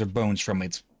 a bunch of bones from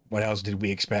it. What else did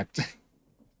we expect?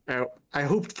 I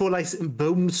hoped for like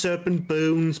bone serpent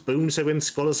bones, bone serpent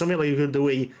skull, or something like you could do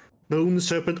a bone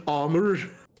serpent armor.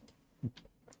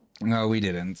 No, we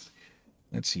didn't.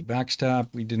 Let's see, backstab.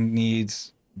 We didn't need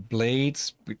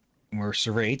blades or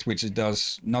serrate, which it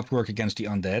does not work against the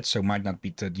undead, so might not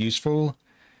be that useful.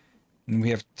 And we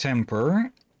have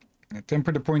temper.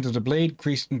 Temper the point of the blade,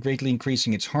 greatly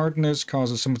increasing its hardness,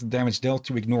 causes some of the damage dealt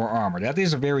to ignore armor. That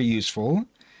is very useful.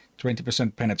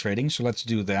 20% penetrating, so let's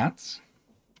do that.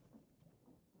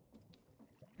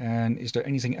 And is there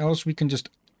anything else we can just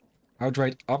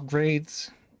outright upgrade?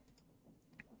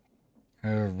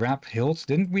 Wrap hilt.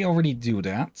 Didn't we already do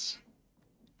that?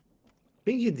 I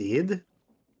think you did.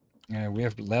 We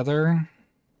have leather.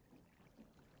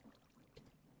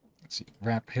 Let's see.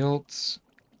 Wrap hilt.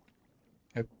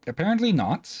 Apparently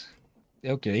not.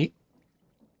 Okay.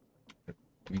 It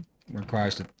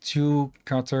requires the 2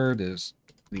 cutter. There's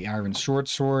the iron sword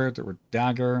or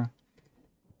dagger.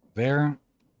 There.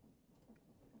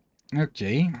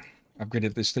 Okay.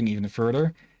 Upgraded this thing even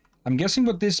further. I'm guessing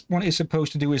what this one is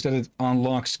supposed to do is that it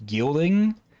unlocks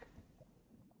gilding.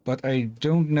 But I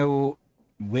don't know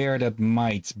where that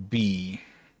might be.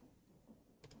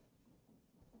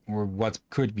 Or what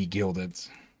could be gilded.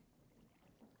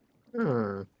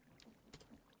 Hmm.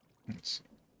 Let's see.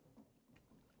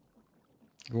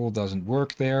 Gold doesn't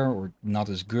work there, or not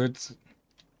as good.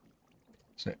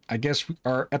 So I guess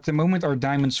at the moment our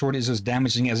diamond sword is as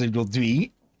damaging as it will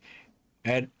be.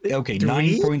 Okay,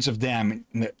 9 points of damage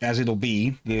as it'll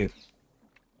be. Yeah.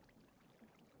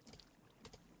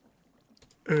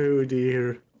 Oh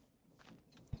dear.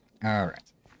 All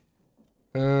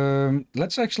right.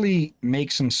 Let's actually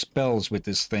make some spells with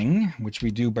this thing, which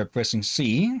we do by pressing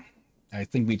C. I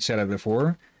think we'd said it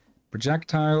before.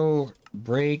 Projectile,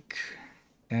 break,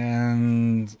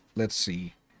 and let's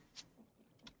see.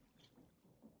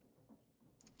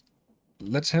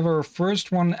 Let's have our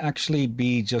first one actually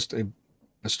be just a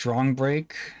strong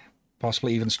break,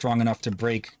 possibly even strong enough to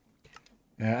break.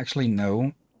 Actually,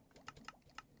 no.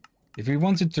 If we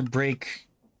wanted to break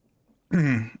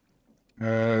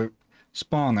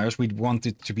spawners, we'd want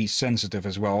it to be sensitive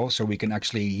as well, so we can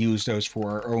actually use those for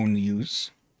our own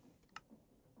use.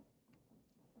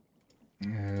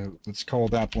 Let's call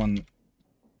that one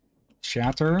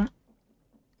Shatter.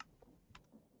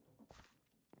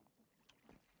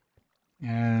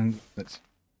 And let's...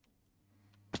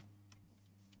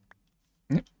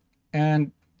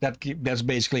 And that's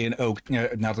basically an oak,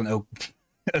 not an oak,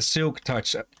 a silk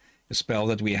touch spell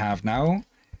that we have now.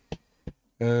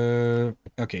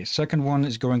 Okay, second one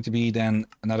is going to be then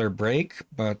another break,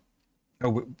 but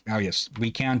oh yes, we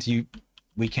can't use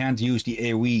the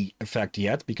AoE effect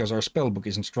yet because our spellbook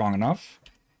isn't strong enough.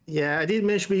 Yeah, I did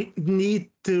mention we need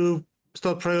to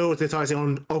start prioritizing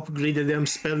on upgrading them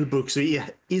spellbooks, so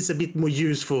it is a bit more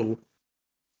useful.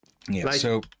 Yeah, like,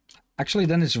 so actually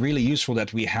then it's really useful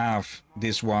that we have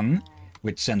this one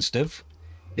with sensitive.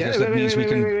 Because that means we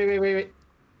can... Wait.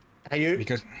 Are you...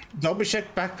 Because... Double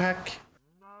check backpack.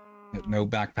 No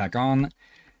backpack on.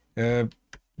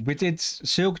 With its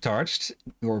silk touched,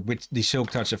 or with the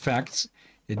silk touch effect,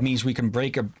 it means we can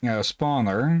break a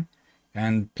spawner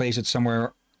and place it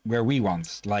somewhere where we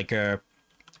want, like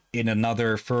in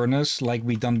another furnace, like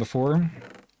we done before.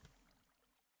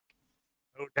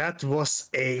 Oh, that was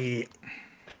a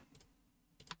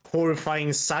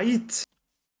horrifying sight,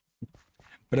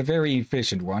 but a very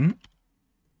efficient one.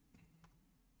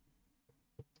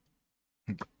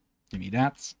 Give me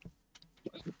that.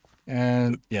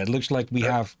 And yeah, it looks like we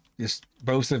have this.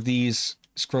 Both of these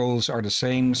scrolls are the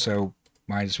same, so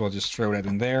might as well just throw that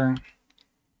in there.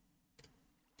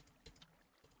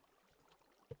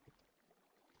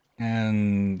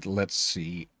 And let's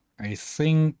see. I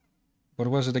think What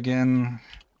was it again?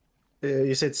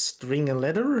 You said string and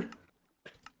leather?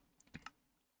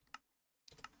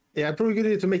 Yeah, I'm probably gonna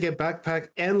need to make a backpack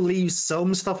and leave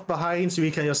some stuff behind so we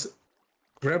can just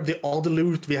grab all the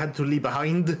loot we had to leave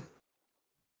behind.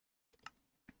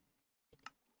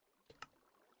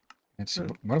 Let's see,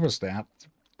 what was that?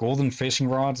 Golden fishing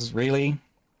rods, really?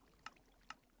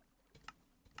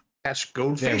 Catch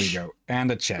goldfish. There we go.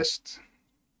 And a chest.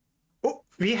 Oh,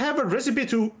 we have a recipe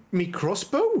to make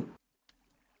crossbow?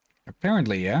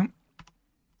 Apparently, yeah.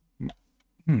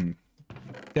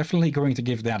 Definitely going to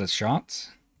give that a shot.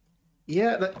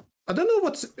 Yeah, I don't know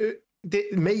what's the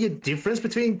major difference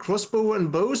between crossbow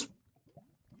and bows.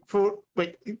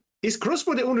 Wait, is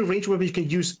crossbow the only range weapon you can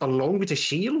use along with a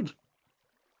shield?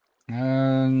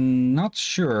 Not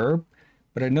sure,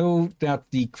 but I know that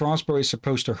the crossbow is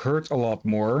supposed to hurt a lot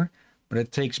more, but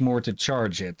it takes more to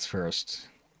charge it first.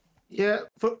 Yeah,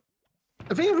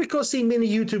 I think I recall seeing many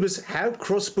YouTubers have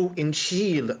crossbow and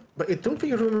shield, but I don't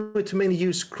think I remember too many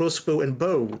use crossbow and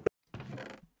bow.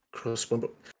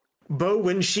 Bow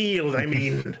and shield, I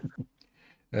mean.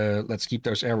 Let's keep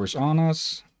those arrows on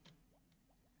us.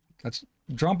 Let's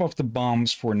drop off the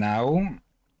bombs for now.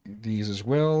 These as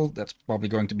well. That's probably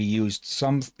going to be used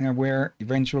somewhere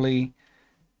eventually.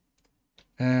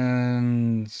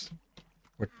 And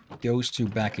put those two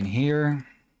back in here.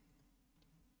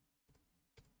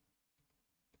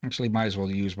 Actually, might as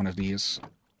well use one of these.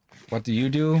 What do you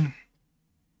do?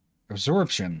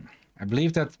 Absorption. I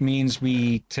believe that means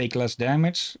we take less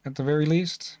damage at the very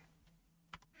least.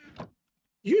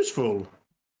 Useful.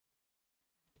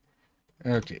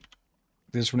 Okay.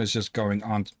 This one is just going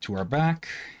on to our back.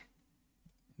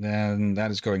 Then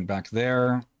that is going back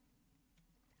there.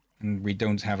 And we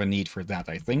don't have a need for that,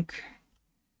 I think.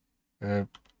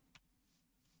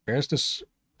 Where's this?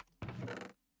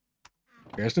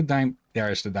 There's the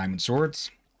diamond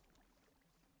swords.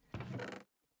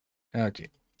 Okay.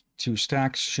 2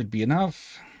 stacks should be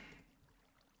enough.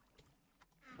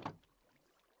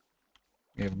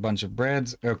 We have a bunch of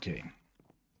bread. Okay.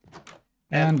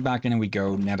 And back in we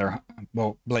go,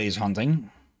 blaze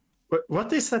hunting.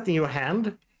 What is that in your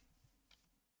hand?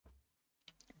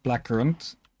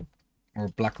 Blackcurrant. Or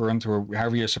blackcurrant, or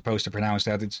however you're supposed to pronounce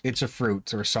that. It's a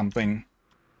fruit or something.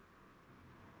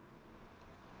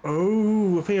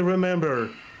 Oh, I think I remember.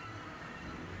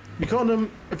 We call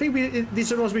them,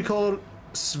 these are the ones we call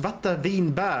svarta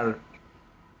vinbär.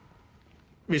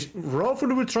 Which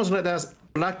roughly would translate as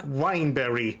black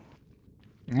wineberry.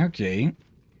 Okay.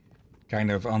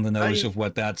 Kind of on the nose of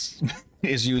what that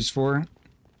is used for.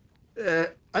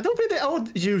 I don't think they are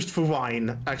used for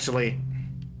wine, actually.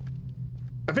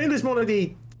 I think it's more like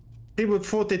the people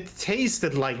thought it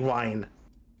tasted like wine.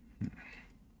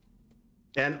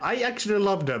 And I actually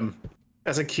loved them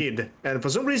as a kid. And for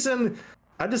some reason,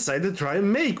 I decided to try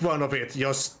and make one of it.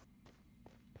 Just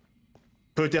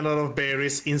put a lot of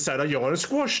berries inside a jar and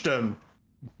squash them.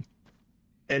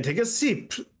 And take a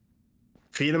sip.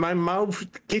 Feel my mouth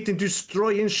getting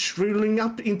destroyed and shriveling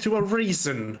up into a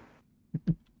raisin.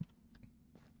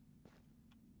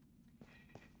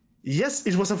 Yes,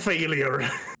 it was a failure.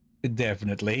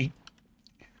 Definitely.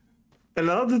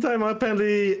 Another time I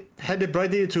apparently had the bright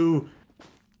idea to,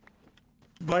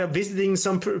 while visiting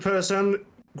some person,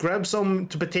 grab some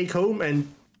to take home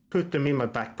and put them in my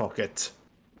back pocket.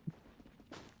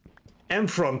 And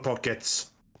front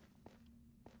pockets.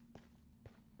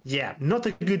 Yeah, not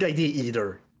a good idea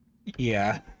either.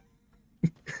 Yeah.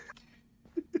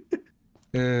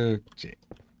 Okay.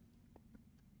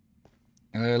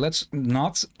 Let's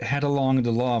not head along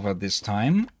the lava this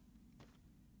time.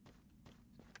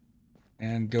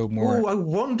 And go more. Oh, I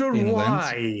wonder inland.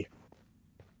 why.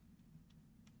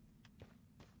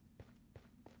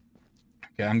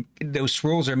 Okay, those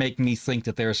swirls are making me think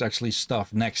that there's actually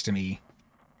stuff next to me.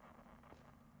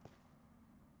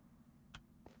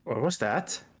 What was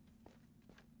that?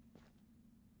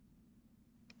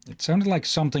 It sounded like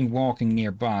something walking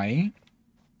nearby.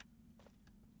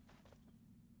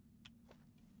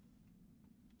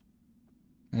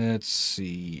 Let's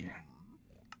see.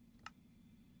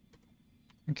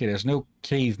 Okay, there's no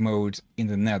cave mode in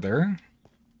the Nether.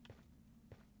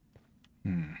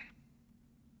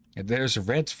 There's a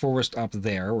red forest up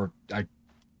there, or I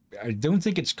don't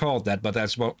think it's called that, but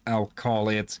that's what I'll call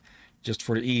it, just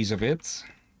for the ease of it.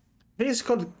 I think it's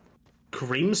called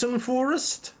Crimson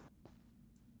Forest.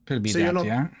 Could be So that,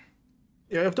 yeah.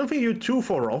 Yeah, I don't think you're too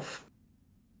far off.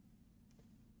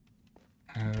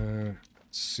 Let's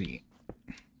see.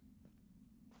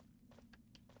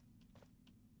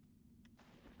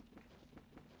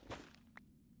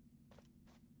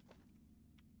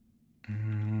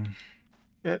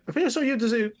 I think I saw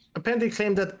you apparently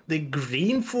claim that the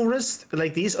green forest,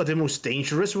 like these, are the most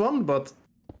dangerous one, but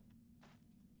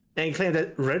and claim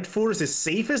that red forest is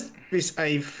safest, which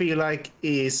I feel like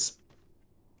is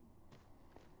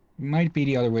Might be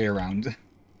the other way around.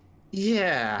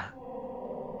 yeah.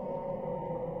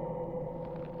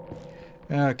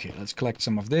 Okay, let's collect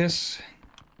some of this.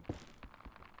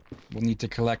 We'll need to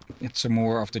collect some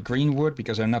more of the green wood,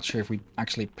 because I'm not sure if we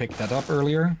actually picked that up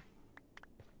earlier.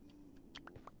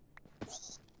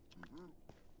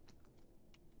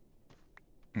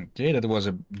 Okay, that was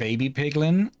a baby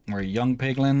piglin, or a young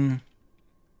piglin.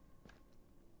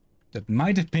 That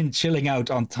might have been chilling out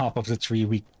on top of the tree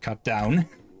we cut down.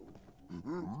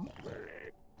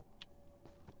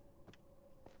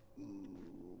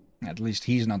 At least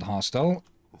he's not hostile.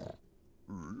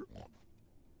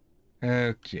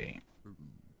 Okay.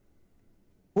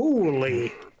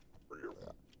 Holy.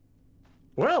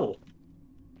 Well.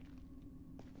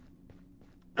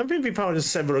 I think we found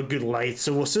several good light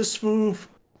sources for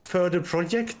further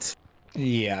project.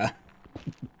 Yeah.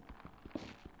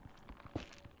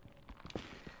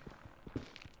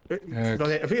 I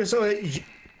think I saw a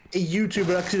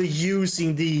YouTuber actually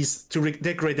using these to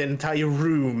decorate the entire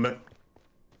room.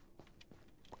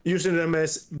 Using them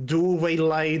as doorway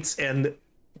lights and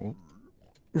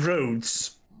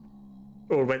roads.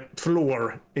 Or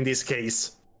floor, in this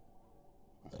case.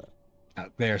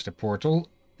 There's the portal.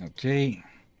 Okay.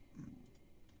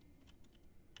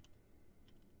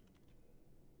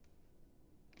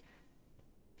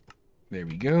 There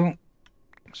we go.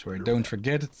 So I don't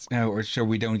forget it, or so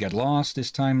we don't get lost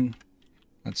this time.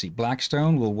 Let's see,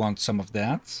 Blackstone, we'll want some of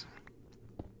that.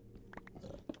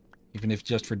 Even if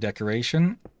just for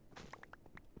decoration.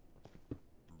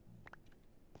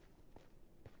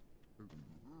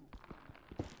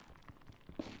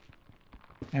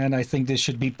 And I think this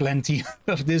should be plenty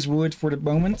of this wood for the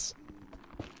moment.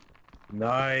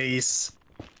 Nice.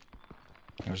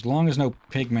 As long as no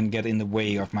pigmen get in the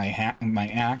way of my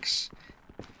axe.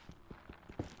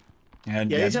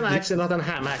 And Yeah, it's an axe and not a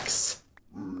ham axe.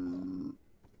 And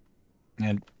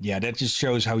yeah, that just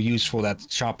shows how useful that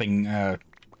chopping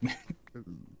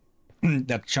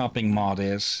that chopping mod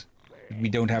is. We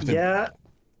don't have to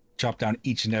chop down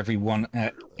each and every one,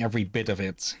 every bit of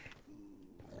it.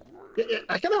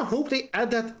 I kind of hope they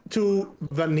add that to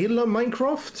vanilla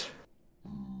Minecraft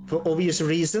for obvious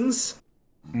reasons.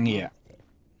 Yeah.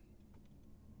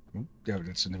 Oh,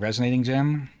 that's a resonating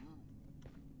gem.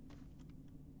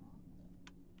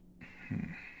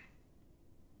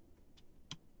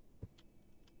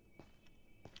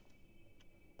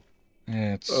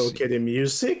 Okay, the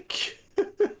music.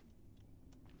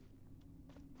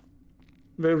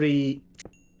 Very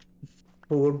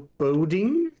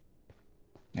foreboding.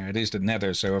 Yeah, it is the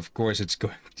Nether, so of course it's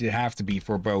going to have to be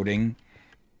foreboding.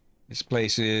 This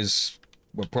place is,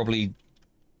 well, probably...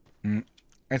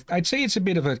 I'd say it's a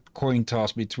bit of a coin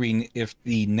toss between if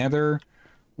the Nether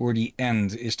or the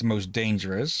End is the most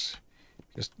dangerous.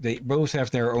 Because they both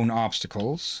have their own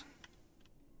obstacles.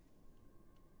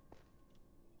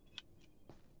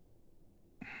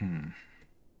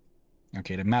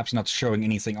 Okay, the map's not showing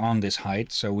anything on this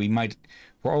height, so we might...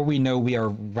 For all we know, we are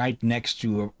right next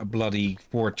to a bloody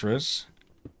fortress.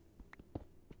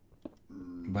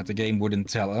 But the game wouldn't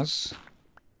tell us.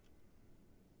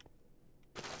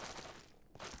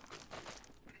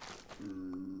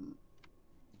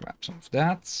 Grab some of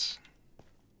that.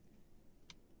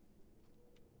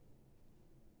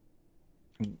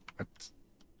 But,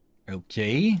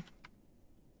 okay.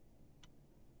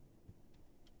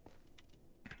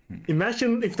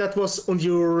 Imagine if that was on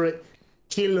your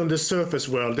kill on the surface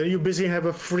world, then you basically have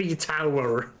a free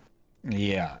tower.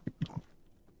 Yeah.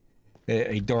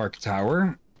 A dark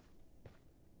tower.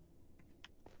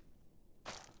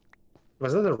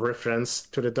 Was that a reference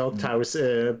to the Dark Towers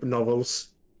novels?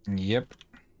 Yep.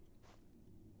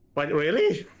 What,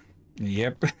 really?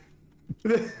 Yep.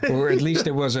 Or at least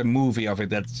there was a movie of it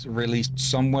that's released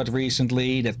somewhat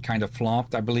recently that kind of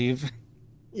flopped, I believe.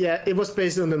 Yeah, it was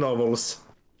based on the novels.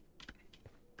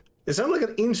 It sounded like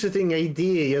an interesting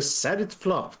idea, you said it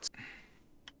flopped.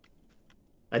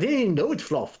 I didn't even know it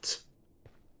flopped.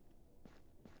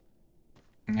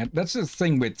 Yeah, that's the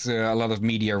thing with a lot of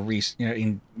media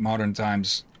in modern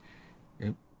times.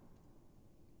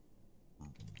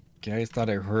 Okay, I thought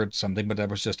I heard something, but that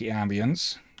was just the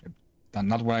ambience.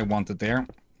 Not what I wanted there.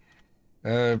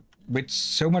 With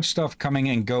so much stuff coming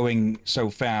and going so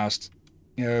fast,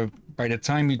 by the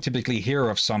time you typically hear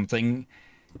of something,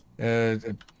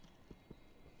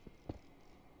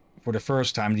 for the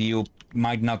first time, you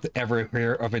might not ever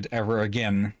hear of it ever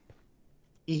again.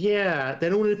 Yeah,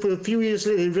 then only for a few years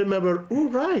later you remember, oh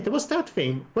right, there was that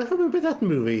thing. What happened with that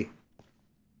movie?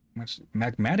 What's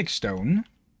magmatic stone?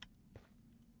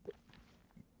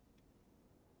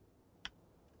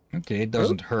 Okay, it Oh,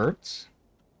 doesn't hurt.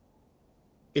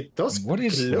 it does What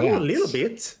is glow a little that?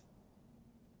 bit.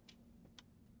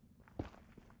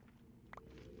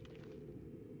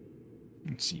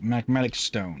 Let's see, magmatic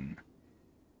stone.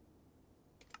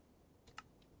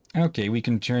 Okay, we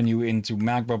can turn you into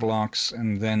magma blocks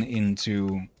and then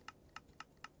into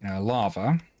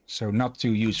lava. So not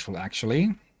too useful,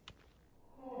 actually.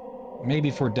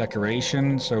 Maybe for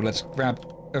decoration, so let's grab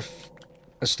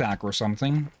a stack or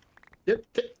something. It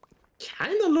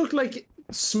kind of look like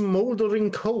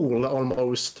smoldering coal,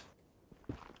 almost.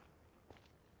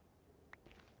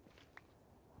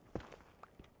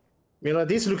 You know,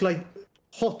 these look like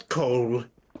hot coal.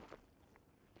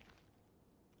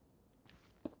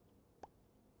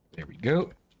 There we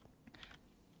go.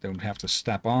 Don't have to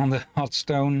step on the hot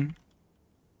stone.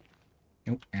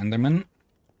 Oh, Enderman.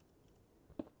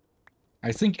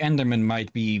 I think Enderman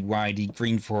might be why the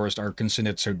green forests are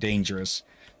considered so dangerous,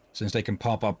 since they can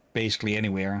pop up basically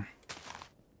anywhere.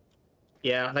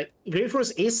 Yeah, like Green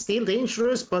Forest is still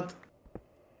dangerous, but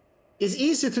it's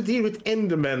easier to deal with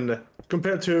Endermen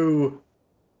compared to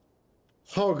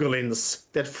Hoglins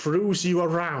that throws you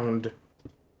around.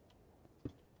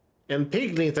 And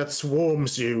Piglins that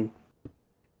swarms you.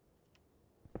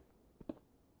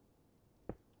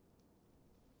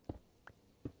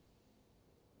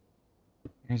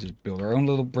 Let's just build our own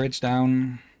little bridge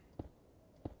down.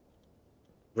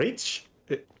 Rich?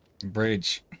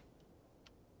 Bridge.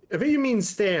 I think you mean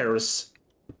stairs.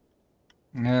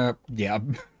 Yeah. You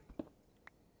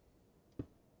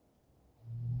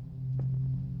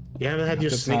haven't had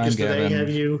your The Snickers time, today, Gavin. have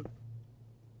you?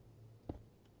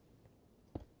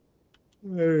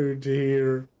 Oh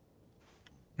dear.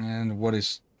 And what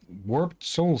is warped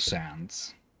soul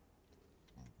sands?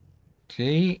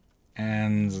 Okay,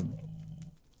 and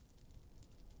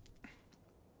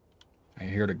I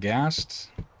hear the ghast.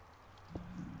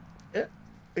 Yeah,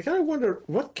 I kind of wonder,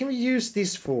 what can we use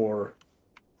this for?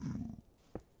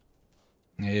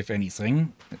 If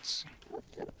anything, it's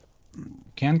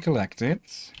can collect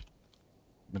it,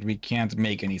 but we can't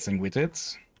make anything with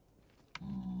it.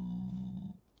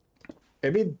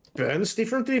 Maybe it burns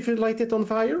differently if you light it on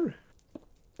fire?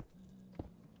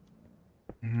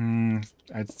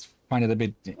 I find it a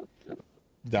bit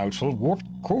doubtful. Warped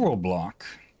coral block.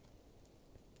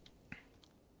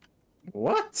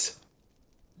 What?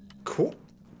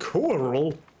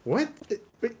 Coral? What?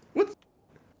 Wait, what?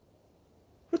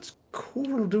 What's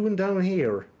coral doing down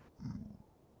here?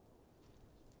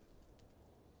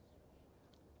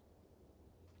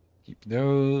 Keep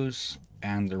those.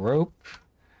 And the rope.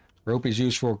 Rope is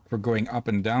useful for going up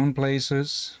and down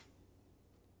places.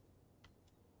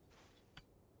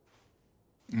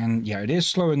 And yeah, it is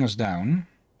slowing us down.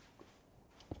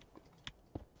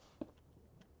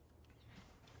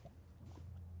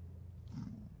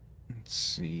 Let's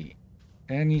see.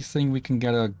 Anything we can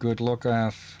get a good look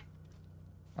at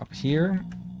up here?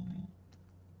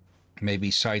 Maybe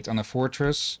sight on a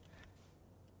fortress.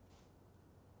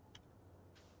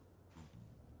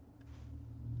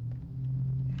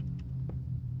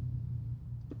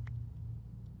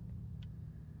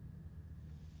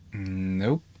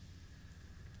 Nope.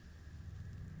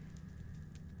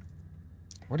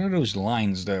 What are those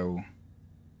lines, though?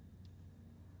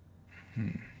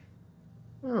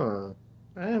 Oh,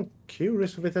 I am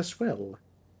curious of it as well.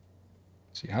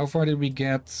 See, how far did we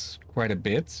get? Quite a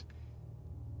bit.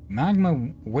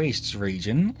 Magma Wastes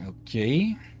region.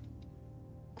 Okay.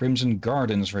 Crimson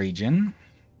Gardens region.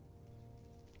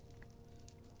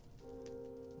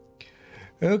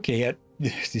 Okay,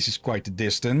 this is quite the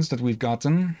distance that we've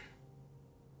gotten.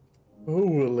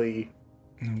 Holy.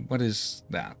 What is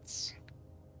that?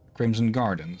 Crimson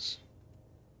Gardens.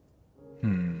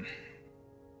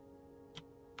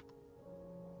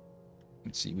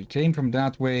 Let's see, we came from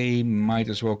that way, might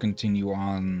as well continue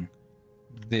on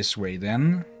this way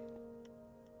then.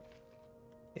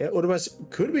 Yeah, otherwise,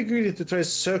 could we agree to try to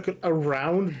circle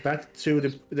around back to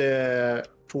the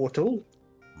portal?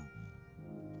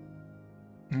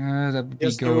 That would be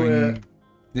Just going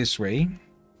this way.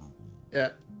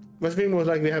 Yeah, but I think more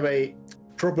like we have a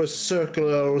proper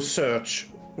circular search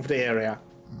of the area.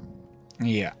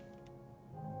 Yeah.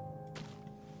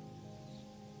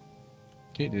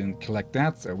 Okay, didn't collect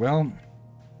that. Well.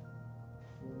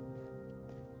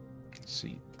 Let's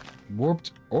see.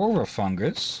 Warped aura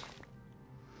fungus.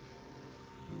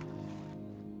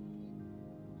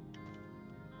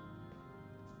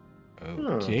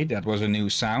 Okay, that was a new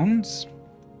sound.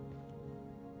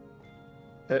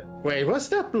 Wait, what's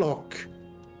that block?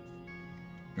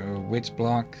 Which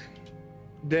block?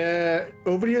 The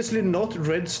obviously not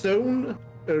redstone,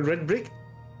 red brick.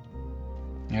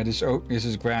 Yeah, this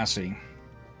is grassy.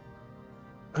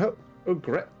 Oh, a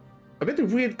bit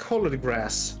of weird colored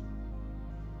grass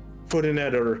for the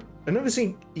nether. I'm never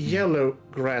seen yellow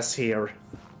grass here.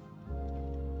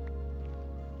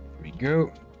 Here we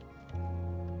go.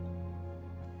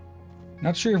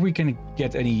 Not sure if we can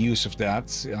get any use of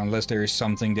that, unless there is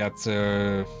something that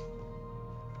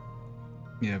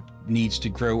yeah, needs to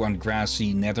grow on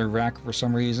grassy netherrack for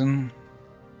some reason.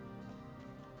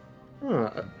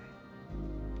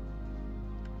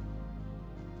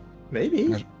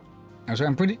 Maybe.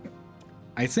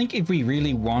 I think if we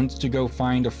really want to go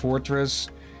find a fortress,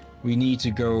 we need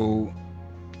to go.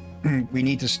 We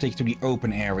need to stick to the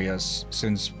open areas,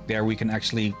 since there we can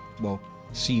actually, well,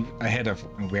 see ahead of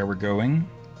where we're going.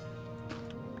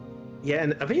 Yeah,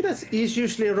 and I think that is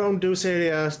usually around those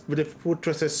areas where the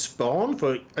fortresses spawn.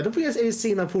 For I don't think I've ever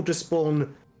seen a fortress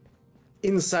spawn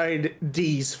inside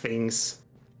these things.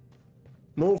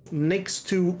 More next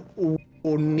to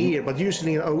or near, but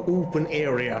usually in an open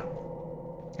area.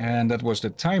 And that was the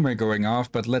timer going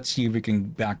off, but let's see if we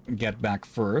can get back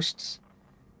first.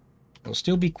 There'll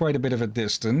still be quite a bit of a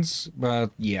distance,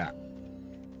 but yeah.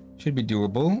 Should be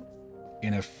doable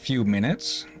in a few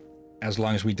minutes. As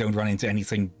long as we don't run into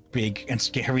anything big and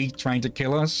scary trying to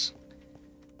kill us.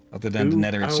 Other than the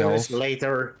nether itself. Hours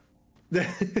later.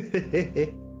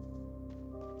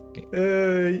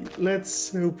 Okay.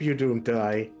 Let's hope you don't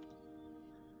die.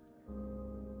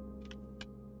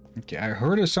 Okay, I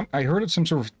heard some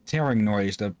sort of tearing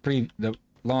noise the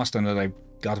last time that I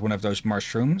got one of those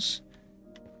mushrooms.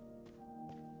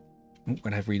 Ooh,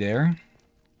 what have we there?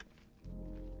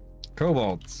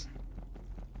 Cobalt.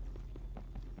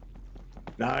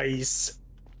 Nice.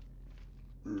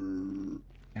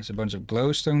 There's a bunch of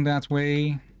glowstone that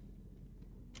way.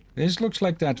 This looks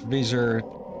like that visor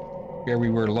where we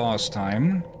were last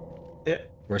time. Yeah.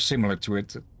 Or similar to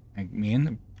it. I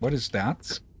mean, what is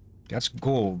that? That's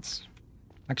gold.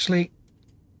 Actually,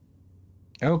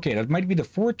 okay, that might be the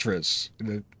fortress.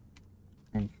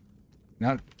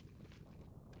 Not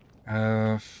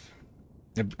a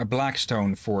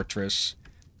Blackstone fortress,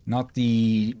 not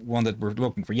the one that we're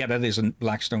looking for. Yeah, that is a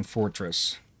Blackstone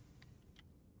fortress.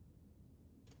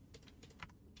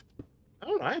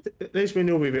 All right, at least we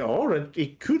know where we are, and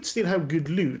it could still have good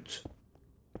loot.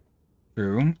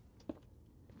 True.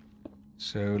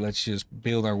 So let's just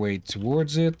build our way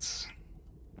towards it.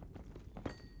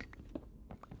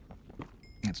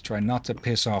 Let's try not to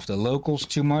piss off the locals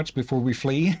too much before we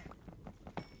flee.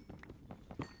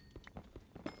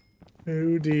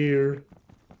 Oh dear.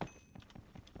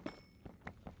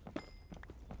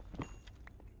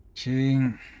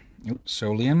 Okay. Oh,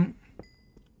 Solium.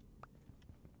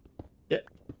 Yeah.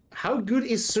 How good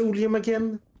is Solium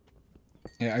again?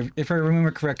 Yeah, if I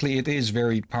remember correctly, it is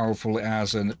very powerful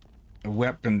as a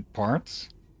weapon part.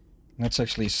 Let's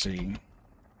actually see.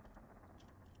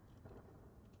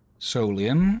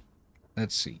 Solium.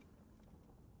 Let's see.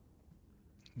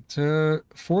 It's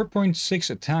 4.6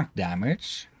 attack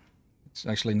damage. It's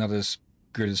actually not as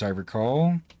good as I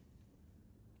recall.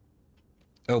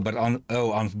 Oh, but on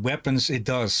weapons it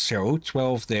does show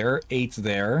 12 there, 8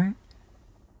 there.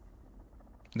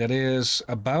 That is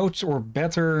about or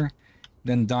better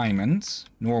than diamond,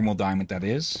 normal diamond that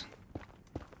is.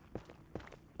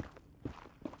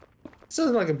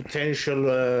 Sounds like a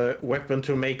potential weapon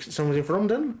to make something from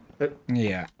then.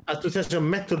 Yeah. A potential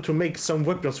metal to make some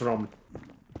weapons from.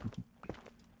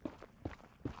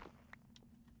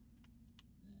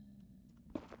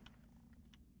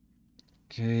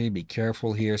 Okay, be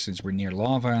careful here since we're near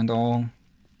lava and all.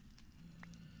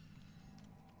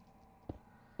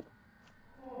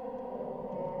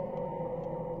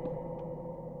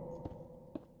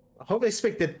 How do I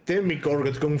expect that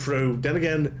demigorgon to come through? Then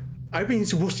again, I've been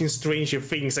watching Stranger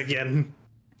Things again.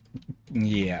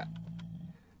 Yeah.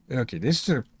 Okay, this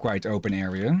is a quite open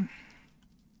area.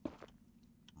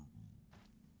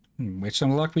 With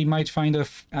some luck, we might find a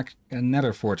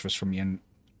nether fortress from the end.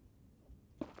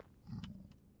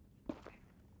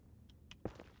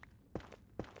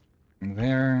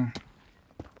 There.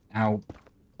 Ow.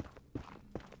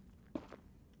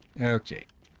 Okay.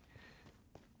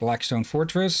 Blackstone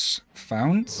Fortress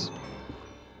found.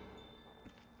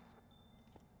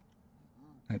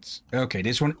 That's okay.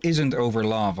 This one isn't over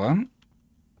lava,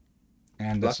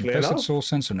 and that's infested soul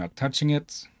sand, so not touching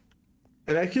it.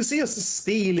 And I can see us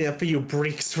stealing a few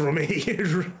bricks from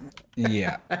here.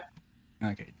 Yeah.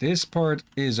 Okay, this part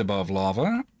is above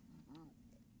lava.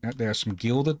 There's some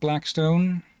gilded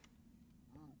blackstone.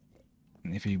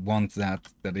 And If you want that,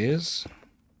 that is.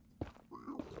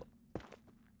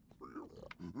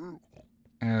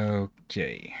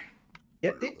 Okay.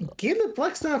 Yeah, Gilded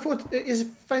Blackstone, I thought,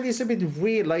 find this a bit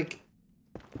weird. Like,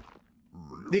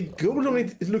 the gold on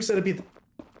it looks a bit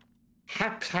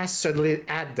haphazardly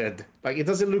added. Like, it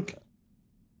doesn't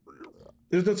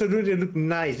really look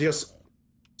nice. Just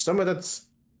someone that's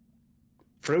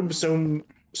thrown some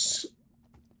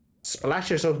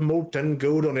splashes of molten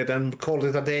gold on it and called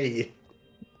it a day.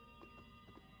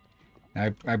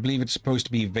 I believe it's supposed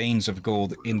to be veins of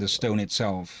gold in the stone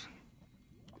itself.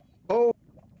 Oh,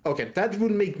 okay, that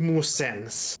would make more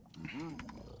sense.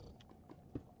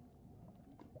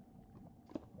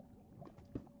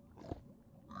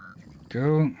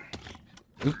 Go.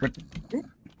 Oop, what?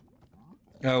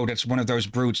 Oh, that's one of those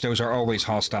brutes. Those are always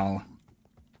hostile.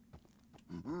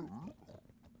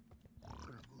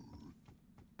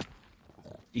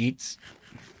 Eat.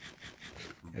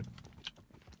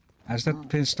 Has that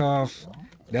pissed off?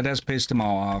 That has pissed them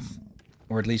all off.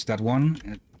 Or at least that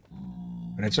one.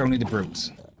 But it's only the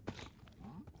brutes.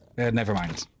 Never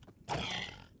mind.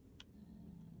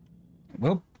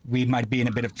 Well, we might be in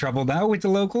a bit of trouble now with the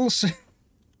locals.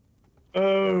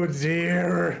 Oh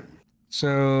dear.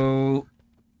 So,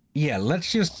 yeah,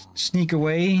 let's just sneak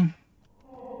away.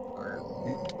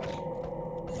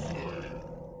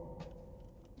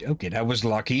 Okay, that was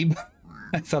lucky.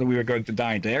 I thought we were going to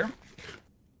die there.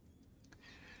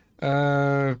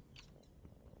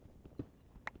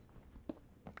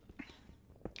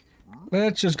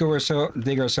 Let's just go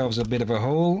dig ourselves a bit of a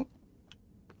hole.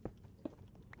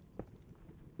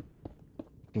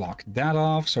 Block that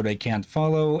off so they can't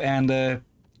follow, and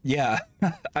yeah,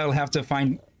 I'll have to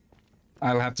find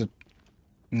my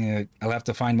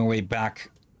way back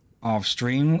off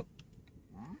stream.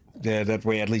 That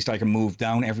way at least I can move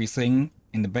down everything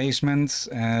in the basement,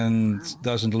 and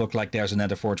doesn't look like there's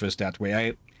another fortress that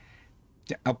way.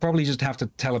 I'll probably just have to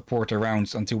teleport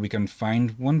around until we can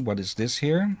find one. What is this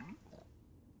here?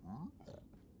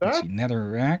 Let's see,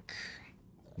 nether rack.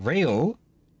 Rail?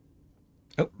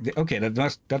 Oh, okay,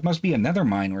 that must be another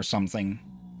mine or something.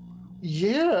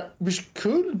 Yeah, which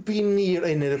could be near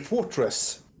another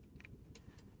fortress.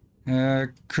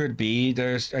 Could be.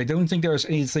 I don't think there's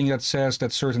anything that says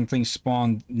that certain things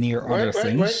spawn near other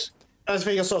things. Wait. I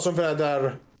think I saw something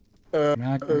there.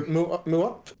 Move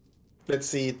up. Let's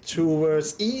see,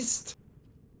 towards east.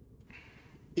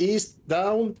 East,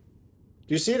 down.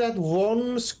 Do you see that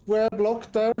one square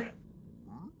block there?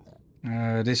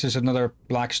 This is another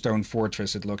Blackstone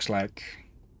fortress, it looks like.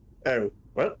 Oh,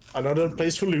 well, another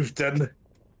place for loot then.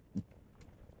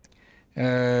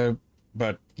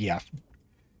 But yeah.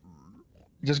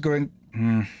 Just going...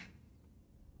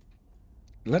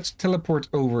 Let's teleport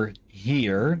over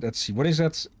here. Let's see, what is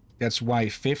that? That's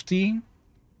Y50.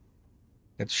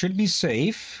 That should be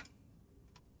safe.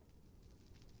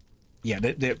 Yeah,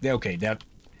 okay, that...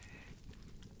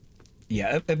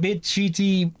 Yeah, a bit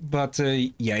cheaty, but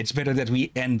yeah, it's better that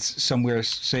we end somewhere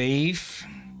safe.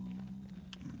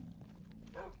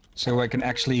 So I can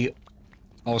actually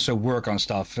also work on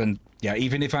stuff. And yeah,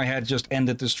 even if I had just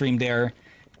ended the stream there,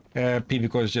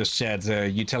 people just said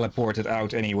you teleported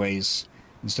out anyways,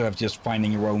 instead of just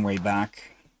finding your own way back.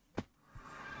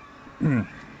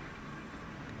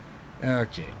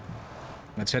 Okay.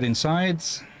 Let's head inside.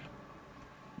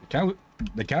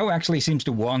 The cow actually seems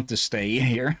to want to stay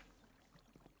here.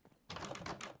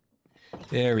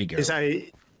 There we go. This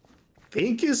I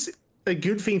think is a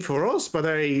good thing for us, but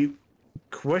I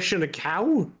question a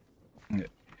cow.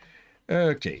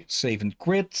 Okay, save and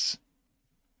quit.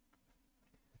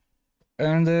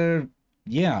 And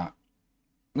yeah.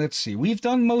 Let's see. We've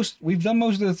done most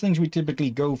of the things we typically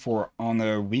go for on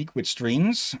a week with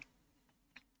streams.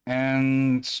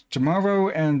 And tomorrow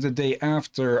and the day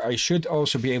after, I should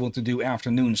also be able to do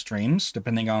afternoon streams,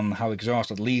 depending on how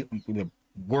exhausted the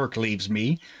work leaves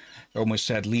me. I almost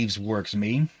said leaves works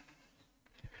me.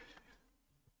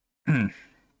 But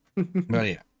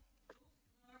yeah.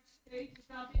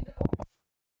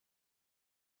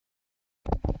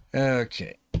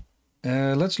 Okay.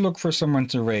 Let's look for someone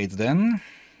to raid then.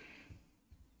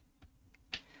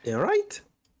 Yeah, right.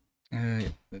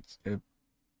 Let's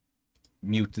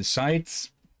mute the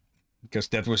site, because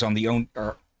that was on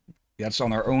that's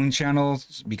on our own channel,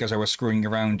 because I was screwing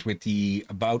around with the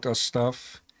About Us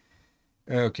stuff.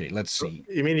 Okay, let's see.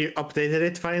 You mean you updated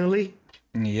it finally?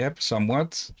 Yep,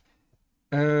 somewhat.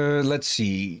 Let's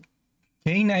see.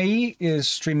 Kane A is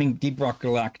streaming Deep Rock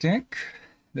Galactic.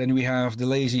 Then we have the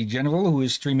Lazy General, who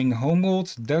is streaming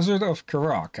Homeworld Desert of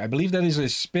Karak. I believe that is a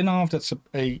spin-off that's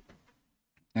a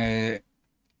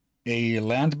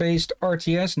land-based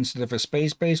RTS instead of a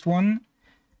space-based one.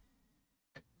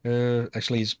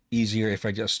 Actually, it's easier if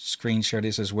I just screen share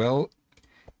this as well.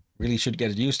 Really should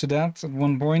get used to that at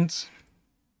one point.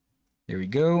 Here we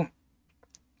go.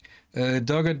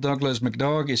 Douglas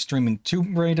McDog is streaming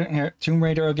Tomb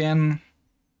Raider again.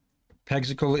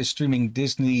 Pexicle is streaming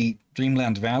Disney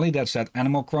Dreamland Valley. That's that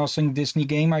Animal Crossing Disney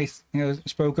game I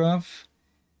spoke of.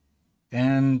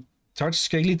 And Touch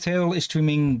Scaly Tail is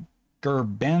streaming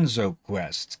Garbanzo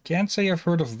Quest. Can't say I've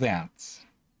heard of that.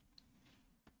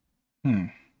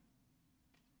 Any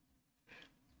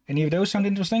of those sound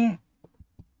interesting?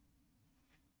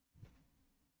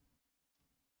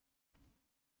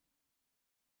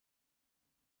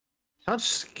 Touch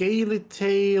Scaly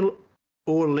Tail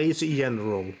or Lazy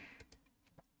General?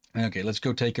 Okay, let's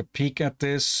go take a peek at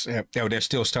this. Oh, they're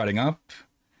still starting up.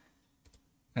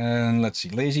 And let's see,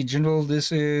 Lazy General, this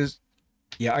is...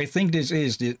 Yeah, I think this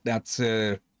is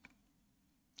that...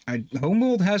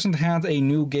 Homeworld hasn't had a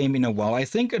new game in a while. I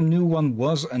think a new one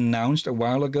was announced a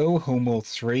while ago, Homeworld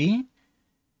 3.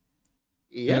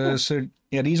 Yeah. So,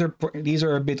 yeah, these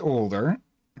are a bit older.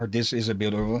 Or this is a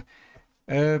bit older.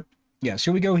 Yeah,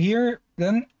 shall we go here,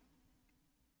 then?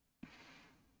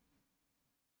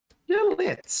 Yeah,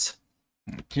 let's.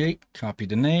 Okay, copy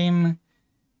the name.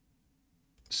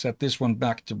 Set this one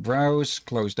back to browse,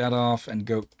 close that off, and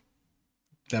go...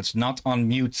 That's not on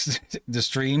mute the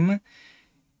stream.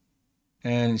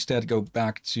 And instead go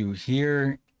back to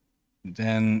here.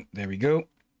 Then, there we go.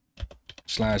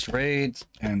 /raid,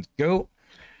 and go.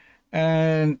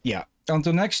 And, yeah,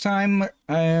 until next time,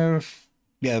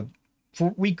 yeah,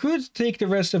 we could take the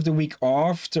rest of the week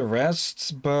off to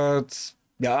rest, but...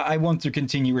 Yeah, I want to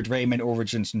continue with Rayman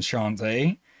Origins and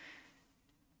Shantae.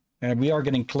 We are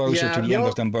getting closer to the end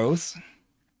of them both.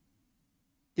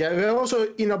 Yeah, we're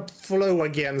also in a flow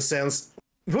again since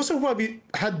it was a while we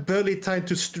had barely time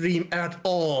to stream at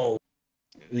all.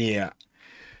 Yeah.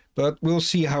 But we'll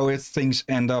see how things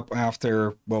end up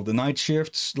after, well, the night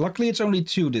shifts. Luckily, it's only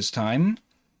 2 this time.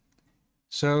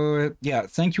 So, yeah,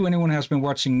 thank you anyone who has been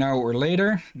watching now or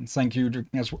later. And thank you,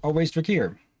 as always,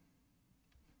 Drakir.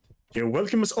 You're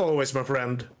welcome as always, my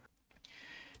friend.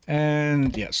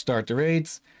 And yeah, start the raid.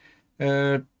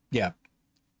 Yeah.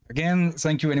 Again,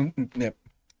 thank you. Yeah.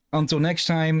 Until next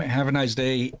time, have a nice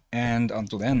day, and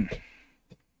until then.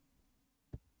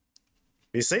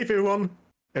 Be safe, everyone,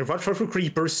 and watch for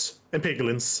creepers and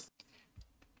piglins.